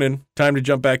 dings happening. Time to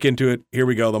jump back into it. Here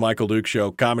we go. The Michael Duke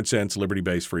Show. Common sense,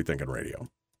 liberty-based, free thinking radio.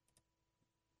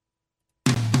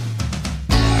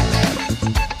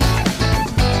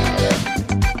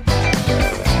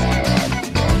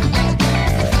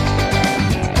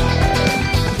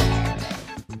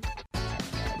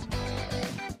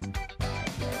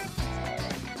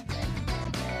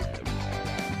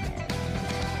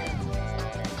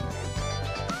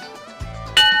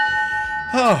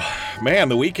 Oh, man,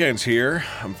 the weekend's here.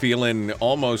 I'm feeling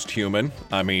almost human.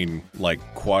 I mean, like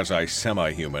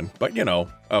quasi-semi-human. But,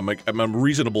 I'm a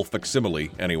reasonable facsimile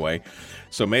anyway.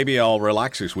 So maybe I'll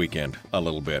relax this weekend a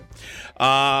little bit.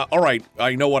 All right,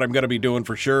 I know what I'm going to be doing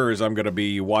for sure is I'm going to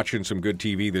be watching some good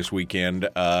TV this weekend.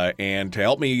 And to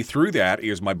help me through that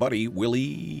is my buddy,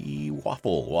 Willie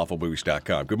Waffle,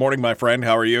 wafflemovies.com. Good morning, my friend.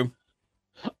 How are you?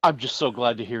 I'm just so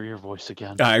glad to hear your voice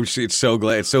again. It's so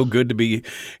glad. It's so good to be.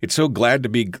 It's so glad to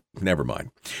be. Never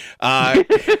mind.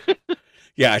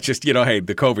 Yeah, it's just, hey,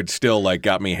 the COVID still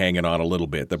got me hanging on a little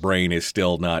bit. The brain is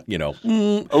still not, a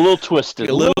little twisted,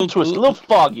 a little twisted, a little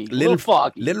foggy,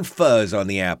 little fuzz on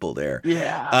the apple there.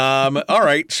 Yeah. All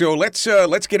right, so let's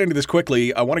get into this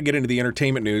quickly. I want to get into the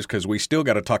entertainment news because we still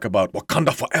got to talk about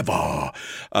Wakanda Forever,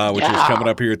 which is coming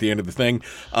up here at the end of the thing.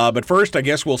 But first, I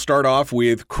guess we'll start off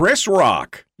with Chris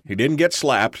Rock. He didn't get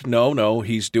slapped. No,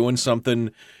 he's doing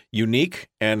something unique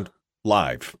and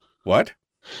live. What?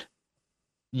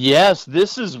 Yes,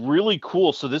 this is really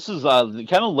cool. So this is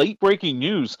kind of late breaking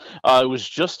news. It was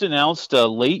just announced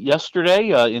late yesterday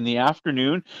in the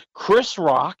afternoon. Chris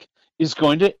Rock is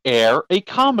going to air a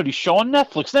comedy show on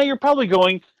Netflix. Now you're probably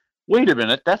going, wait a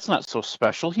minute, that's not so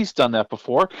special. He's done that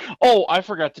before. Oh, I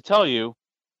forgot to tell you,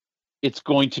 it's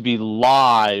going to be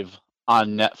live on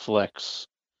Netflix.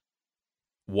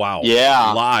 Wow.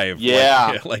 Yeah. Live.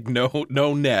 Yeah. Like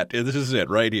no net. This is it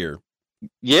right here.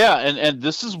 Yeah, and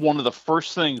this is one of the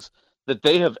first things that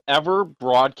they have ever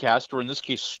broadcast, or in this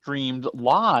case, streamed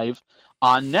live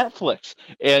on Netflix.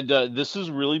 And this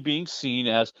is really being seen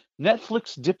as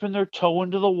Netflix dipping their toe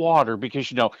into the water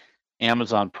because,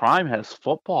 Amazon Prime has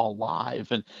football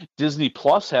live, and Disney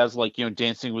Plus has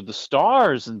Dancing with the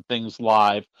Stars and things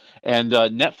live, and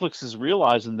Netflix is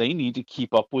realizing they need to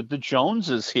keep up with the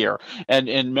Joneses here.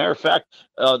 And matter of fact,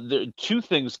 two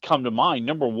things come to mind.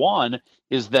 Number one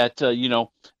is that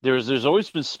there's always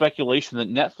been speculation that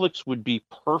Netflix would be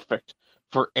perfect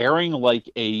for airing like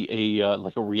a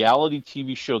reality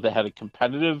TV show that had a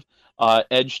competitive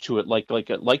edge to it,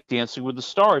 like Dancing with the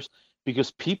Stars.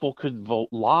 Because people could vote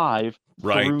live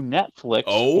through Netflix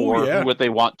for what they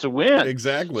want to win.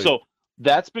 Exactly. So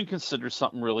that's been considered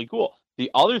something really cool. The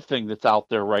other thing that's out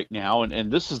there right now,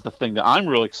 and this is the thing that I'm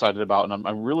really excited about, and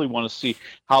I really want to see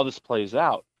how this plays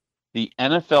out. The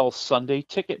NFL Sunday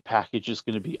ticket package is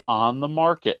going to be on the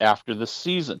market after this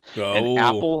season. And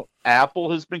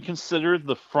Apple has been considered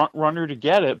the front runner to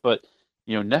get it, but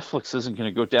Netflix isn't going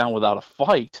to go down without a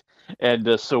fight.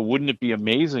 And so wouldn't it be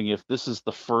amazing if this is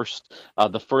the first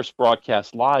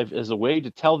broadcast live as a way to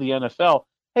tell the NFL,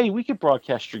 hey, we can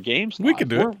broadcast your games live. We can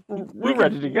do it. We're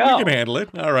ready to go. We can handle it.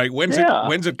 All right. When's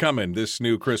it coming, this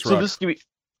new Chris Rock? So this is going to be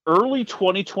early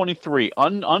 2023,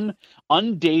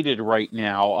 undated right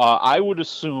now. I would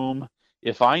assume,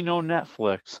 if I know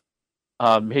Netflix,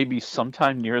 maybe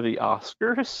sometime near the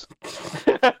Oscars.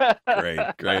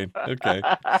 Great. Okay.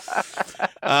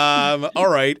 All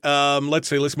right.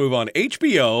 Let's move on.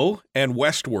 HBO and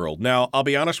Westworld. Now, I'll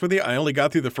be honest with you. I only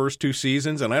got through the first 2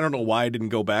 seasons, and I don't know why I didn't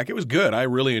go back. It was good. I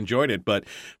really enjoyed it, but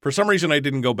for some reason I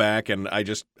didn't go back, and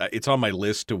it's on my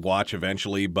list to watch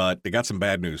eventually, but they got some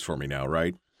bad news for me now,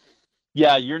 right?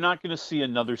 Yeah, you're not going to see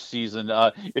another season.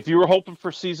 If you were hoping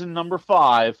for season number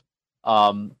 5,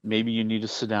 maybe you need to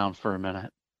sit down for a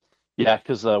minute. Yeah,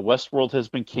 because Westworld has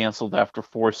been canceled after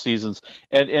 4 seasons,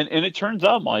 and it turns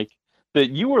out, Mike, that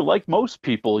you were like most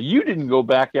people. You didn't go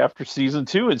back after season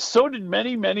 2, and so did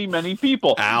many, many, many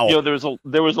people. Ow.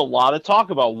 There was a lot of talk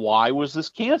about why was this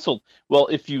canceled. Well,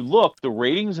 if you look, the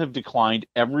ratings have declined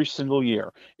every single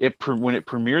year. When it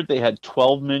premiered, they had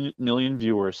 12 million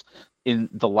viewers. In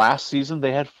the last season,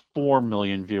 they had 4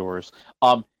 million viewers.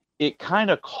 It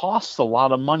kind of costs a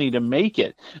lot of money to make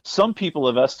it. Some people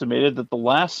have estimated that the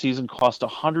last season cost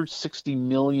 $160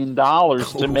 million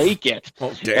to make it.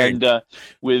 Oh, dang. And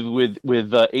with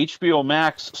HBO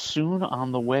Max soon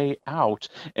on the way out,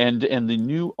 and the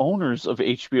new owners of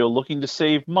HBO looking to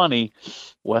save money,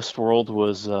 Westworld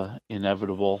was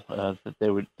inevitable that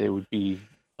they would be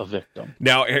a victim.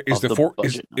 Now, is the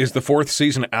 4th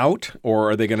season out,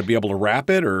 or are they going to be able to wrap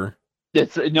it, or?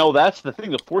 That's the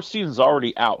thing. The 4th season's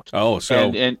already out. Oh, so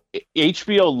and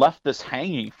HBO left this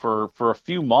hanging for a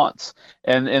few months,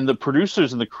 and the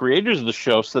producers and the creators of the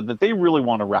show said that they really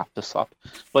want to wrap this up.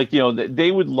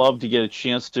 They would love to get a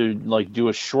chance to do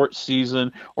a short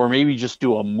season, or maybe just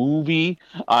do a movie.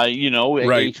 Right.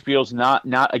 HBO's not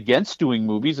against doing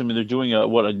movies. I mean, they're doing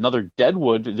another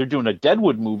Deadwood. They're doing a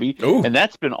Deadwood movie, and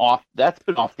that's been off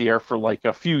the air for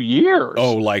a few years.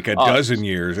 Oh, like a dozen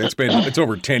years. It's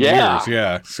over 10 years.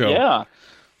 Yeah.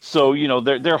 So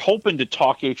they're hoping to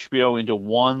talk HBO into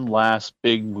one last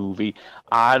big movie.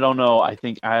 I don't know. I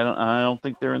don't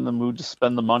think they're in the mood to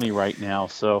spend the money right now.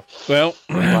 So we'll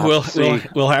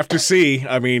have to see.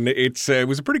 I mean, it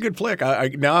was a pretty good flick.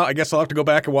 Now I guess I'll have to go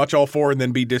back and watch all 4 and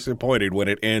then be disappointed when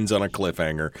it ends on a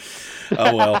cliffhanger.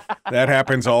 Oh well, that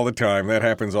happens all the time.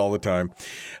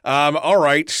 All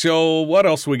right. So what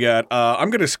else we got?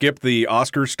 I'm going to skip the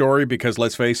Oscar story because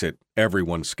let's face it,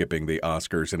 everyone's skipping the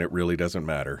Oscars, and it really doesn't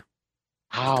matter.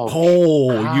 Ouch.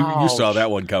 Oh, you saw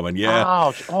that one coming, yeah.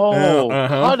 Ouch. Oh,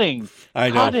 cutting. I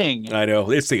know. Cutting. I know.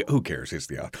 Who cares? It's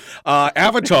the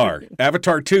Avatar.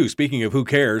 Avatar 2. Speaking of who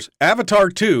cares, Avatar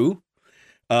 2.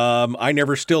 I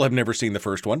still have never seen the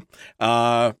first one.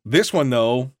 This one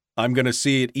though, I'm going to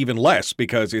see it even less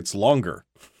because it's longer.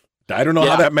 I don't know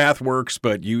how that math works,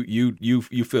 but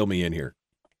you fill me in here.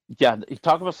 Yeah, you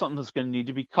talk about something that's going to need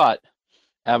to be cut.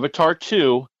 Avatar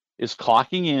 2 is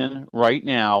clocking in right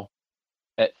now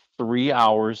at 3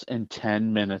 hours and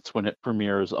 10 minutes when it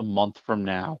premieres a month from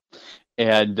now.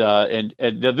 And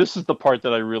this is the part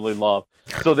that I really love.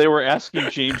 So they were asking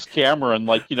James Cameron,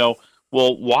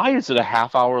 well, why is it a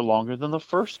half hour longer than the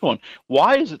first one?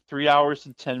 Why is it 3 hours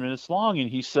and 10 minutes long? And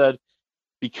he said,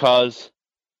 because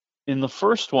in the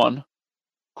first one,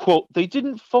 quote, they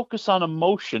didn't focus on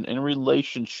emotion and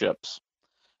relationships.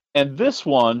 And this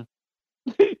one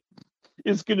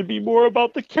is going to be more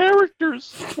about the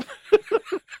characters.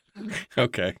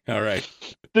 Okay. All right.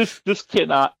 This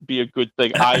cannot be a good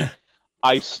thing.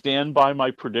 I stand by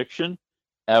my prediction.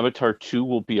 Avatar 2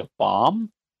 will be a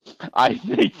bomb. I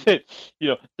think that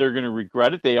they're going to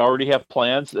regret it. They already have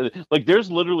plans.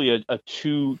 There's literally a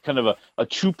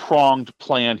two-pronged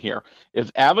plan here.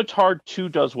 If Avatar 2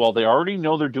 does well, they already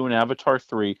know they're doing Avatar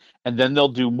 3, and then they'll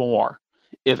do more.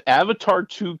 If Avatar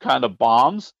 2 kind of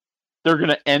bombs, they're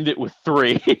going to end it with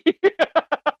 3.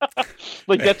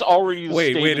 Like that's already the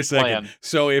wait a second. plan.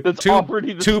 So if That's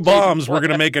two bombs, we're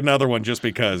going to make another one just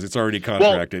because it's already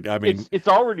contracted. Well, I mean, it's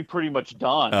already pretty much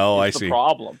done. Oh, I the see.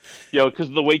 Problem, because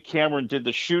of the way Cameron did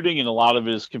the shooting and a lot of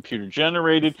it is computer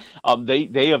generated.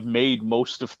 They have made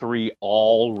most of 3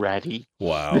 already.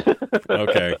 Wow.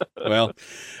 Okay. Well,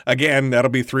 again,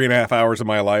 that'll be 3.5 hours of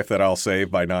my life that I'll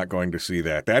save by not going to see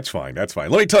that. That's fine.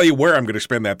 Let me tell you where I'm going to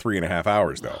spend that 3.5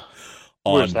 hours, though.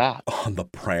 Where's that? On the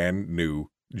brand new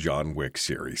John Wick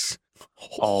series.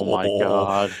 Oh my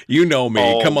God. You know me.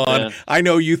 Oh, Come on. man. I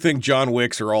know you think John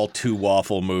Wicks are all 2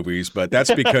 waffle movies, but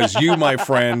that's because you, my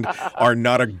friend, are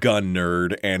not a gun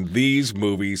nerd, and these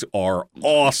movies are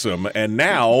awesome. And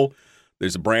now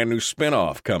there's a brand new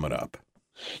spinoff coming up.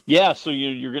 Yeah, so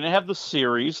you're going to have the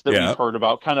series that Yeah. we've heard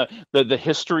about, kind of the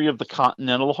history of the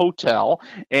Continental Hotel,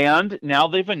 and now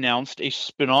they've announced a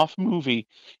spin-off movie,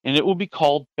 and it will be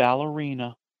called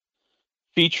Ballerina,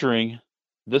 featuring,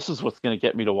 this is what's going to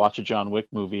get me to watch a John Wick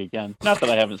movie again. Not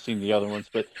that I haven't seen the other ones,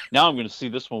 but now I'm going to see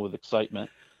this one with excitement,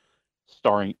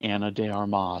 starring Ana de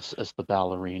Armas as the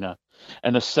ballerina,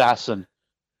 an assassin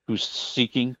who's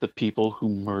seeking the people who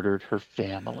murdered her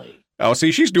family. Oh,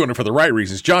 see, she's doing it for the right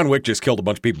reasons. John Wick just killed a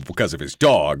bunch of people because of his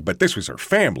dog, but this was her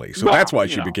family, so Well, that's why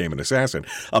she became an assassin.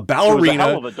 A ballerina. She was a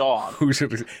hell of a dog.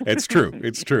 It's true.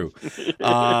 It's true.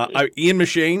 Ian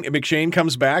McShane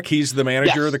comes back. He's the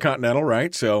manager of the Continental,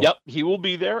 right? So. Yep, he will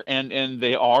be there, and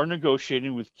they are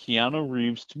negotiating with Keanu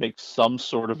Reeves to make some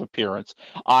sort of appearance.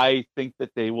 I think that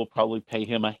they will probably pay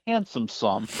him a handsome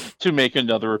sum to make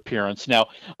another appearance. Now,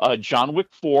 John Wick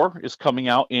 4 is coming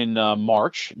out in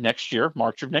March of next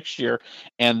year,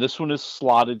 and this one is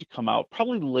slotted to come out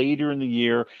probably later in the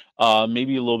year,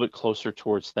 maybe a little bit closer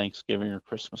towards Thanksgiving or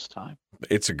Christmas time.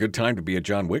 It's a good time to be a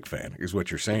John Wick fan, is what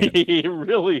you're saying. It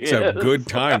really It's is. a good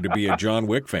time to be a John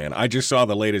Wick fan. I just saw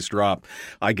the latest drop.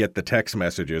 I get the text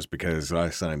messages because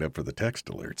I signed up for the text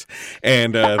alerts.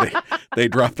 And they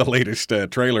dropped the latest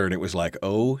trailer, and it was like,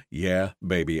 oh, yeah,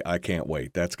 baby, I can't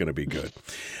wait. That's going to be good.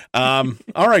 All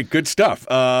right, good stuff.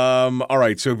 All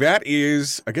right, so that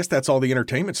is, I guess that's all the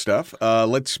entertainment stuff.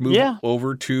 Let's move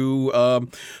over to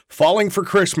Falling for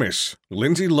Christmas.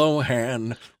 Lindsay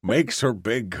Lohan makes her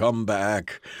big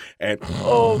comeback. And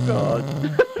oh, God.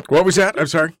 What was that? I'm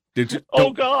sorry. Did you?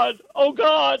 Oh, God.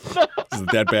 Is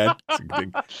it that bad?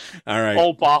 All right.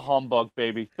 Oh, bah humbug,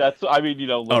 baby. Listen.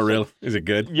 Oh, really? Is it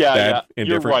good? Yeah, Bad? yeah.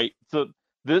 You're right. So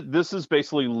this is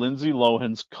basically Lindsay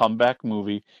Lohan's comeback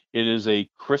movie. It is a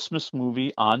Christmas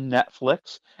movie on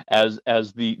Netflix as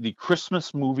the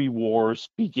Christmas movie wars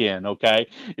begin. Okay,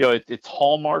 it's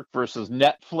Hallmark versus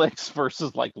Netflix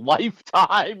versus like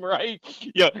Lifetime, right?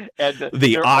 And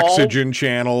the Oxygen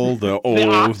channel, the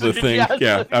thing. Yes.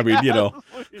 Yeah,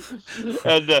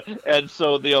 and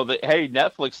so hey,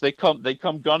 Netflix, they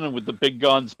come gunning with the big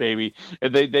guns, baby,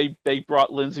 and they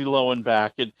brought Lindsay Lohan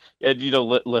back, and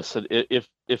listen,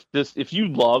 if you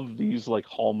love these like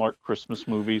Hallmark Christmas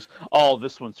movies, oh,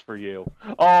 this one's for you.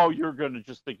 Oh, you're gonna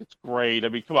just think it's great. I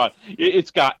mean, come on,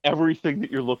 it's got everything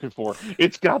that you're looking for.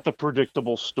 It's got the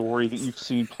predictable story that you've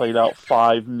seen played out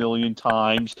 5 million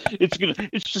times.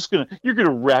 You're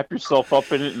gonna wrap yourself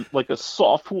up in it like a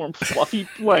soft, warm, fluffy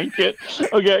blanket.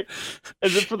 Okay,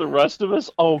 and then for the rest of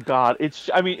us, oh God, it's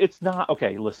not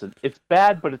okay. Listen, it's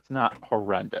bad, but it's not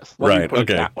horrendous. Right.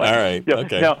 Okay. All right.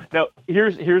 Okay. Now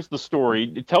here's the story.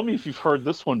 Tell me if you've heard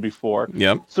this one before.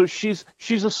 Yep. So she's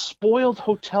a spoiled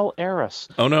hotel heiress.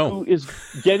 Oh no. Who is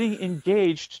getting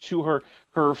engaged to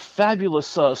her fabulous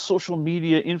social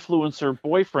media influencer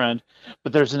boyfriend,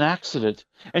 but there's an accident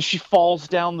and she falls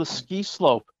down the ski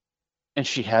slope and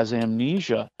she has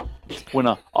amnesia when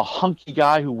a hunky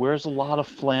guy who wears a lot of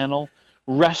flannel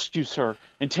rescues her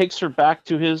and takes her back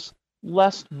to his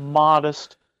less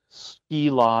modest ski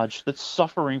lodge that's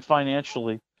suffering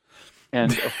financially.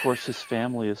 And, of course, his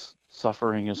family is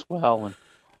suffering as well. And,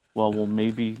 will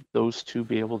maybe those two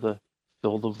be able to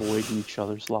fill the void in each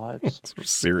other's lives?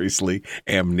 Seriously,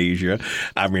 amnesia.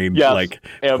 I mean, yes,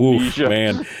 amnesia. Oof,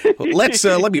 man.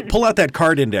 Let me pull out that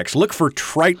card index. Look for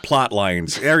trite plot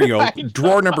lines. There you go.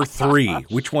 Drawer number 3.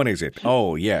 Which one is it?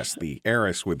 Oh, yes, the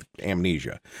heiress with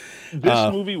amnesia.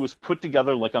 This movie was put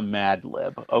together like a Mad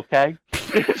Lib, okay?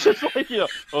 It's just like,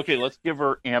 okay, let's give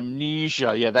her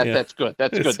amnesia. Yeah, that's good.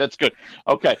 That's good.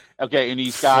 Okay, and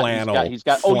he's got an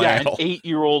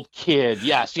 8-year-old kid.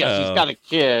 Yes, he's got a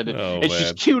kid. And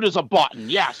she's cute as a button.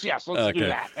 Yes, let's do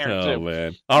that. There, too.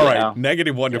 Man. All right,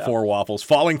 -1 to 4 waffles.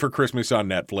 Falling for Christmas on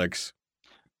Netflix.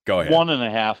 Go ahead.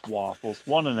 1.5 waffles.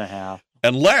 1.5.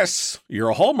 Unless you're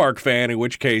a Hallmark fan, in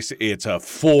which case it's a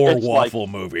four-waffle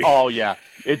movie. Oh, yeah.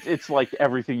 It's like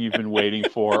everything you've been waiting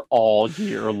for all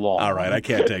year long. All right, I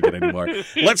can't take it anymore.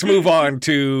 Let's move on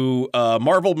to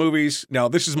Marvel movies. Now,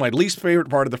 this is my least favorite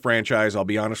part of the franchise, I'll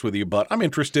be honest with you, but I'm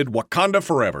interested. Wakanda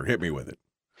Forever. Hit me with it.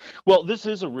 Well, this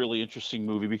is a really interesting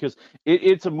movie because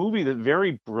it's a movie that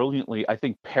very brilliantly, I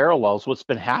think, parallels what's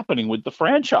been happening with the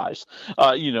franchise.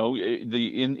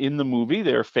 In the movie,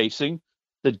 they're facing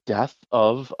the death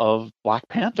of Black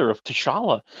Panther, of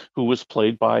T'Challa, who was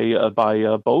played by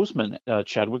Boseman,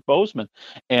 Chadwick Boseman,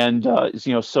 and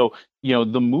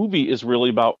the movie is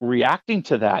really about reacting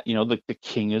to that. The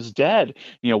king is dead.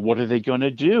 What are they going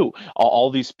to do? All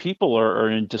these people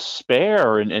are in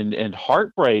despair and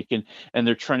heartbreak, and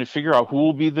they're trying to figure out who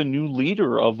will be the new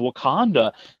leader of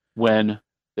Wakanda when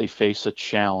they face a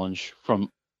challenge from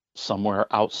somewhere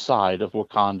outside of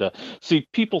Wakanda. See,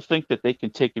 people think that they can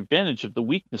take advantage of the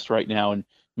weakness right now and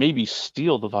maybe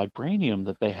steal the vibranium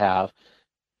that they have.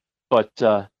 But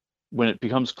when it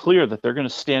becomes clear that they're going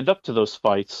to stand up to those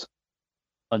fights,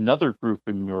 another group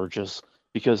emerges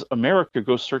because America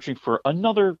goes searching for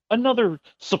another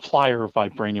supplier of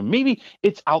vibranium. Maybe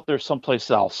it's out there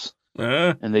someplace else.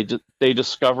 And they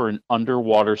discover an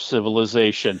underwater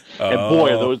civilization, and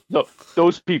boy,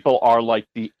 those people are like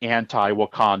the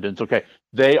anti-Wakandans. Okay,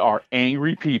 they are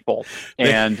angry people,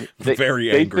 and very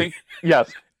angry.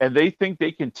 They think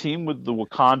they can team with the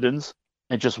Wakandans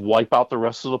and just wipe out the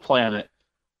rest of the planet,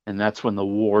 and that's when the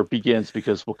war begins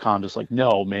because Wakanda's like,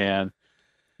 no, man.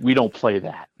 We don't play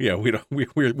that. Yeah, we don't.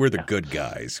 We're the good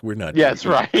guys. We're not. Yeah, that's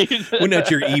right. We're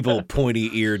not your evil,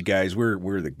 pointy-eared guys.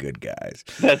 We're the good guys.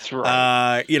 That's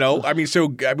right.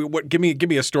 What? Give me a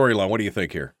storyline. What do you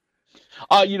think here?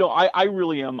 I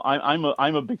really am.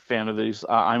 I'm a big fan of these.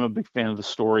 I'm a big fan of the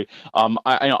story.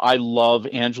 I love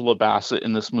Angela Bassett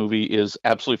in this movie. Is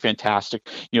absolutely fantastic.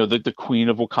 The Queen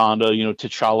of Wakanda.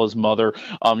 T'Challa's mother.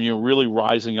 Really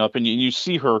rising up, and you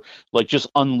see her like just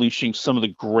unleashing some of the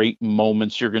great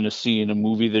moments you're going to see in a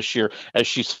movie this year as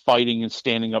she's fighting and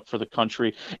standing up for the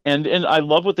country. And I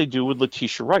love what they do with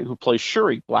Letitia Wright, who plays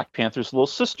Shuri, Black Panther's little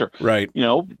sister. Right.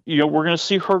 We're going to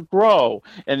see her grow,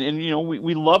 and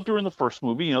we loved her in the first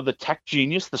movie, the tech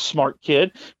genius, the smart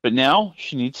kid, but now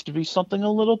she needs to be something a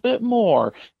little bit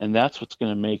more, and that's what's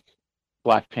going to make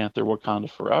Black Panther Wakanda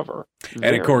Forever.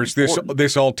 And of course,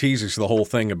 this all teases the whole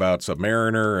thing about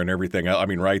Submariner and everything. I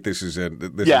mean, right? This is a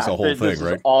whole thing,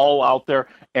 right? Is all out there,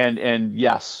 and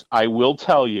yes, I will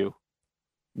tell you,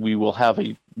 we will have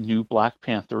a new Black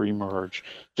Panther emerge.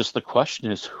 Just the question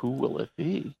is, who will it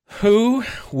be? Who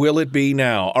will it be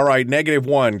now? All right,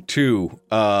 -1, 2,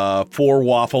 4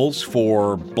 waffles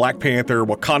for Black Panther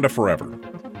Wakanda Forever.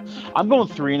 I'm going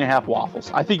 3.5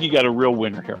 waffles. I think you got a real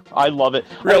winner here. I love it.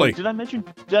 Really? Did I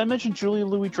mention Julia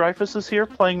Louis-Dreyfus is here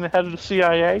playing the head of the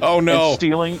CIA? Oh, no. And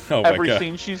stealing every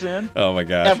scene she's in? Oh, my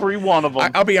gosh. Every one of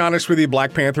them. I'll be honest with you,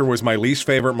 Black Panther was my least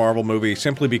favorite Marvel movie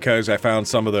simply because I found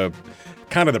some of the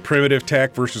kind of the primitive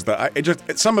tech versus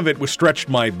some of it was stretched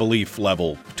my belief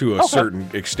level to a certain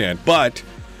extent, but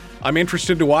I'm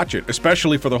interested to watch it,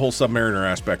 especially for the whole Submariner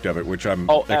aspect of it, which I'm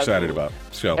excited about.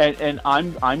 So, and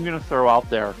I'm going to throw out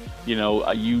there,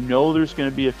 there's going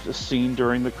to be a scene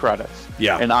during the credits.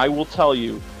 Yeah. And I will tell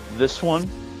you, this one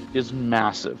is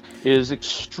massive. It is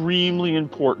extremely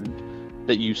important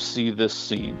that you see this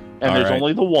scene. And there's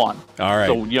only the one. All right.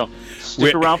 So,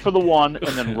 stick around for the one and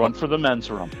then run for the men's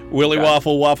room. Willie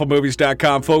Waffle,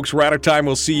 wafflemovies.com. Folks, we're out of time.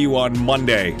 We'll see you on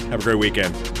Monday. Have a great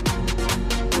weekend.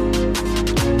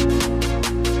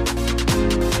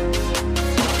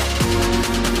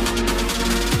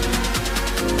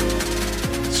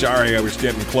 Sorry, I was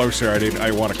getting closer. I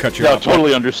want to cut you off.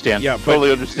 Totally understand. Yeah,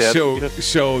 totally understand.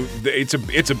 So it's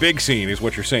a big scene, is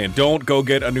what you're saying. Don't go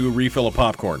get a new refill of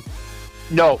popcorn.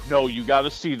 No, you got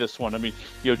to see this one. I mean,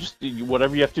 just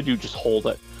whatever you have to do, just hold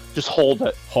it. Just hold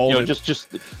it. Just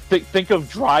think of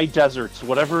dry deserts,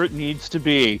 whatever it needs to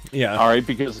be. Yeah. All right,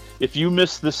 because if you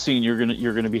miss this scene, you're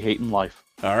gonna be hating life.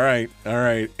 All right,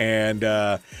 and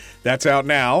that's out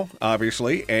now,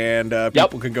 obviously, and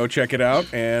people can go check it out,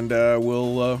 and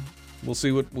we'll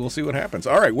see what happens.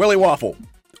 All right, Willie Waffle,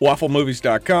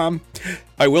 wafflemovies.com.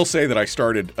 I will say that I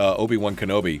started Obi-Wan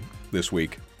Kenobi this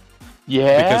week.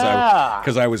 Yeah,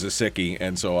 because I was a sickie,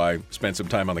 and so I spent some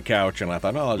time on the couch, and I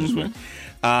thought, I'll just wait.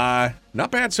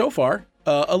 Not bad so far.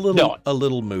 A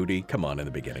little moody. Come on, in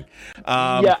the beginning.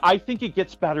 I think it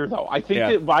gets better though. I think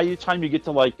that by the time you get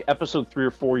to like episode 3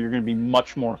 or 4, you're going to be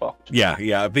much more hooked.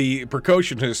 Yeah. The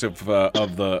precociousness of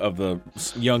the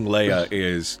young Leia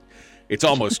is It's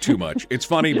almost too much. It's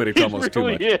funny, but it's almost too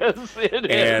much.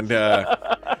 It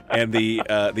And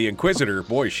the Inquisitor,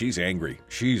 boy, she's angry.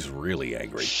 She's really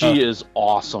angry. She is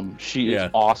awesome. She is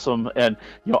awesome. And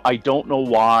I don't know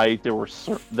why there were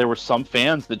some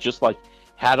fans that just like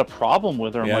had a problem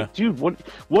with her. I'm like, dude,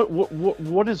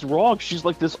 what is wrong? She's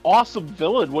like this awesome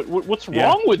villain. What's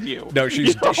wrong with you? No,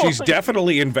 she's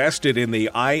definitely invested in the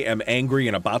I am angry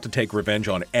and about to take revenge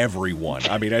on everyone.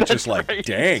 I mean, it's just like,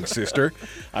 dang, sister.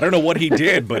 I don't know what he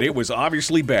did, but it was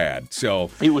obviously bad. So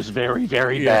it was very,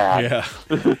 very bad.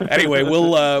 Yeah. Anyway,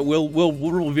 we'll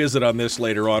revisit on this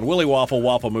later on. Willie Waffle,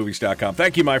 wafflemovies.com.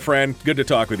 Thank you, my friend. Good to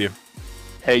talk with you.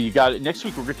 Hey, you got it. Next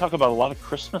week we're going to talk about a lot of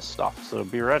Christmas stuff, so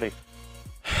be ready.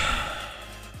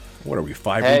 What are we,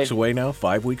 5 weeks away now?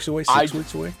 5 weeks away? 6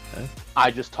 weeks away? I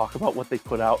just talk about what they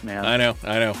put out, man. I know.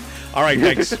 All right,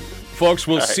 thanks. Folks,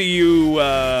 we'll see you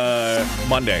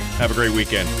Monday. Have a great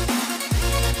weekend.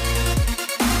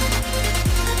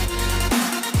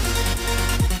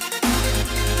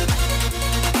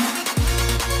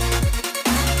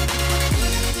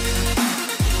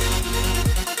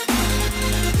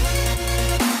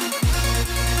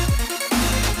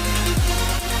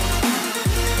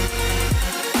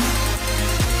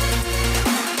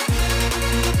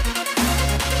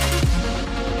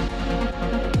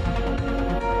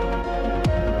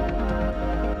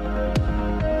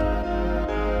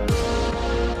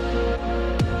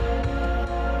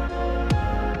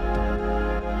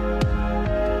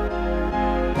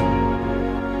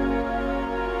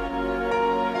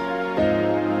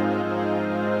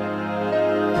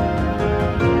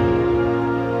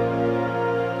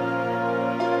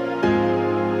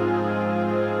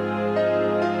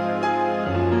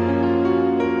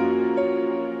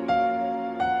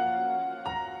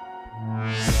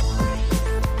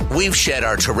 We've shed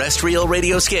our terrestrial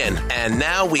radio skin, and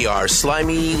now we are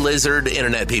slimy lizard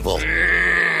internet people.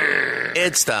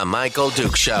 It's the Michael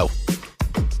Duke Show.